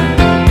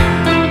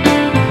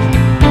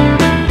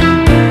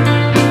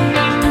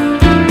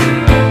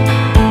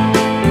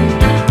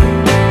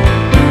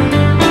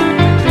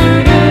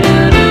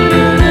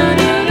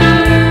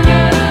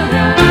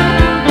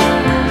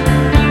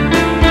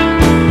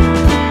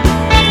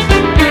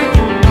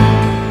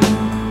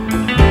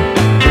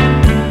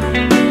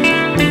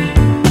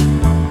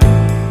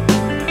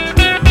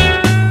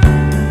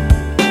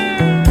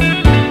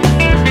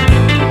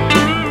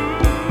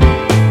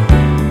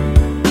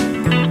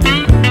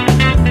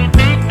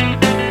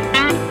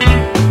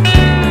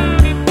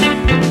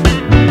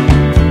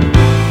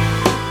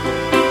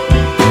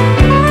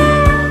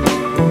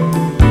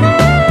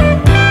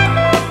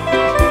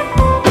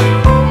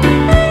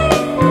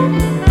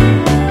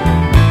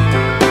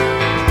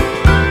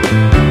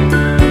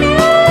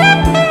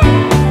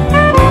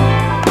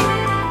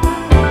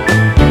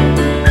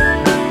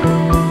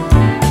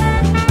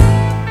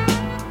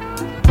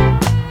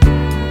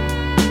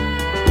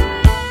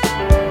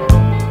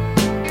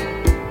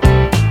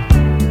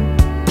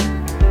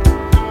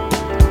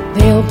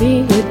 There'll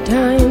be good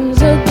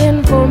times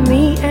again for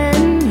me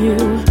and you,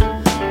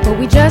 but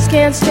we just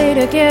can't stay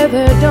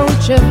together,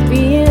 don't you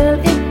feel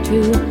it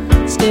too?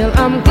 Still,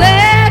 I'm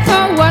glad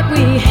for what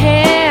we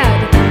had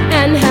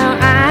and how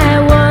I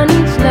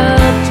once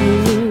loved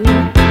you.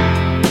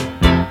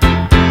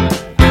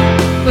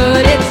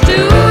 But it's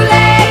too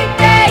late,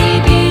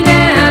 baby,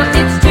 now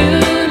it's too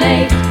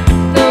late.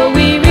 Though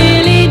we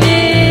really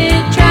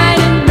did try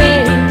to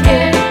make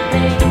it.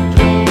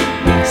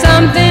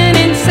 Something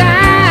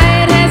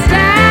inside has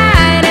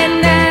died,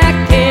 and I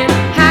can't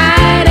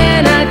hide,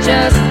 and I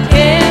just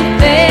can't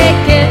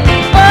fake it.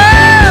 Oh,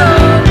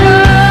 no,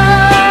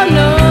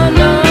 no,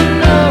 no,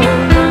 no,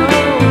 no.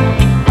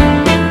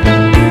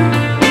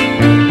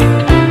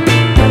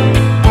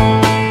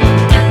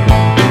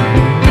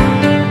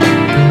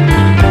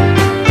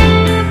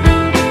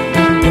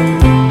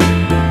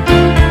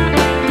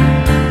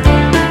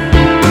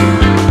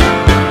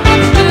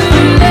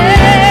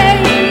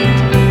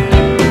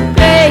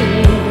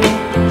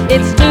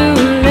 It's too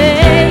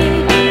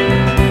late,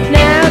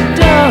 now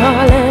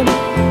darling,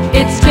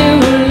 it's too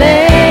late.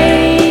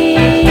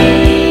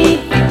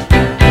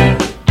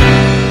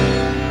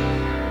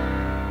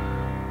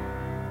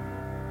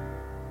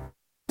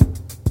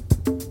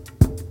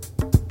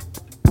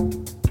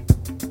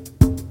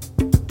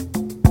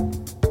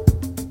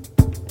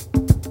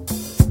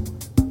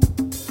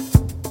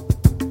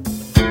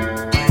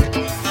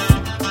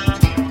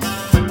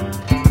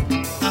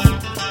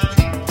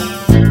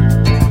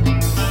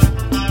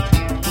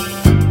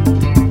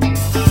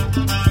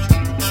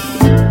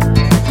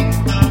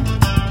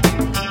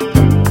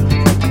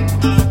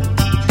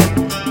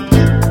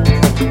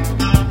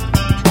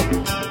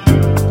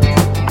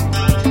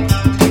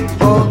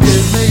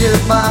 Forgive me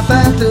if my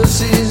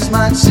fantasies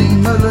might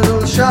seem a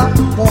little sharp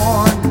and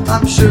worn.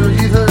 I'm sure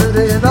you've heard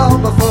it all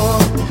before.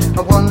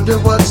 I wonder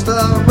what's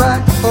the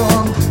right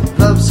form.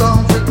 Love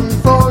song written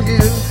for you.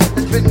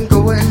 It's been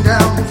going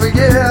down for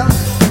years.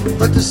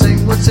 But to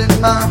sing what's in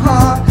my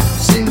heart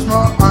seems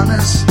more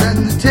honest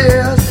than the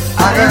tears.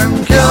 I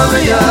am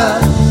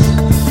curious.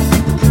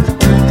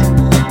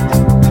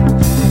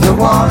 You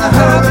wanna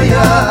hurry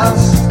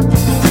us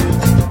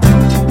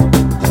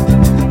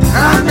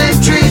and make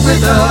treat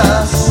with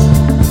us.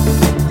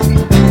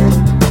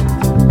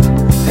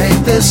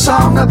 Ain't this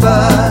song a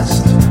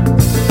bust?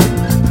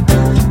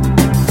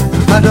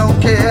 I don't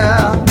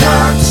care.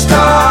 Dark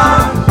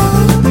star.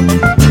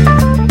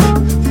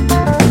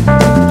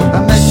 I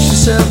met you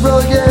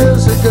several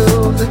years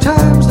ago. The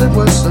times that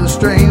were so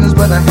strange,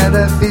 but I had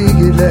a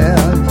feeling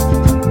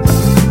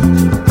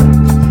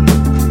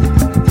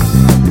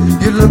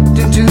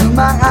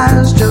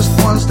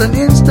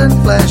and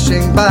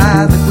flashing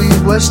by the Queen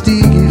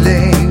Westigi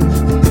Lane.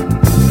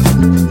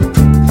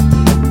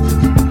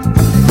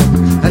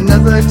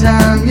 Another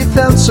time you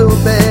felt so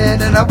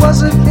bad, and I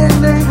wasn't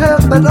any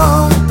help at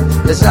all,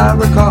 as I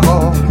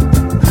recall.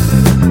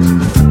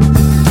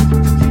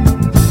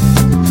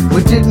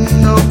 We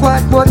didn't know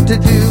quite what to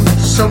do,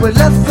 so we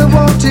left the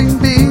wanting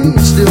be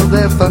still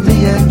there for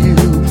me and you.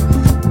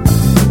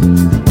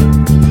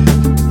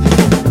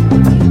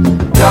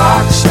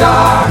 Dark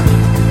star,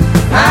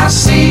 I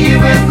see you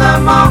in the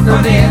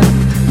morning.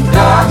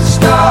 Dark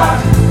star,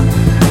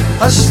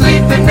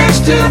 sleeping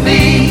next to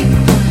me.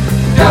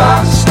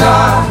 Dark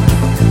star,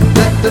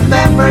 let the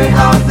memory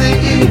of the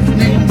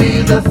evening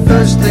be the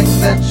first thing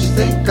that you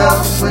think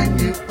of when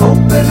you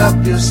open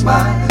up your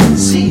smile and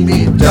see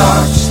me.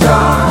 Dark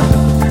star,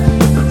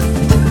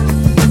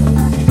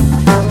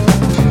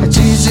 it's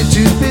easy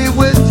to be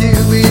with you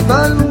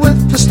even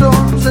with the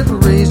storms that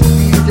raise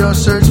in your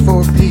search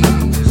for peace.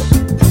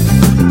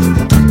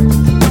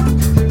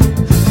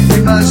 We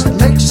must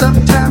make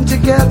some time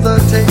together,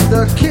 take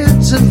the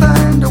kids and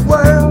find a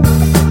world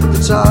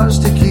that's ours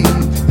to keep.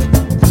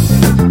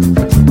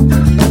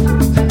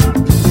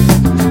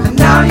 And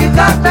now you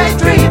got me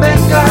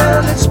dreaming,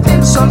 girl, it's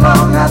been so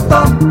long I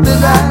thought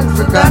that I'd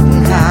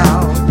forgotten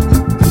how.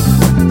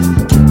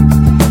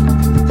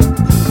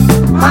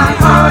 My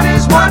heart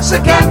is once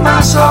again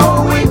my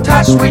soul, we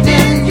touched, we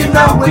did, you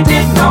know we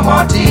did, no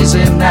more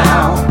teasing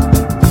now.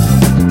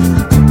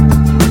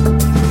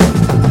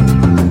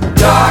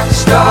 Dark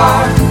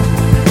star,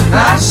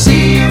 I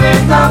see you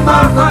in the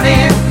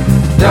morning.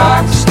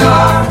 Dark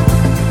star,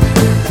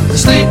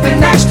 sleeping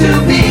next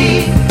to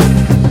me.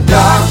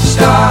 Dark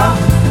star,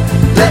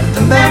 let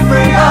the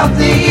memory of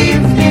the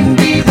evening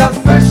be the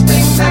first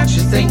thing that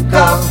you think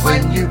of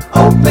when you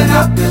open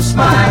up your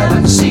smile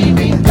and see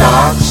me.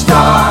 Dark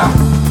star.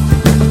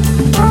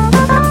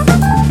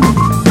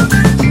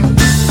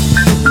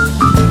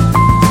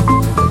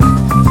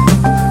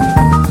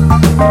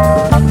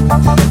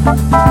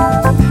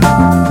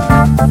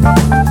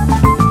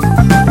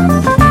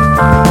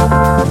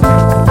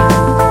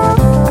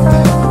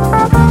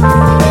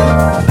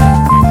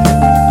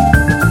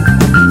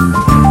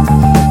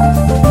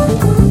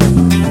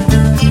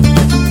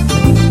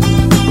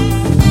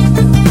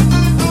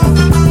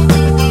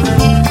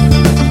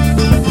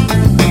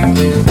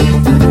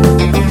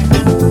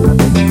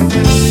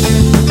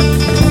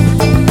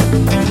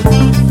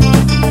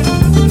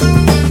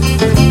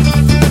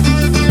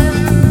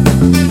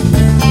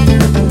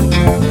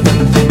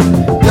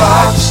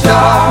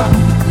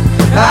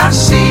 I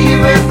see you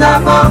in the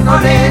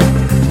morning.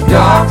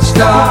 Dark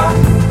star,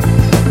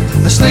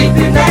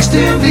 sleeping next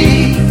to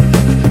me.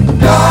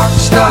 Dark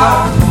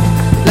star,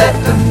 let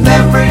the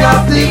memory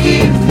of the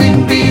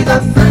evening be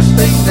the first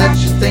thing that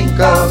you think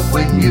of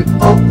when you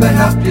open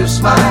up your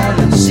smile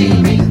and see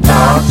me.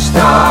 Dark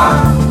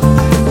star,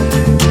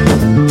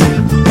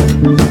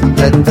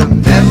 let the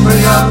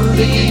memory of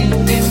the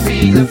evening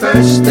be the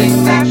first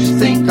thing that you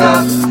think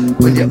of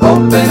when you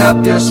open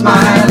up your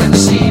smile and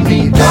see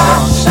me.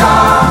 Dark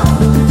star.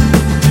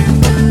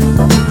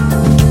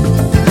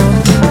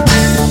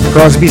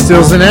 Crosby,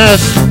 Stills, and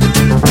Nash,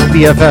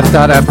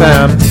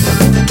 BFF.FM,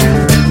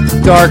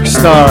 Dark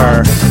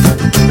Star.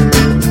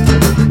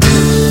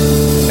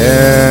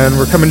 And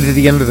we're coming to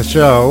the end of the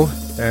show,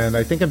 and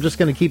I think I'm just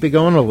going to keep it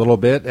going a little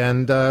bit,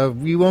 and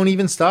we won't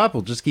even stop.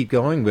 We'll just keep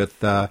going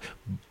with one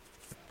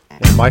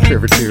of my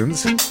favorite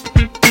tunes.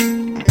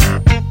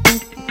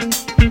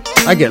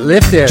 I Get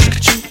Lifted.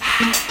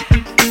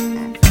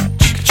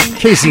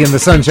 Casey and the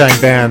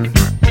Sunshine Band.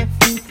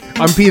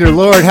 I'm Peter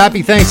Lord.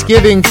 Happy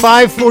Thanksgiving.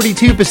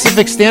 5:42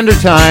 Pacific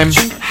Standard Time.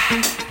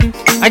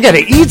 I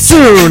gotta eat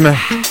soon.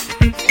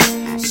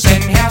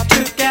 Sitting here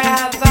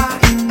together,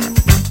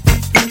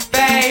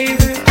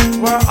 baby,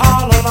 we're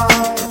all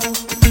alone.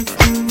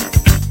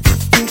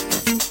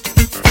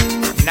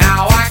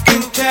 Now I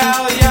can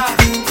tell ya,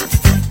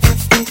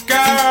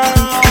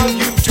 girl,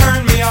 you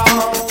turn me on.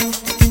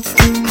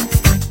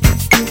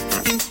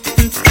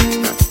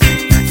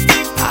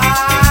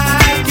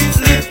 I get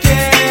lifted.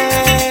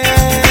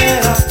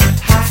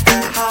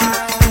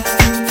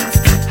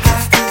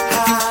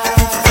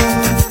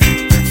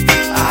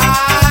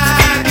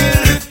 I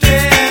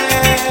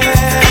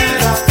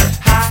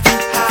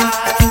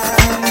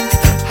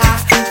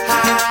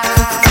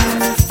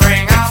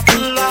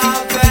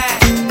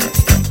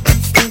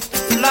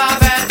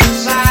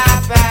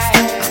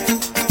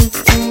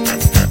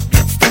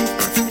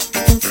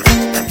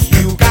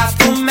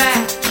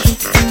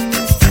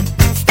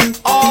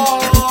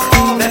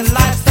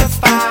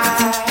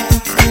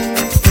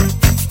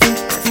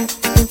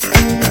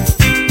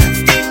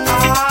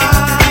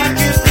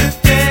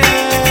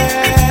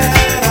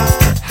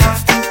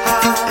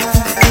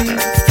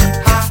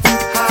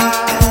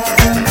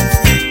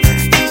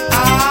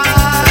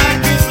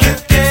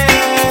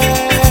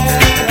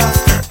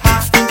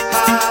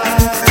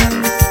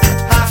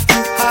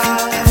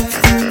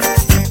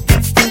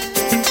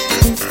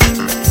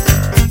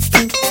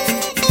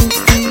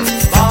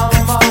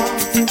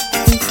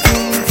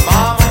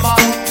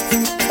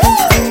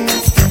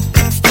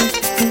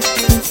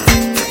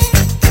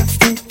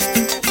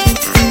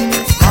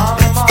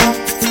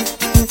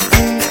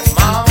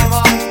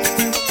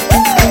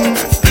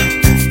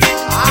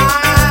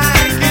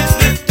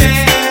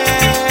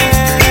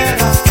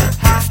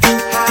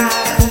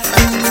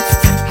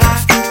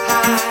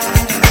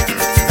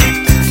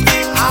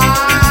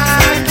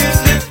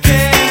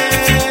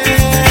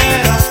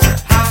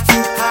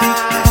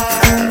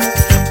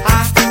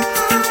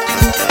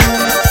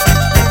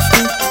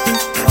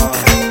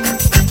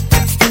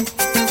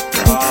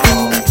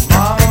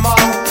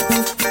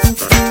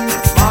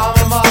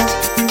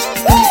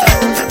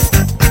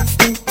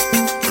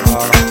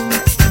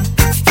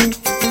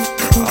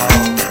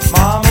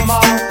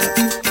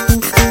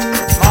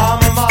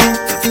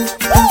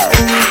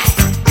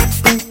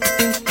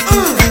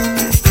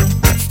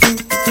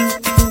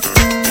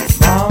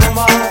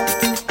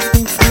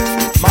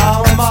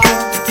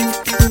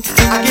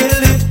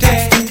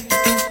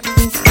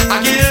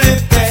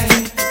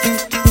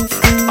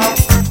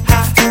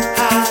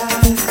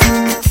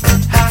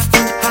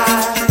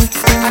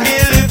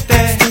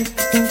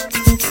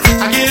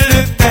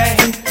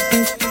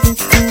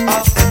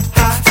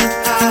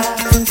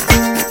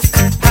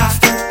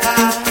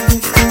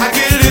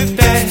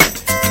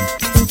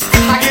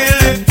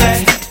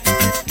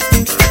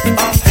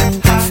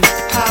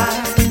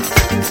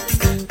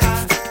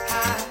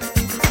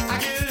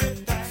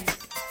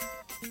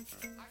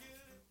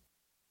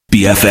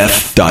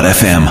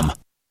BFF.FM.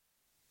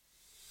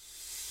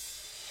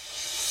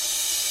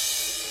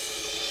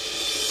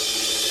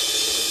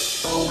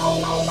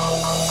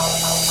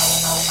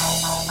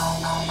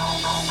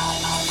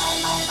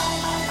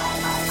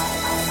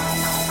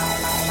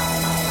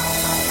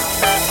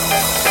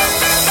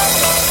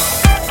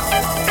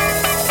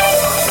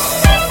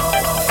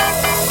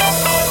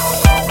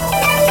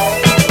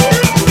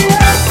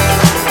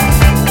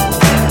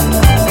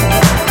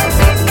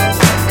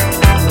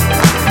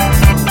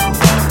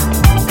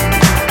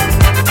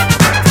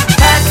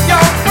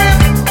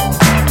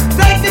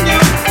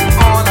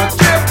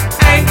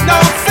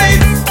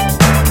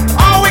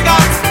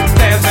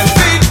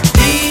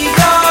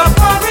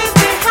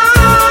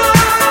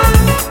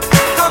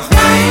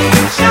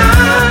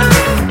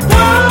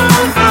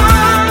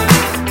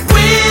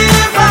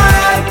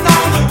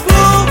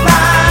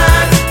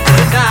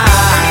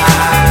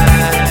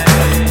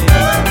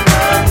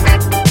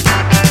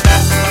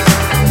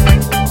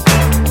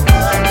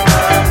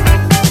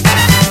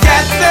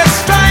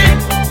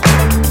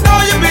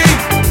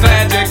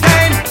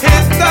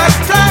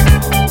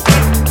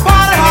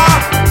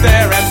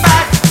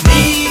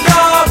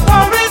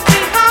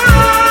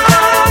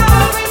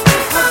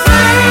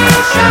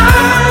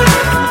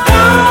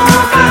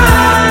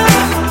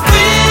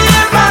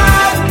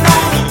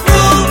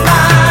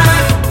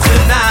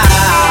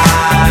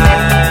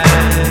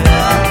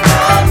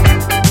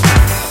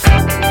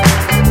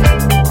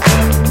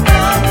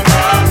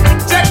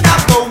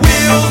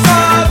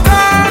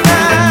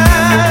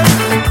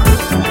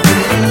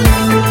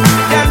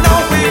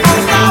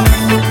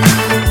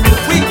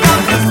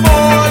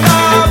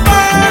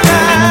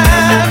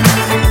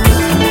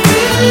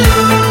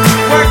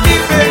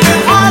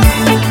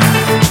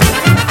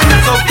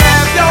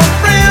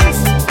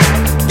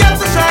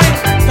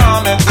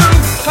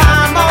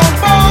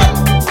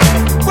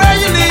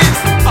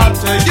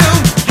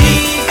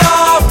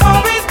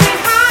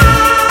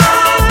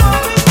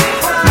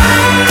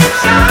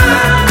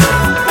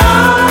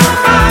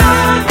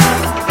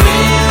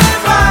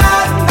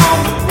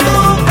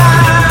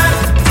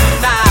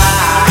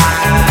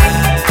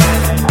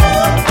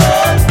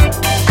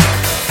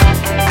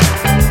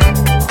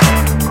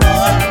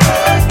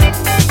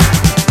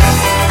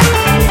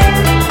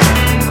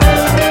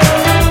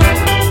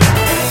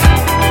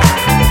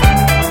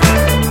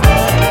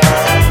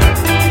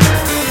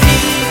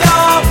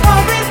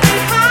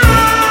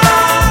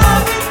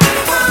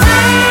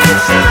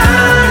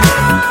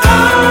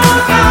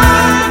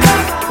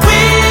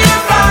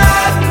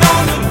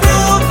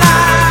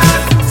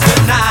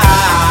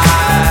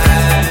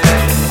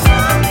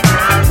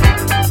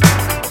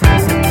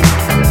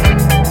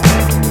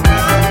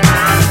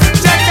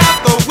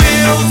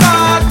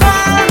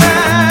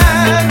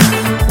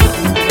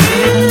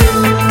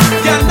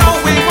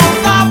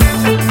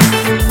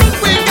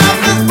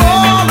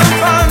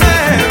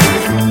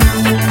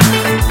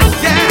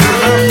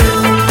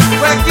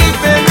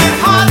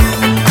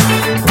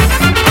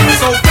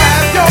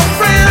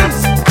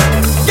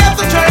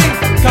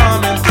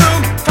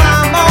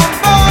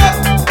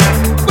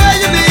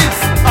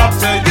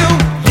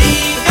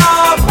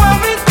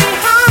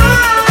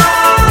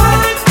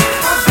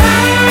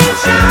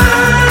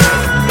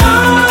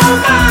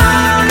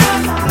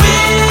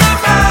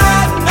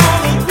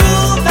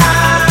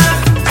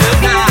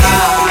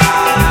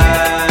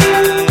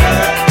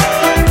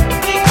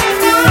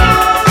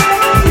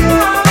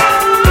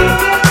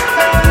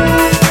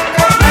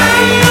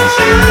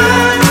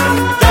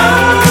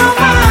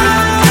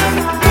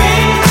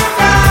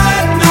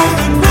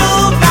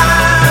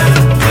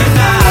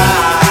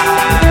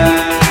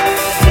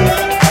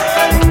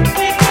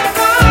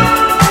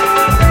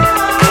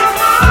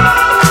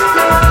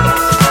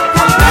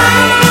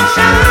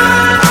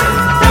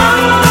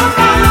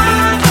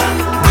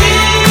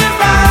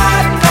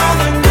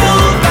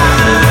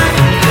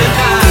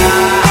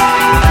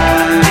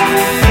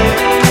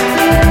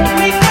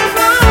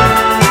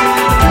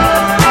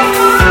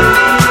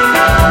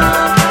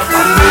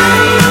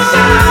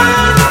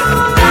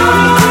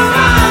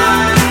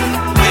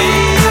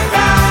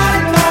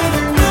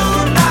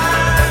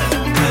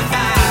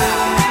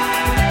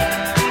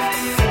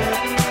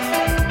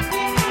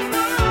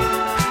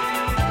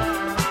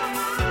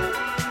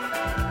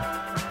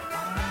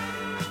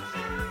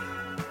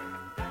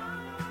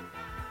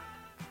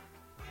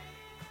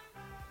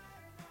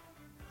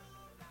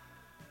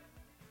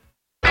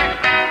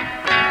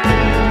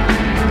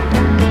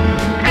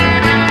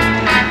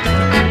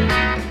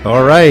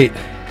 All right,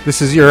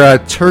 this is your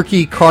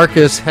turkey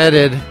carcass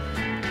wearing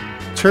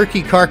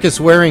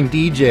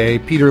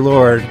DJ, Peter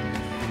Lord,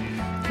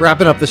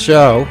 wrapping up the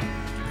show.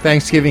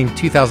 Thanksgiving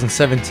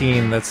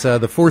 2017. That's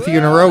the fourth year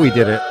in a row we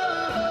did it.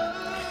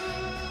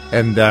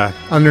 And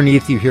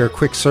underneath you hear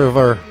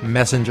Quicksilver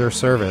Messenger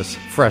Service,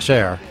 fresh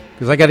air.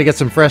 Because I got to get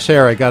some fresh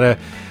air. I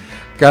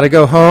gotta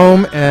go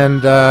home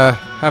and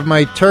have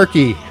my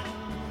turkey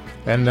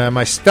and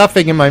my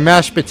stuffing and my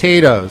mashed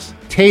potatoes,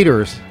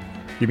 taters.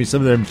 Give me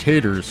some of them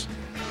taters.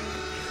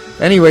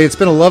 Anyway, it's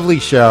been a lovely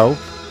show.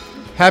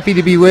 Happy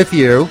to be with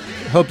you.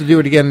 hope to do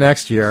it again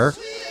next year.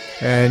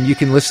 And you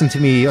can listen to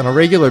me on a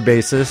regular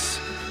basis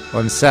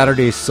on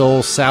Saturday's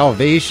Soul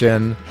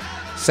Salvation.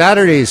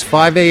 Saturdays,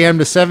 5 a.m.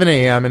 to 7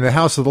 a.m. in the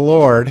house of the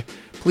Lord.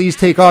 Please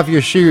take off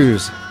your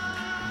shoes.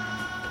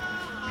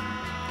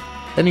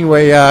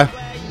 Anyway,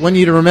 want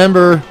you to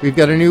remember, we've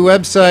got a new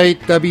website,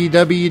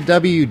 www.bff.fm.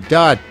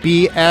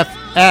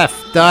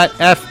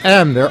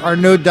 There are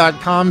no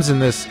 .coms in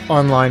this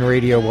online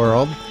radio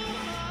world.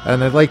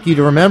 And I'd like you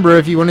to remember,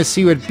 if you want to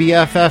see what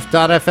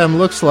BFF.FM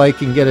looks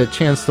like and get a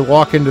chance to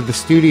walk into the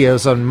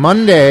studios on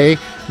Monday,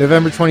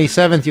 November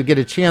 27th, you'll get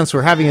a chance.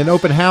 We're having an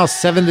open house,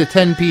 7 to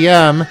 10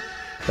 p.m.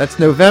 That's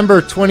November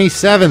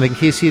 27th, in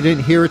case you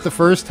didn't hear it the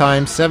first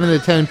time, 7 to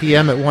 10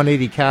 p.m. at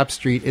 180 Cap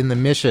Street in the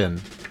Mission.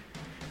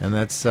 And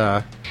that's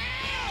a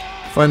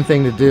fun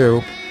thing to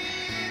do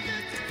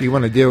if you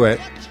want to do it.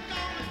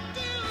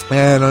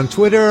 And on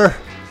Twitter,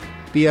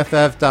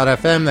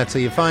 BFF.FM, that's how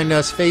you find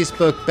us.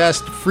 Facebook,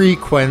 Best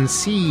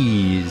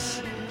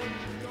Frequencies.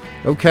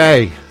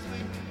 Okay.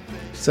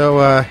 So,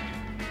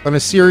 on a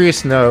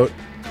serious note,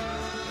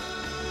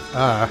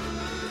 I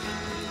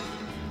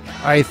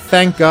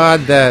thank God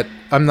that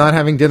I'm not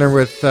having dinner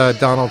with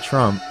Donald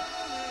Trump.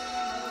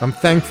 I'm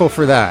thankful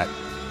for that.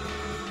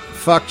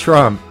 Fuck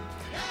Trump.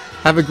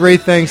 Have a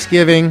great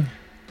Thanksgiving.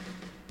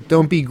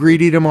 Don't be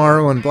greedy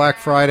tomorrow on Black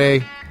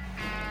Friday.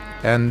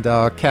 And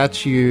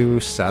catch you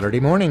Saturday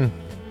morning.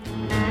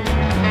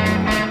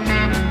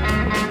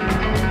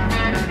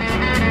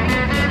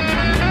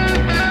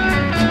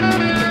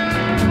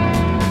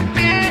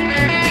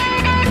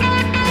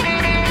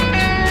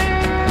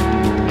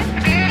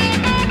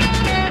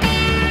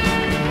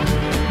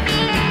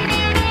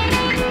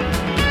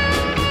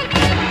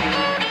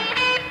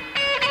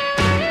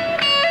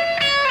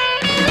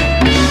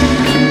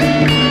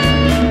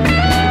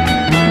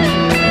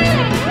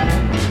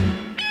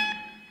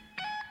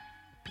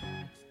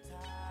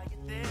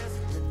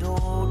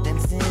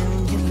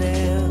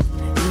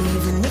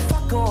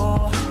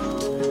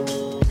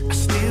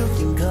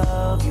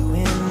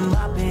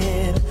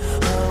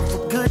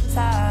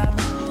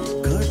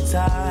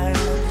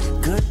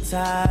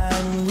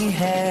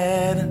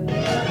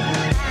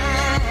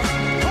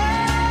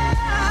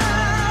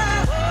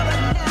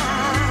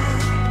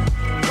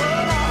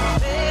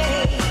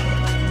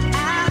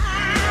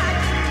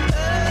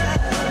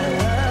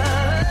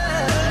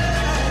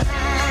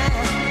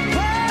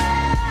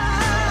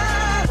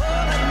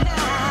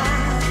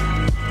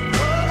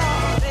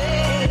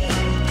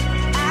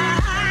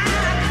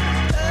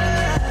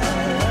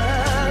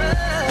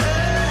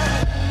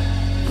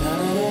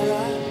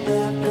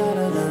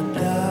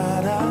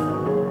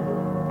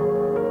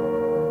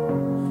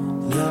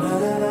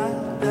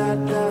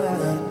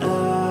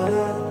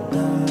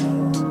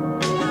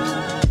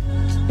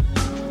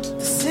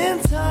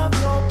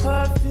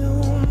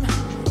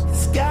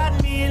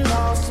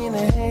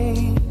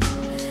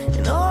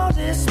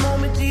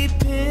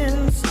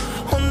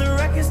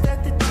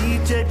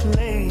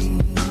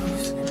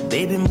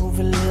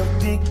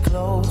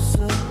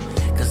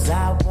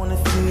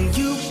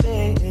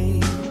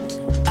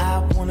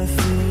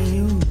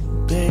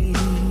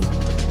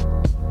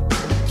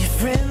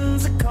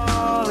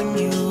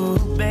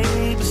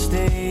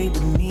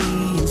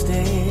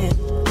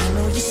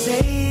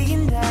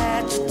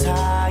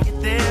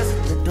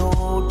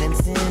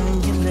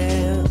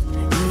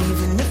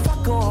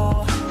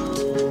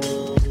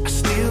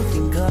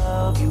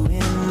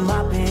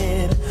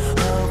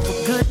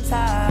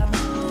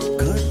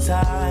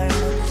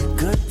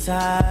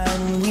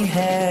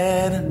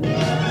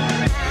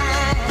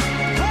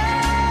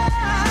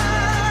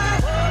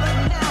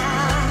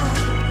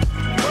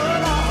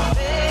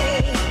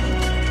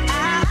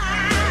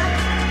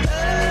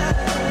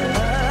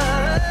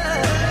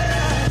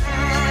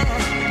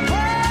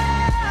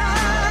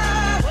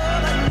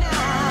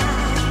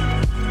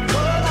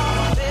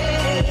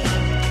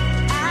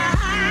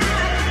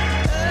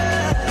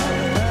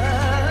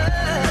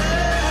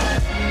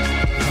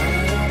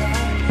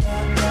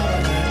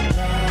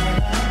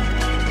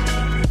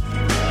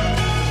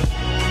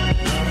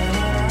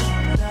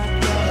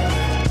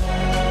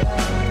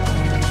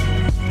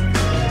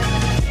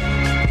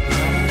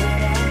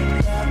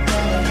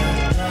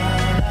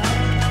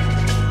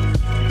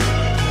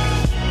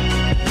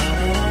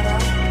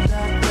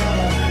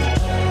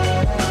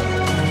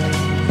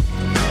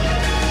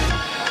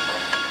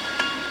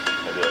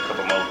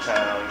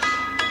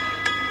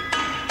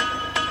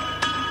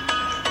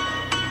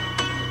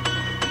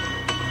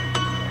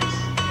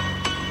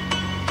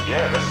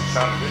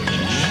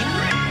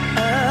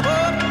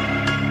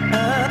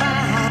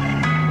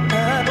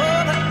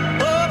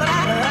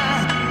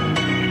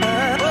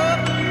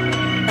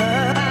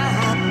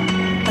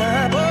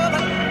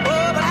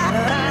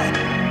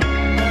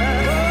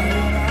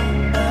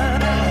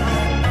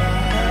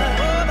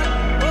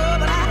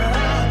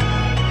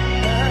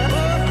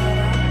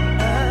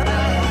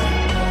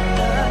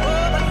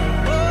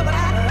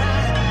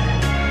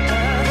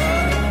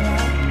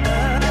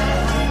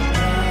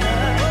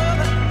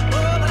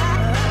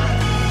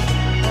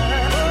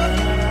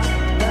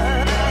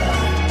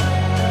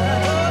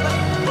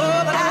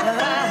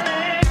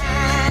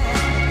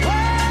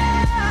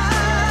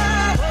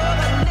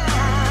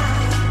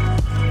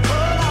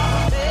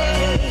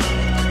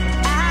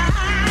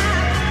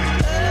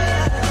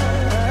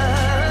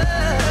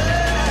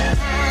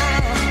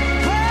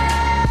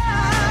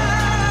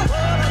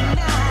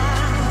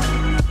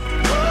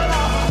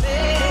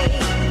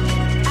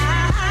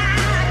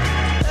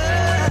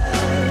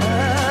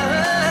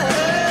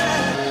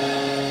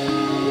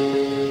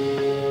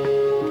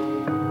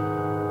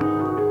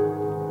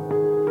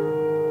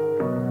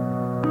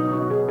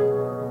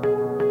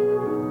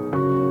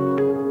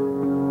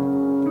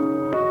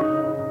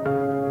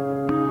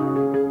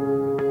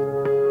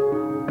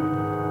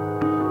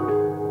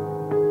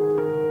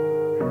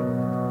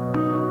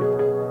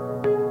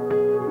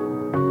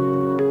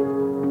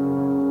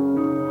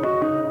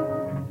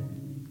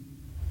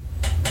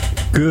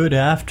 Good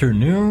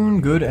afternoon.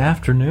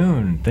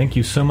 Thank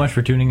you so much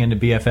for tuning into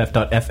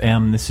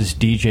BFF.FM. This is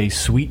DJ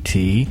Sweet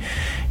Tea.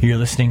 You're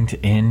listening to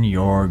In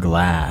Your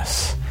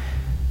Glass.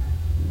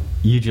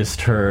 You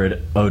just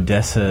heard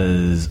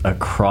Odessa's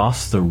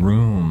Across the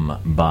Room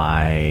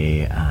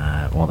by,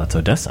 that's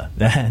Odessa.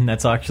 And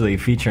that's actually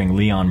featuring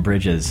Leon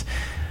Bridges,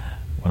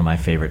 one of my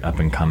favorite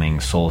up-and-coming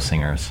soul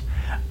singers.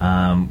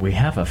 We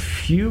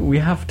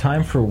have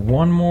time for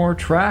one more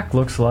track,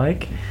 looks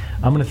like.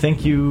 I'm going to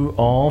thank you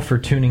all for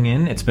tuning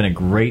in. It's been a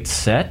great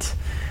set.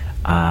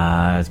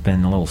 It's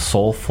been a little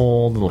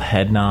soulful, a little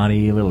head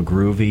noddy, a little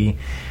groovy.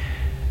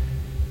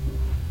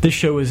 This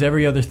show is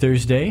every other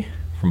Thursday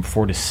from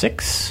 4 to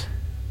 6.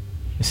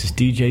 This is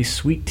DJ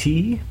Sweet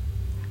Tea.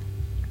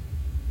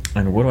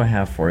 And what do I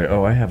have for you?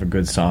 Oh, I have a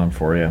good song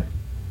for you.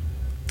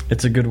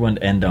 It's a good one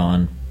to end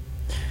on.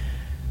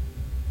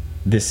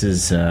 This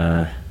is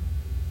a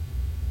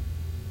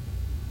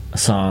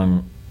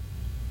song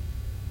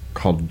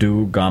called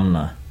Du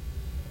Gamla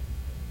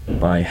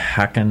by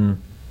Håkan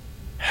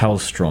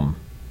Hellström.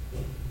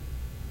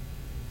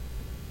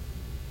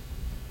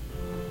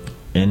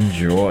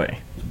 Enjoy.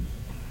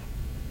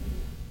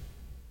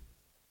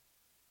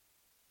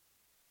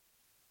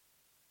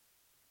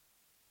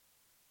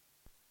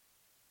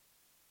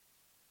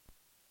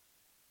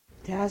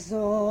 That's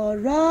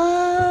alright,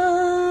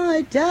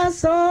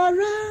 that's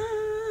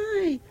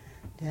alright,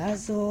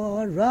 that's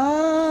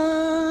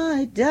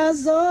alright,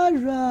 that's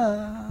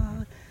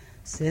alright.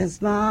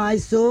 Since my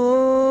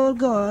soul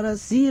got a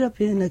seat up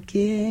in the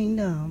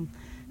kingdom,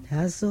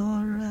 that's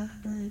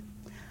alright.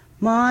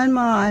 My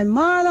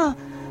mother,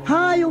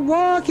 how you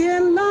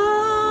walking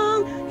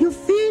long? Your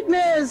feet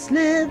may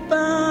slip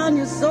and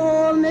your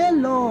soul may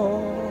low.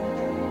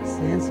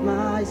 Since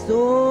my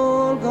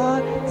soul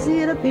got a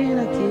seat up in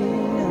the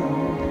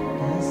kingdom,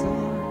 that's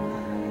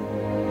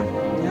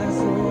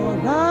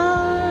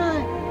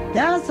alright.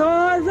 That's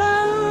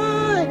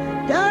alright.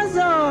 That's alright. That's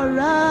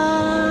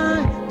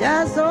alright.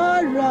 That's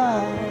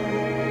alright.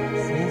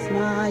 Since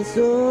my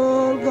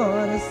soul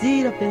got a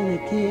seat up in the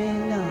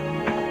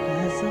kingdom,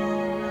 that's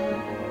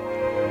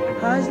alright.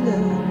 Hush,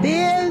 little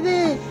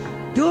baby,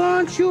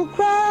 don't you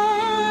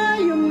cry.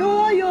 You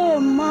know your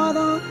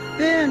mother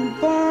been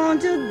born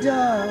to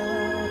die.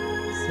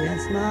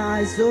 Since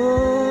my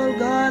soul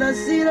got a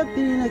seat up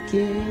in the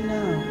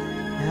kingdom,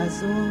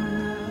 that's alright.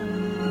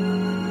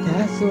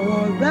 That's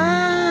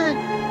alright.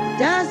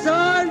 That's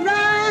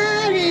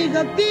alright. It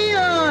could be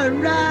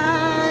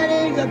alright.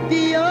 It could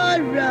be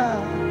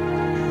alright.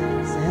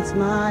 Since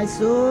my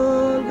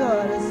soul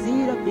got a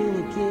seat up in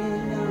the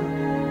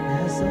kingdom,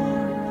 that's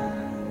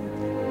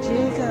alright.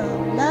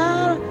 Jacob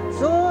loud,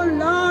 so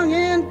long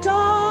and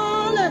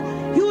tall,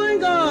 you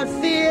ain't got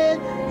fear,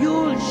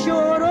 you'll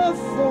sure to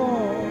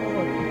fall.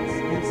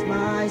 Since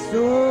my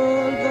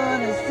soul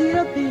got a seat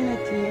up in the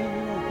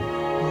kingdom,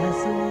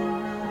 that's alright.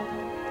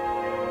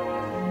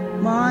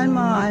 My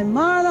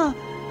mother,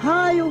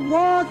 how you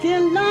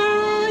walking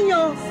long,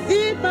 your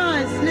feet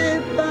might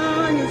slip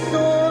on your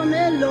soul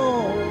may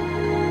low.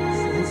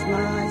 Since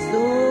my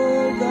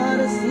soul got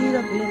a seat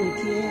up in the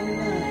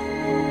kingdom,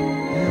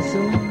 that's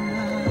alright.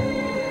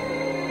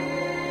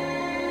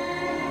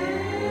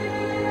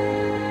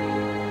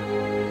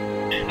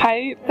 Hæ,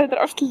 þetta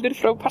Ásthildur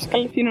frá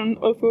Pascal Fínon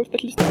og þú ert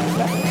að hlusta á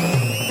þetta.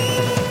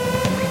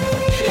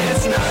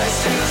 It's nice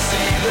to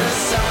see the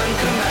sun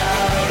come out.